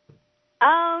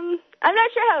 I'm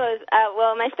not sure how it was.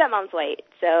 Well, my stepmom's white,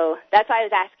 so that's why I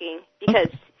was asking, because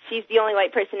she's the only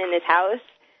white person in this house.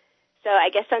 So I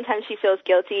guess sometimes she feels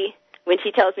guilty when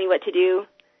she tells me what to do.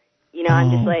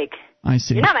 I'm just like, I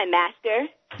see. You're not my master.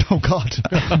 Oh, God.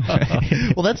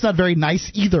 Well, that's not very nice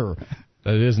either.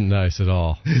 That isn't nice at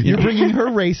all. You're bringing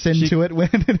her race into it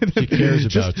when she cares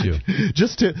about you.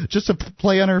 Just to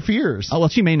play on her fears. Oh, well,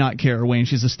 she may not care, Wayne.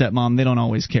 She's a stepmom. They don't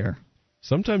always care.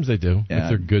 Sometimes they do, if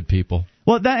they're good people.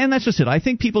 Well, that's just it. I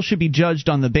think people should be judged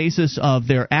on the basis of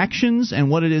their actions and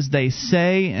what it is they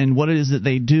say and what it is that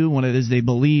they do, what it is they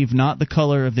believe, not the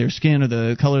color of their skin or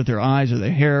the color of their eyes or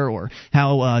their hair or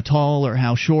how tall or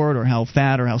how short or how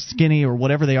fat or how skinny or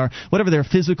whatever they are, whatever their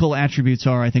physical attributes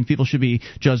are. I think people should be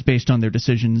judged based on their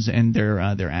decisions and their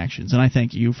actions. And I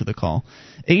thank you for the call.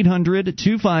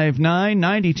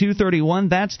 800-259-9231.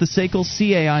 That's the SACL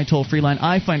CAI toll-free line.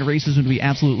 I find racism to be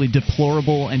absolutely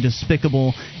deplorable and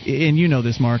despicable, and you know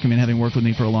this, Mark. I mean, having worked with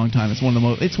me for a long time, it's one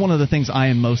of the things I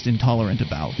am most intolerant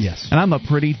about. Yes. And I'm a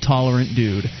pretty tolerant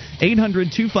dude.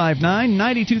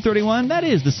 800-259-9231. That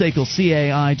is the SACL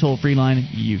CAI toll-free line.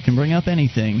 You can bring up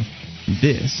anything.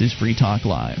 This is Free Talk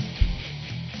Live.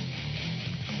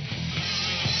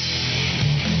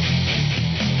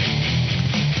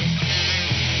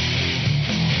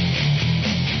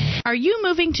 Are you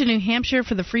moving to New Hampshire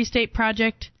for the Free State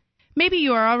Project? Maybe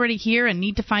you are already here and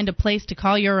need to find a place to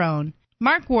call your own.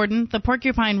 Mark Warden, the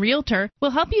Porcupine Realtor, will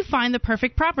help you find the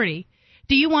perfect property.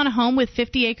 Do you want a home with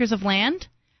 50 acres of land?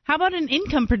 How about an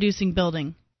income-producing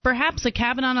building? Perhaps a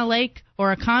cabin on a lake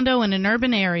or a condo in an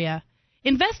urban area.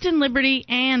 Invest in liberty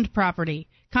and property.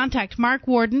 Contact Mark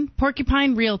Warden,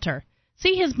 Porcupine Realtor.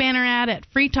 See his banner ad at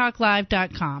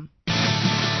freetalklive.com.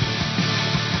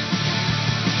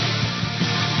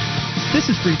 This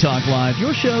is Free Talk Live,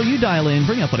 your show. You dial in,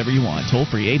 bring up whatever you want. Toll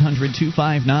free,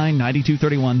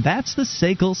 800-259-9231. That's the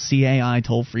SACL CAI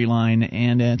toll-free line,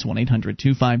 and it's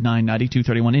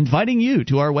 1-800-259-9231, inviting you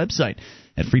to our website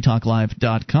at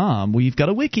freetalklive.com. We've got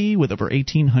a wiki with over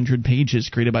 1,800 pages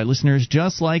created by listeners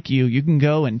just like you. You can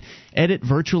go and edit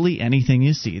virtually anything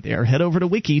you see there. Head over to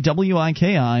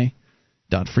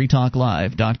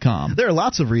wiki.freetalklive.com. There are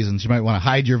lots of reasons you might want to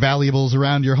hide your valuables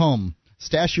around your home.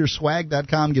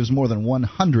 StashYourSwag.com gives more than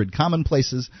 100 common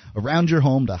places around your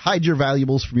home to hide your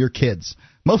valuables from your kids,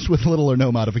 most with little or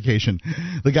no modification.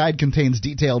 The guide contains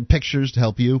detailed pictures to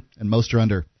help you, and most are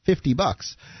under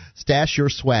 $50. Stash Your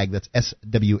Swag, that's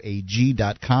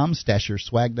SWAG.com,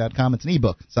 StashYourSwag.com. It's an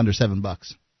ebook. It's under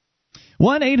 $7.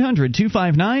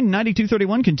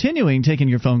 1-800-259-9231. Continuing taking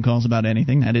your phone calls about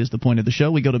anything. That is the point of the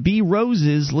show. We go to B.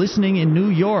 Roses, listening in New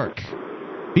York.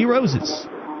 B. Roses.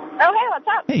 Oh, hey, what's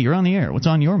up? Hey, you're on the air. What's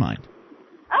on your mind?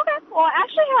 Okay, well, I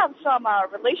actually have some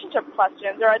relationship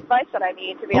questions or advice that I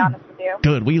need, to be honest with you.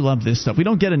 Good. We love this stuff. We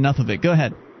don't get enough of it. Go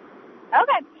ahead.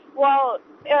 Okay, well,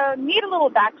 need a little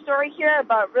backstory here,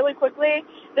 but really quickly,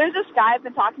 there's this guy I've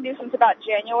been talking to since about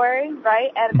January,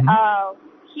 right? And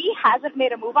he hasn't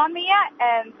made a move on me yet,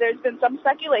 and there's been some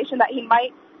speculation that he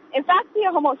might, in fact, be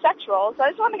a homosexual, so I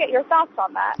just want to get your thoughts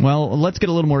on that. Well, let's get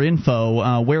a little more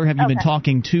info. Where have you been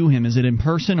talking to him? Is it in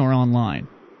person or online?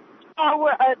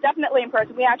 We're definitely in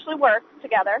person. We actually work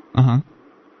together. Uh-huh.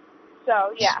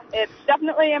 So, yeah, it's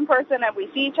definitely in person, and we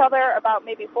see each other about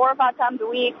maybe 4 or 5 times a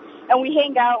week, and we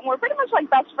hang out, and we're pretty much like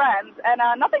best friends, and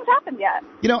nothing's happened yet.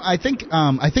 You know, I think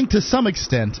to some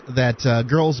extent that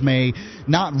girls may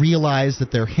not realize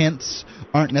that their hints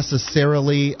aren't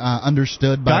necessarily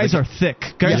understood by guys are thick.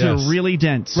 Guys are really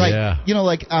dense. Right. Yeah. You know,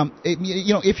 like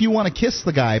if you want to kiss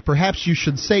the guy, perhaps you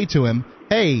should say to him,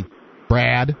 "Hey,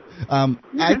 Brad,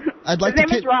 I'd like His to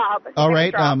name is Rob. All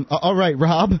right,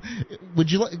 Rob, would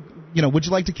you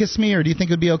like to kiss me, or do you think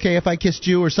it would be okay if I kissed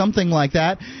you, or something like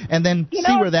that, and then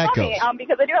see where that goes.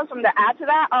 Because I do have something to add to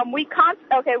that. We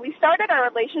started our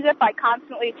relationship by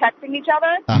constantly texting each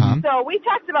other. So we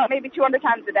text about maybe 200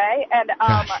 times a day, and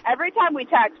every time we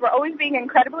text, we're always being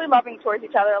incredibly loving towards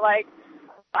each other. Like,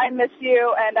 I miss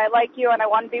you, and I like you, and I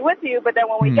want to be with you. But then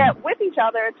when we get with each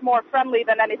other, it's more friendly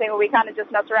than anything, where we kind of just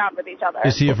mess around with each other.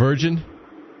 Is he a virgin?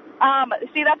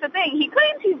 See, that's the thing. He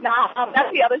claims he's not.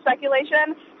 That's the other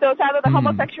speculation. So it's either the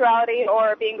homosexuality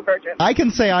or being a virgin. I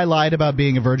can say I lied about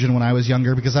being a virgin when I was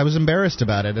younger because I was embarrassed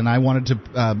about it, and I wanted to,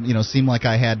 seem like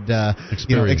I had,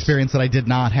 experience that I did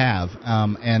not have.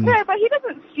 Yeah, but he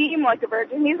doesn't seem like a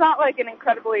virgin. He's not like an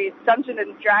incredibly Dungeons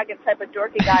and Dragons type of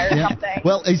dorky guy or something.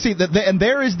 Well, you see, and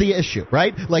there is the issue,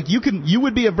 right? Like you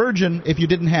would be a virgin if you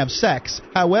didn't have sex.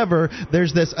 However,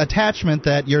 there's this attachment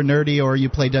that you're nerdy or you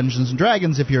play Dungeons and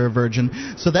Dragons if you're a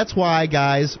virgin. So that's why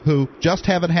guys who just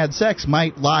haven't had sex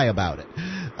might lie about it.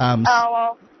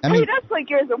 He does play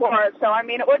Gears of War, so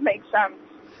it would make sense.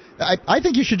 I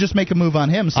think you should just make a move on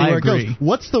him, see where it goes.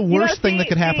 What's the worst thing that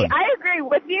could happen? I agree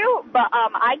with you, but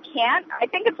I can't. I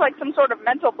think it's like some sort of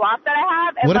mental block that I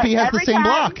have. And what if he has the same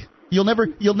block? You'll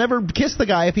never kiss the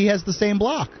guy if he has the same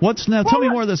block. Tell me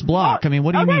more of this block. I mean,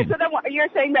 what do you mean? Okay, so then you're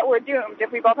saying that we're doomed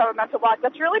if we both have a mental block.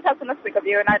 That's really pessimistic of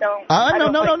you, and I don't.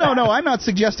 No. I'm not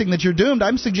suggesting that you're doomed.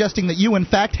 I'm suggesting that you, in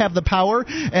fact, have the power,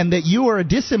 and that you are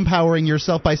disempowering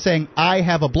yourself by saying, I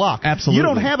have a block. Absolutely. You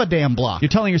don't have a damn block. You're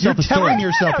telling yourself a story. You're telling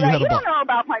yourself you have a block. You don't know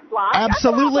about my block.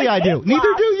 Absolutely, I do.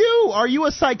 Neither do you. Are you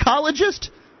a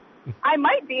psychologist? I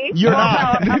might be. You're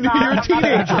not. No, You're a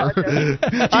teenager.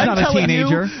 She's not a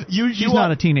teenager. She's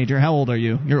not a teenager. How old are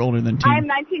you? You're older than teen. I'm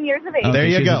 19 years of age. There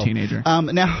you she's go. A teenager.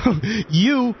 Now,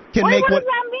 you can make what does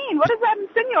that mean? What does that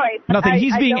insinuate? Nothing.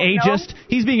 He's being ageist.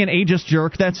 He's being an ageist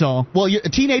jerk, that's all. Well,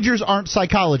 teenagers aren't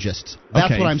psychologists.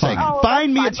 That's what I'm saying.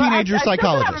 Find me a teenager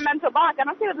psychologist. I still have a mental block. I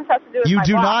don't see what this has to do with You my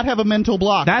do block. not have a mental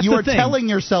block. That's you the are thing. telling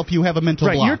yourself you have a mental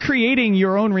block. Right, you're creating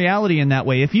your own reality in that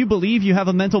way. If you believe you have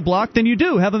a mental block, then you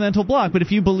do have a mental block. But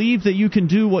if you believe that you can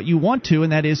do what you want to,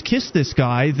 and that is kiss this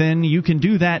guy, then you can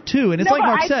do that too. And it's like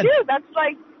Mark said. I do.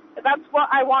 That's what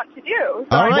I want to do.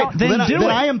 So All right, then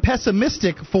I am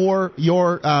pessimistic for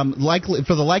your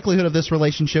for the likelihood of this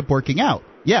relationship working out.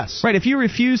 Yes. Right. If you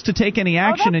refuse to take any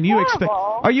action and you expect,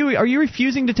 are you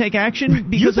refusing to take action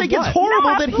because you think of what? it's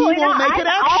horrible that he won't make an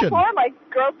action? I'm all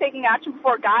for girls taking action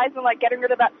before guys and getting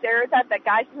rid of that stereotype that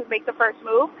guys should make the first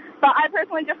move. But I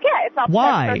personally just can't. It's not the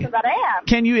type of person that I am.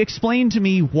 Can you explain to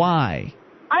me why?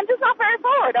 I'm just not very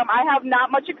forward. I have not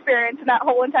much experience in that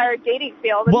whole entire dating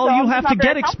field. Well, you have to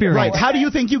get experience. Right. How do you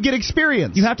think you get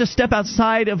experience? You have to step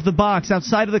outside of the box,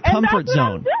 outside of the comfort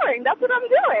zone. That's what I'm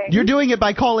doing. You're doing it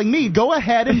by calling me. Go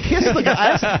ahead and kiss the guy.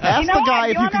 Ask the guy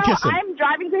if you can kiss him. I'm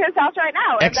driving to his house right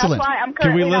now. Excellent. And that's why I'm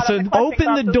Can we listen?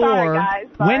 Open the door. Sorry, guys,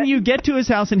 when you get to his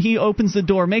house and he opens the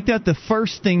door, make that the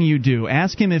first thing you do.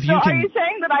 Ask him if you can. Are you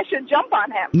saying that I should jump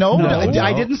on him? No.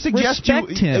 I didn't suggest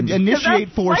respect you him. Initiate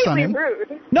force on him.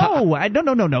 Rude.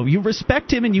 No. You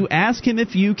respect him and you ask him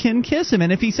if you can kiss him.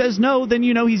 And if he says no, then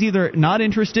you know he's either not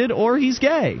interested or he's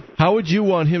gay. How would you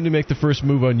want him to make the first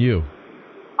move on you?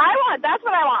 That's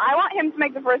what I want. I want him to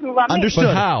make the first move on me. Understood.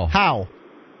 But how? How?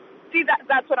 See,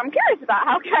 that's what I'm curious about.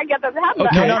 How can I get that to happen?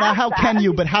 Okay. No, how can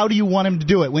you? But how do you want him to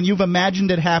do it? When you've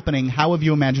imagined it happening, how have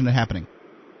you imagined it happening?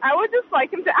 I would just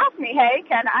like him to ask me, hey,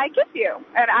 can I kiss you?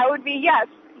 And I would be, yes,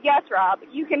 Rob,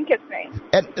 you can kiss me.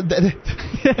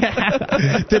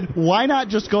 Then why not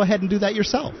just go ahead and do that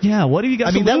yourself? Yeah, what have you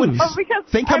got to lose?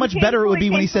 Think how much better it would be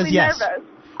when he says yes. Nervous.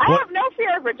 I have no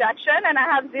fear of rejection, and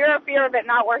I have zero fear of it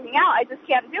not working out. I just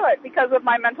can't do it because of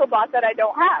my mental block that I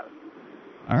don't have.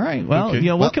 All right.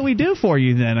 Well, what can we do for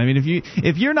you then? I mean,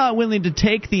 if you're not willing to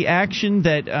take the action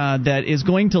that is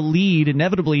going to lead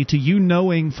inevitably to you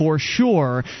knowing for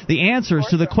sure the answers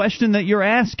to the question that you're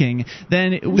asking,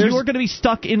 then you're going to be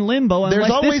stuck in limbo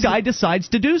unless this guy decides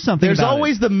to do something. There's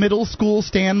always the middle school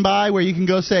standby where you can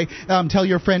go say, tell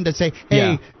your friend to say,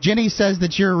 hey, Jenny says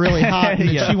that you're really hot and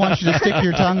that she wants you to stick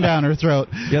your tongue down her throat.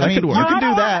 Yeah, that could work. You can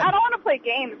do that. I don't want to play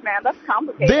games, man. That's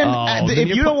complicated. Then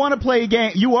if you don't want to play a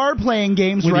game, you are playing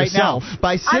games with right yourself. now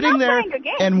by sitting there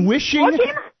and wishing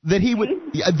that he would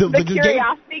the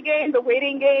curiosity game, the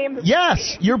waiting game.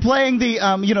 Yes, you're playing the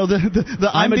I'm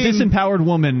a disempowered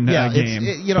woman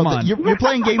game. Come on. You're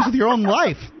playing games with your own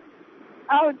life.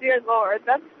 Oh dear Lord,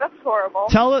 that's horrible.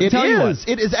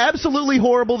 It is absolutely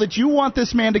horrible that you want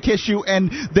this man to kiss you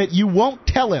and that you won't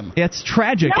tell him. It's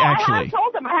tragic, actually. I have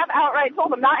told him. I have outright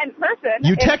told him, not in person.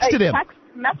 You texted him.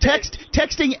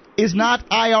 Texting is not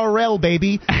IRL,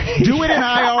 baby. Do it in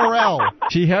IRL.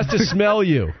 She has to smell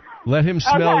you. Let him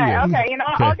smell you. Okay,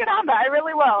 I'll get on that. I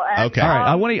really will. And, okay. All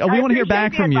right. We want to hear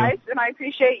back from you. And I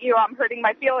appreciate you hurting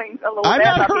my feelings a little bit. I'm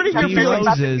not hurting your feelings.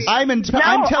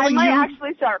 I'm telling you. I might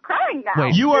actually start crying now.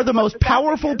 Wait, you are the most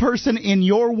powerful person in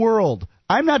your world.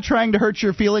 I'm not trying to hurt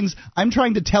your feelings. I'm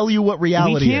trying to tell you what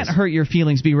reality is. We can't hurt your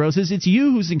feelings, B. Roses. It's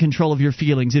you who's in control of your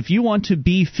feelings. If you want to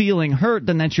be feeling hurt,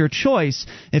 then that's your choice.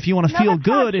 If you want to feel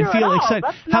good and feel excited.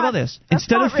 How about this?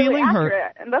 Instead of feeling hurt.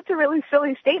 And that's a really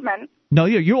silly statement. No,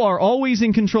 you are always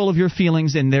in control of your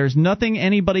feelings, and there's nothing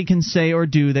anybody can say or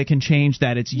do that can change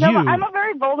that. It's you. No, but I'm a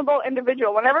very vulnerable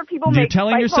individual. Whenever people You're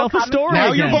telling yourself a story.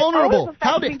 Now you're vulnerable.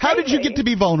 How did you get to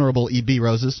be vulnerable, E.B.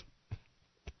 Roses?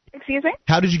 Excuse me?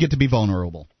 How did you get to be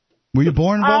vulnerable? Were you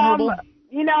born vulnerable?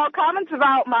 Comments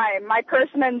about my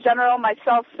person in general, my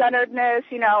self-centeredness,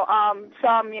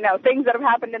 some, things that have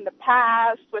happened in the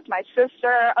past with my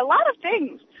sister. A lot of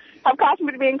things have caused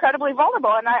me to be incredibly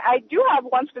vulnerable, and I do have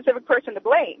one specific person to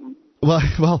blame.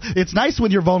 Well, it's nice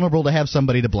when you're vulnerable to have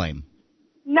somebody to blame.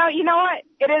 No, you know what?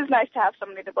 It is nice to have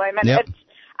somebody to blame, and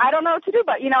I don't know what to do,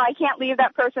 but, I can't leave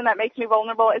that person that makes me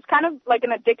vulnerable. It's kind of like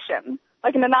an addiction,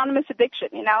 like an anonymous addiction,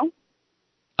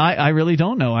 I really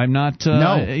don't know. I'm not.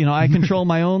 I control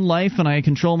my own life and I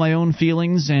control my own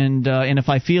feelings, and if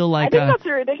I feel like I think that's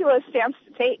a ridiculous stance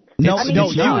to take. No,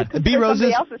 B.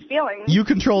 Roses, else's feelings. You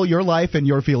control your life and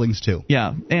your feelings too.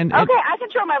 Yeah, and okay, I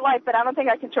control my life, but I don't think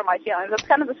I control my feelings. That's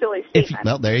kind of a silly statement.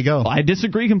 Well, there you go. I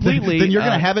disagree completely. Then you're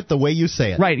going to have it the way you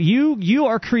say it. Right. You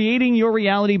are creating your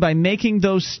reality by making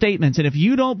those statements, and if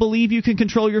you don't believe you can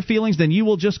control your feelings, then you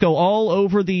will just go all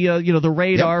over the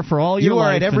radar for all your life. You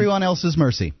are at everyone else's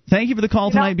mercy. Thank you for the call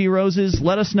tonight, B. Roses.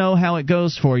 Let us know how it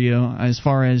goes for you as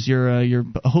far as your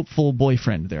hopeful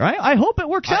boyfriend there. I hope it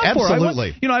works out for her.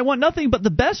 Absolutely. I want nothing but the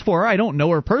best for her. I don't know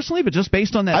her personally, but just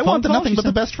based on that I want nothing but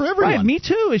the best for everyone. Right, me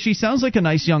too. She sounds like a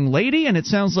nice young lady, and it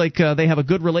sounds like they have a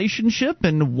good relationship,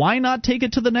 and why not take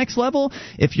it to the next level?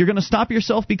 If you're going to stop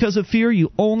yourself because of fear,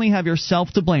 you only have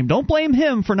yourself to blame. Don't blame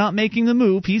him for not making the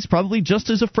move. He's probably just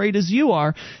as afraid as you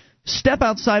are. Step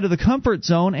outside of the comfort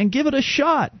zone and give it a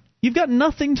shot. You've got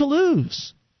nothing to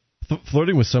lose.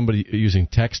 Flirting with somebody using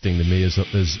texting to me is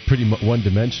pretty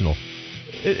one-dimensional.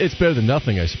 It's better than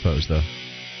nothing, I suppose, though.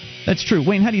 That's true.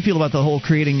 Wayne, how do you feel about the whole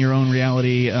creating your own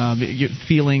reality, your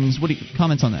feelings? What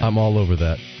comments on that? I'm all over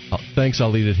that. Thanks, I'll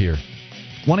leave it here.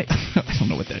 I don't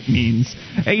know what that means.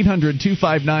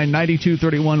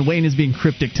 800-259-9231. Wayne is being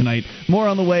cryptic tonight. More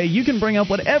on the way. You can bring up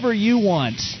whatever you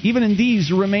want, even in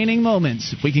these remaining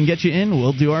moments. If we can get you in,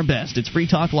 we'll do our best. It's Free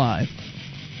Talk Live.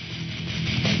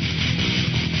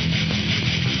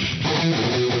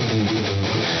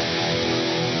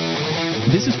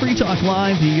 This is Free Talk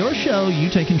Live, your show. You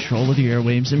take control of the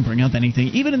airwaves and bring up anything.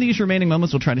 Even in these remaining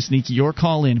moments, we'll try to sneak your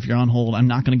call in if you're on hold. I'm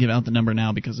not going to give out the number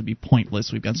now because it'd be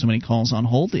pointless. We've got so many calls on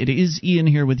hold. It is Ian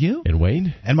here with you. And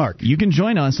Wayne. And Mark. You can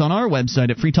join us on our website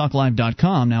at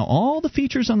freetalklive.com. Now, all the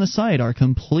features on the site are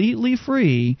completely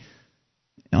free.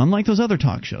 Unlike those other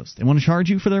talk shows, they want to charge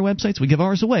you for their websites. We give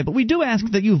ours away. But we do ask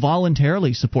that you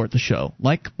voluntarily support the show,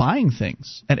 like buying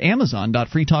things at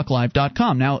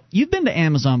amazon.freetalklive.com. Now, you've been to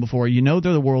Amazon before. You know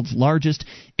they're the world's largest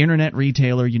internet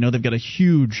retailer. You know they've got a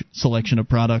huge selection of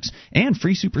products and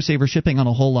free Super Saver shipping on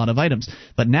a whole lot of items.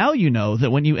 But now you know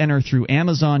that when you enter through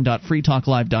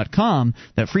amazon.freetalklive.com,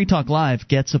 that Free Talk Live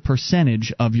gets a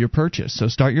percentage of your purchase. So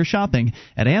start your shopping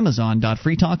at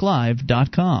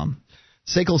amazon.freetalklive.com.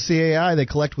 SACL CAI, they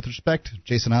collect with respect.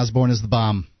 Jason Osborne is the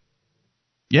bomb.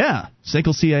 Yeah,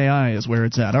 SACL CAI is where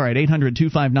it's at. All right,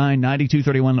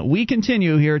 800-259-9231. We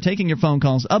continue here taking your phone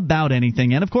calls about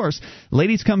anything. And, of course,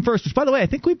 ladies come first, which, by the way, I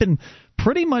think we've been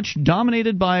pretty much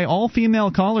dominated by all-female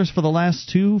callers for the last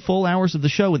 2 full hours of the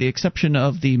show, with the exception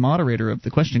of the moderator of the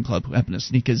Question Club, who happened to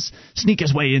sneak his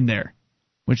way in there,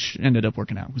 which ended up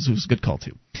working out. It was a good call,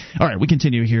 too. All right, we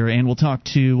continue here, and we'll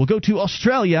go to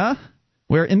Australia,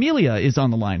 where Amelia is on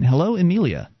the line. Hello,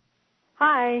 Amelia.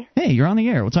 Hi. Hey, you're on the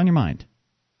air. What's on your mind?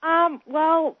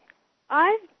 Well,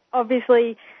 I've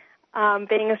obviously,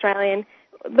 being Australian,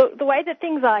 the way that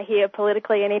things are here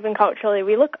politically and even culturally,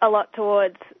 we look a lot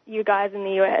towards you guys in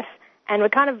the US, and we're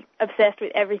kind of obsessed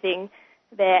with everything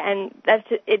there, and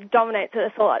it dominates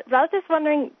us a lot. But I was just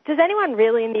wondering, does anyone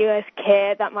really in the US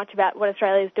care that much about what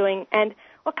Australia is doing, and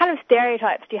what kind of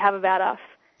stereotypes do you have about us?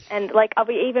 And, are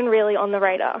we even really on the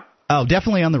radar? Oh,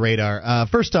 definitely on the radar.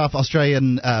 First off,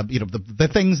 Australian, the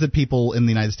things that people in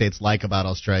the United States like about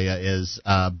Australia is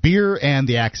beer and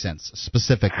the accents,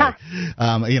 specifically. What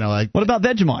about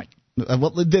Vegemite?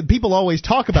 Well, people always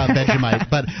talk about Vegemite,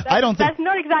 but I don't think... That's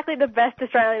not exactly the best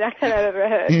Australian accent I've ever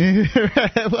heard.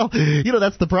 Well,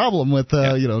 that's the problem with,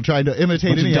 trying to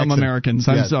imitate any dumb accent. Americans.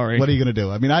 I'm sorry. What are you going to do?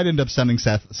 I mean, I'd end up sounding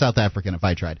South African if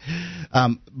I tried.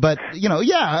 But,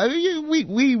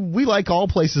 we like all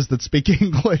places that speak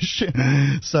English.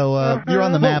 So you're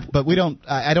on the map, but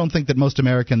I don't think that most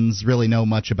Americans really know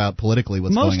much about politically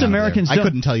what's going on there. I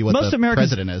couldn't tell you what the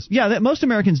president is. Yeah, most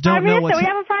Americans don't know what's... We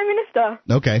have a prime minister.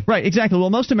 Okay. Right, exactly. Well,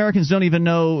 most Americans don't even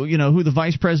know, who the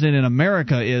vice president in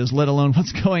America is, let alone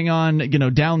what's going on,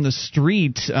 down the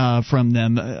street from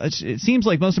them. It seems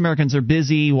like most Americans are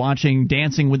busy watching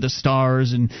Dancing with the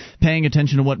Stars and paying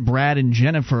attention to what Brad and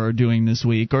Jennifer are doing this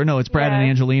week. Or no, it's Brad and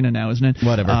Angelina now, isn't it?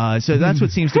 Whatever. So that's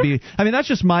what seems to be. I mean, that's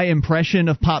just my impression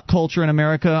of pop culture in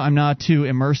America. I'm not too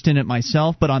immersed in it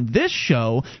myself. But on this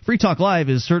show, Free Talk Live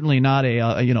is certainly not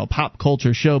a pop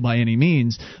culture show by any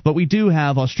means. But we do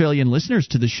have Australian listeners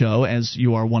to the show. show, as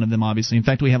you are one of them, obviously. In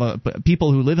fact, we have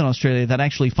people who live in Australia that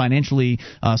actually financially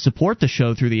support the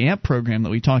show through the AMP program that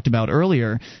we talked about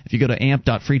earlier. If you go to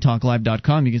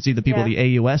amp.freetalklive.com, you can see the people,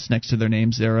 the AUS next to their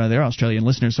names. They're Australian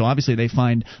listeners, so obviously they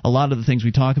find a lot of the things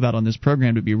we talk about on this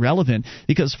program to be relevant,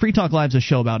 because Free Talk Live is a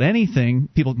show about anything.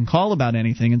 People can call about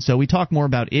anything, and so we talk more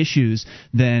about issues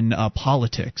than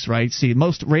politics, right? See,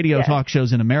 most radio talk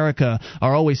shows in America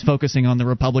are always focusing on the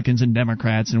Republicans and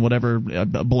Democrats and whatever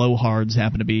blowhards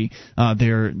happen to be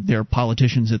their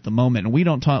politicians at the moment. And we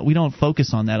don't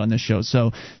focus on that on this show.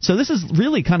 So this is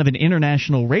really kind of an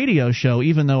international radio show,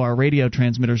 even though our radio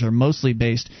transmitters are mostly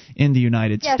based in the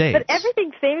United States. But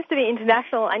everything seems to be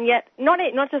international, and yet not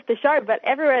just the show, but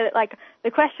everywhere, like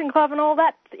the Question Club and all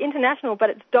that, it's international, but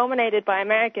it's dominated by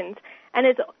Americans. And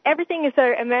everything is so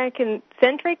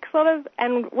American-centric, sort of,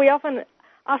 and we often,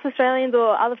 us Australians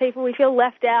or other people, we feel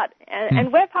left out,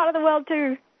 and we're part of the world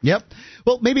too. Yep.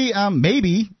 Well,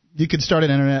 maybe you could start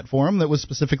an internet forum that was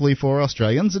specifically for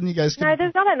Australians, and you guys could... No,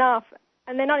 there's not enough,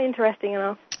 and they're not interesting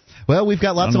enough. Well, we've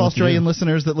got lots of Australian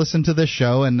listeners that listen to this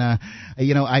show, and I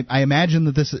imagine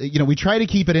that this, we try to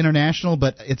keep it international,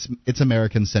 but it's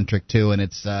American-centric too, and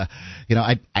it's I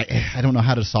don't know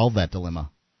how to solve that dilemma.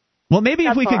 Well, maybe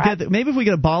if we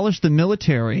could abolish the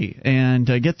military and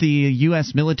get the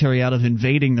U.S. military out of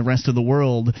invading the rest of the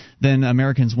world, then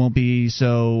Americans won't be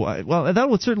so. Well, that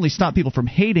would certainly stop people from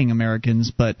hating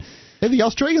Americans, but the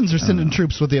Australians are sending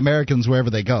troops with the Americans wherever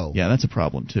they go. Yeah, that's a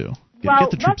problem too. Get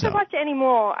the troops not so much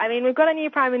anymore. I mean, we've got a new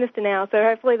prime minister now, so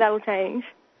hopefully that'll change.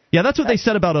 Yeah, that's what they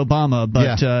said about Obama,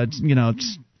 but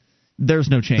there's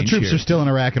no change. The troops here. are still in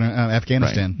Iraq and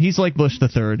Afghanistan. Right. He's like Bush the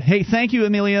Third. Hey, thank you,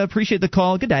 Amelia. Appreciate the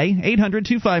call. Good day.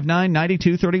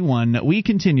 800-259-9231. We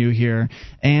continue here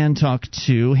and talk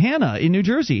to Hannah in New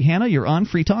Jersey. Hannah, you're on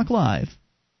Free Talk Live.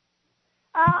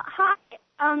 Hi.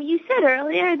 You said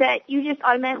earlier that you just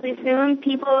automatically assume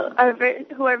people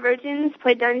who are virgins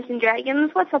play Dungeons and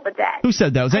Dragons. What's up with that? Who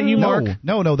said that? Was that you, Mark?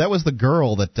 No, that was the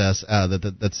girl that's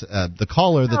the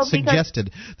caller that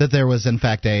suggested that there was in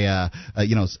fact a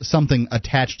something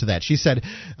attached to that. She said,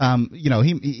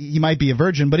 he might be a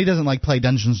virgin, but he doesn't like play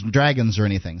Dungeons and Dragons or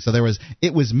anything. So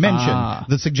it was mentioned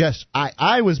that suggests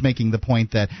I was making the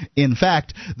point that in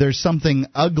fact there's something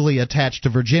ugly attached to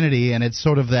virginity, and it's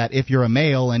sort of that if you're a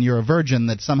male and you're a virgin,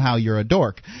 that somehow you're a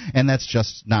dork, and that's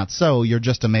just not so. You're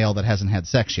just a male that hasn't had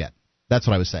sex yet. That's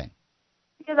what I was saying.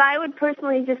 Because I would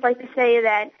personally just like to say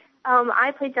that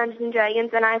I play Dungeons and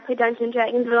Dragons, and I play Dungeons and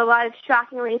Dragons with a lot of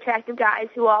shockingly attractive guys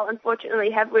who all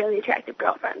unfortunately have really attractive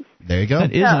girlfriends. There you go.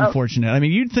 That is unfortunate. I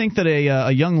mean, you'd think that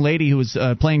a young lady who was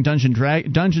playing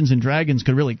Dungeons and Dragons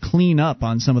could really clean up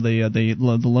on some of the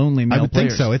lonely male I would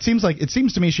players. think so. It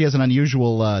seems to me she has an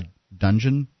unusual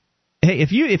dungeon. Hey,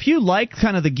 if you like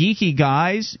kind of the geeky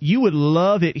guys, you would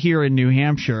love it here in New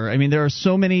Hampshire. I mean, there are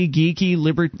so many geeky,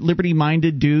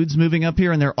 liberty-minded dudes moving up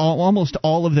here, and almost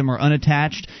all of them are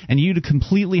unattached, and you'd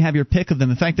completely have your pick of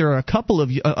them. In fact, there are a couple of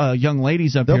young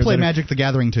ladies up here. They'll play Magic the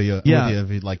Gathering to you with you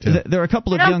if you'd like to. There are a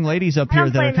couple of young ladies up here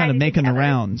that are kind of making the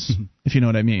rounds, if you know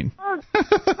what I mean. Well,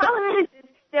 the problem is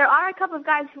there are a couple of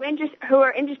guys who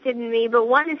are interested in me, but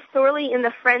one is sorely in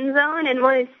the friend zone, and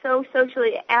one is so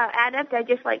socially adept I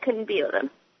just couldn't be with him.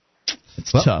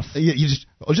 It's tough. You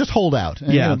just hold out.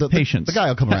 Yeah, patience. The guy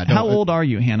will come around. How old are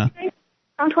you, Hannah?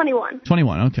 I'm 21.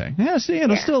 21. Okay. Yeah. See,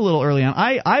 it's still a little early on.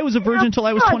 I was a virgin until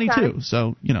I was 22.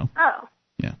 So Oh.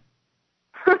 Yeah.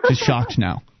 Just shocked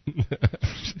now.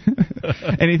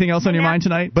 Anything else on your mind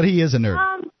tonight? But he is a nerd.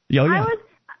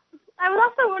 I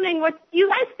was also wondering what you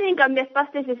guys think of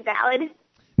Mythbusters is valid.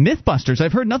 Mythbusters.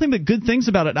 I've heard nothing but good things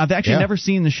about it. I've actually never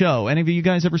seen the show. Any of you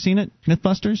guys ever seen it?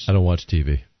 Mythbusters? I don't watch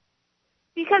TV.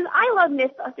 Because I love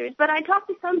Mythbusters, but I talk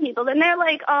to some people, and they're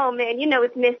like, "Oh man,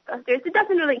 it's Mythbusters. It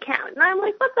doesn't really count." And I'm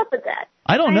like, "What's up with that?"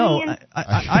 I don't know.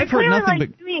 I've heard nothing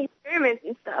but doing experiments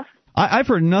and stuff. I've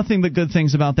heard nothing but good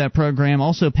things about that program.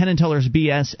 Also, Penn and Teller's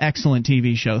BS, excellent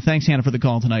TV show. Thanks, Hannah, for the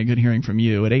call tonight. Good hearing from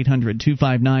you at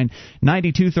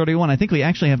 800-259-9231. I think we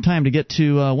actually have time to get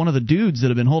to one of the dudes that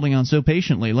have been holding on so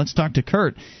patiently. Let's talk to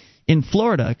Kurt in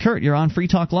Florida. Kurt, you're on Free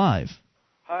Talk Live.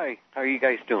 Hi. How are you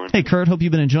guys doing? Hey, Kurt. Hope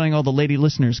you've been enjoying all the lady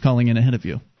listeners calling in ahead of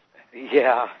you.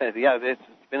 Yeah. It's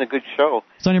been a good show.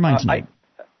 What's on your mind tonight?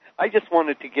 I just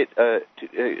wanted to get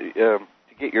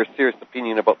get your serious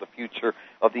opinion about the future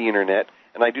of the Internet.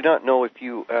 And I do not know if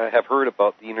you have heard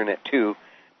about the Internet too,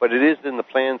 but it is in the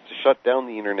plans to shut down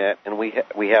the Internet, and we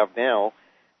have now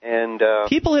And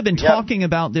people have been talking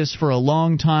about this for a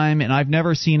long time, and I've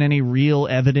never seen any real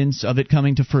evidence of it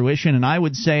coming to fruition. And I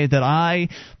would say that I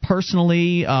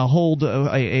personally hold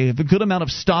a good amount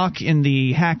of stock in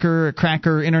the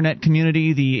cracker internet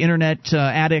community, the internet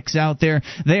addicts out there.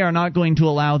 They are not going to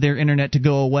allow their internet to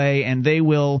go away, and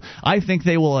I think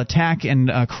they will attack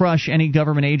and crush any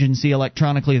government agency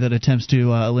electronically that attempts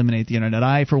to eliminate the internet.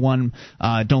 I, for one,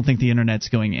 don't think the internet's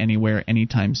going anywhere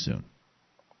anytime soon.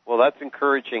 Well, that's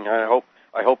encouraging. I hope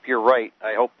you're right.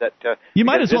 I hope that you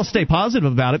might as well stay positive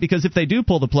about it, because if they do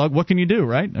pull the plug, what can you do,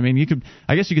 right? I mean,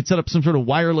 I guess you could set up some sort of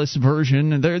wireless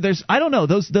version. There's I don't know.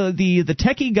 The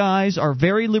techie guys are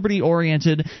very liberty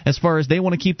oriented as far as they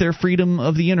want to keep their freedom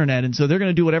of the internet, and so they're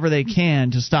going to do whatever they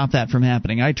can to stop that from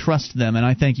happening. I trust them, and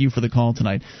I thank you for the call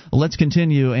tonight. Well, let's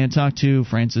continue and talk to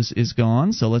Francis is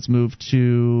gone, so let's move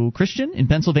to Christian in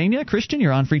Pennsylvania. Christian,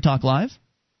 you're on Free Talk Live.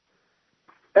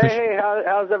 Hey,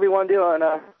 how's everyone doing?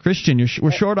 Christian,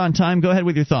 we're short on time. Go ahead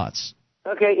with your thoughts.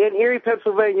 Okay, in Erie,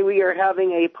 Pennsylvania, we are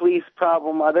having a police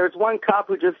problem. There's one cop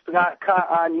who just got caught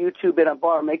on YouTube in a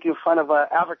bar making fun of an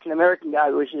African-American guy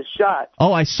who was just shot.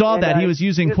 Oh, I saw that. He was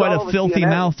using quite a filthy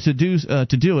mouth to do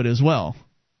it as well.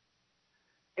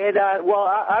 And,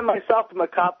 I myself am a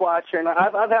cop watcher, and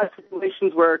I've had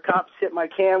situations where cops hit my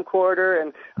camcorder,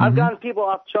 and I've gotten people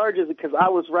off charges because I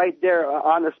was right there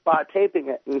on the spot taping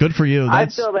it. And good for you. I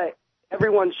feel that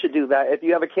everyone should do that. If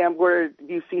you have a camcorder, if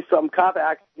you see some cop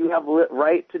act, you have the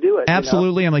right to do it.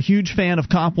 Absolutely. I'm a huge fan of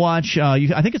CopWatch.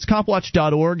 I think it's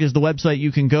copwatch.org is the website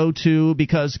you can go to,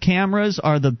 because cameras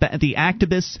are the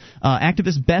activist's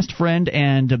best friend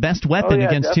and best weapon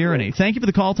against tyranny. Thank you for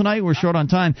the call tonight. We're short on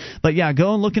time. But, yeah,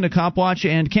 go and look into CopWatch.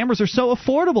 And cameras are so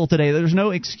affordable today. There's no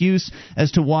excuse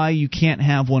as to why you can't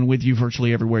have one with you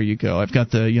virtually everywhere you go. I've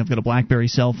got a BlackBerry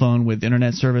cell phone with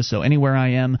internet service, so anywhere I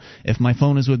am, if my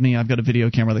phone is with me, I've got a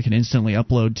video camera that can instantly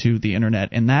upload to the internet,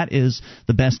 and that is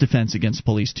the best defense against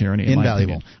police tyranny.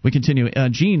 Invaluable. We continue.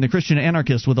 Gene, the Christian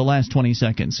anarchist, with the last 20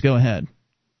 seconds. Go ahead.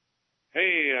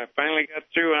 Hey, I finally got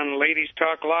through on Ladies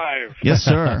Talk Live. Yes,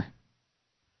 sir.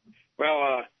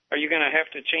 Well, are you going to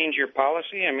have to change your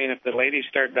policy? I mean, if the ladies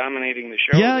start dominating the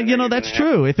show. Yeah, that's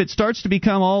true. If it starts to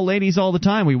become all ladies all the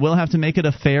time, we will have to make it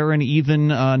a fair and even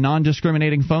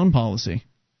non-discriminating phone policy.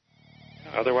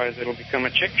 Otherwise, it'll become a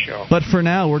chick show. But for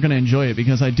now, we're going to enjoy it,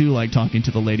 because I do like talking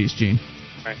to the ladies, Gene.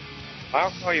 Right.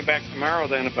 I'll call you back tomorrow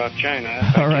then about China.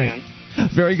 All right.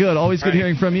 Very good. Always good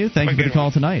hearing from you. Thank you for the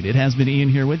call tonight. It has been Ian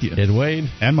here with you. And Wayne.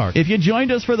 And Mark. If you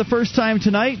joined us for the first time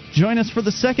tonight, join us for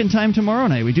the second time tomorrow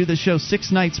night. We do this show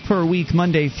 6 nights per week,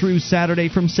 Monday through Saturday,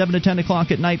 from 7 to 10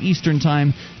 o'clock at night Eastern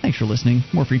Time. Thanks for listening.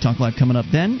 More Free Talk Live coming up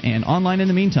then, and online in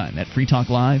the meantime at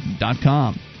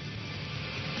freetalklive.com.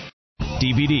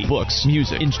 DVD, books,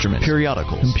 music, instruments,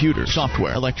 periodicals, computers,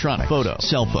 software, electronic, photo,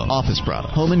 cell phone, office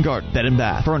product, home and garden, bed and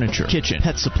bath, furniture, kitchen,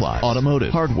 pet supply,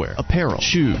 automotive, hardware, apparel,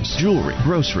 shoes, jewelry,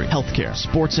 grocery, healthcare,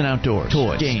 sports and outdoors,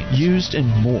 toys, games, used, and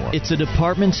more. It's a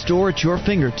department store at your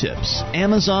fingertips.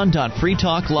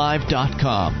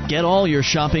 Amazon.freetalklive.com. Get all your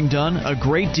shopping done, a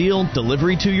great deal,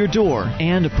 delivery to your door,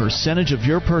 and a percentage of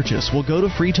your purchase will go to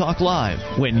Free Talk Live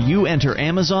when you enter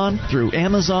Amazon through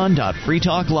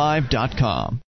Amazon.freetalklive.com.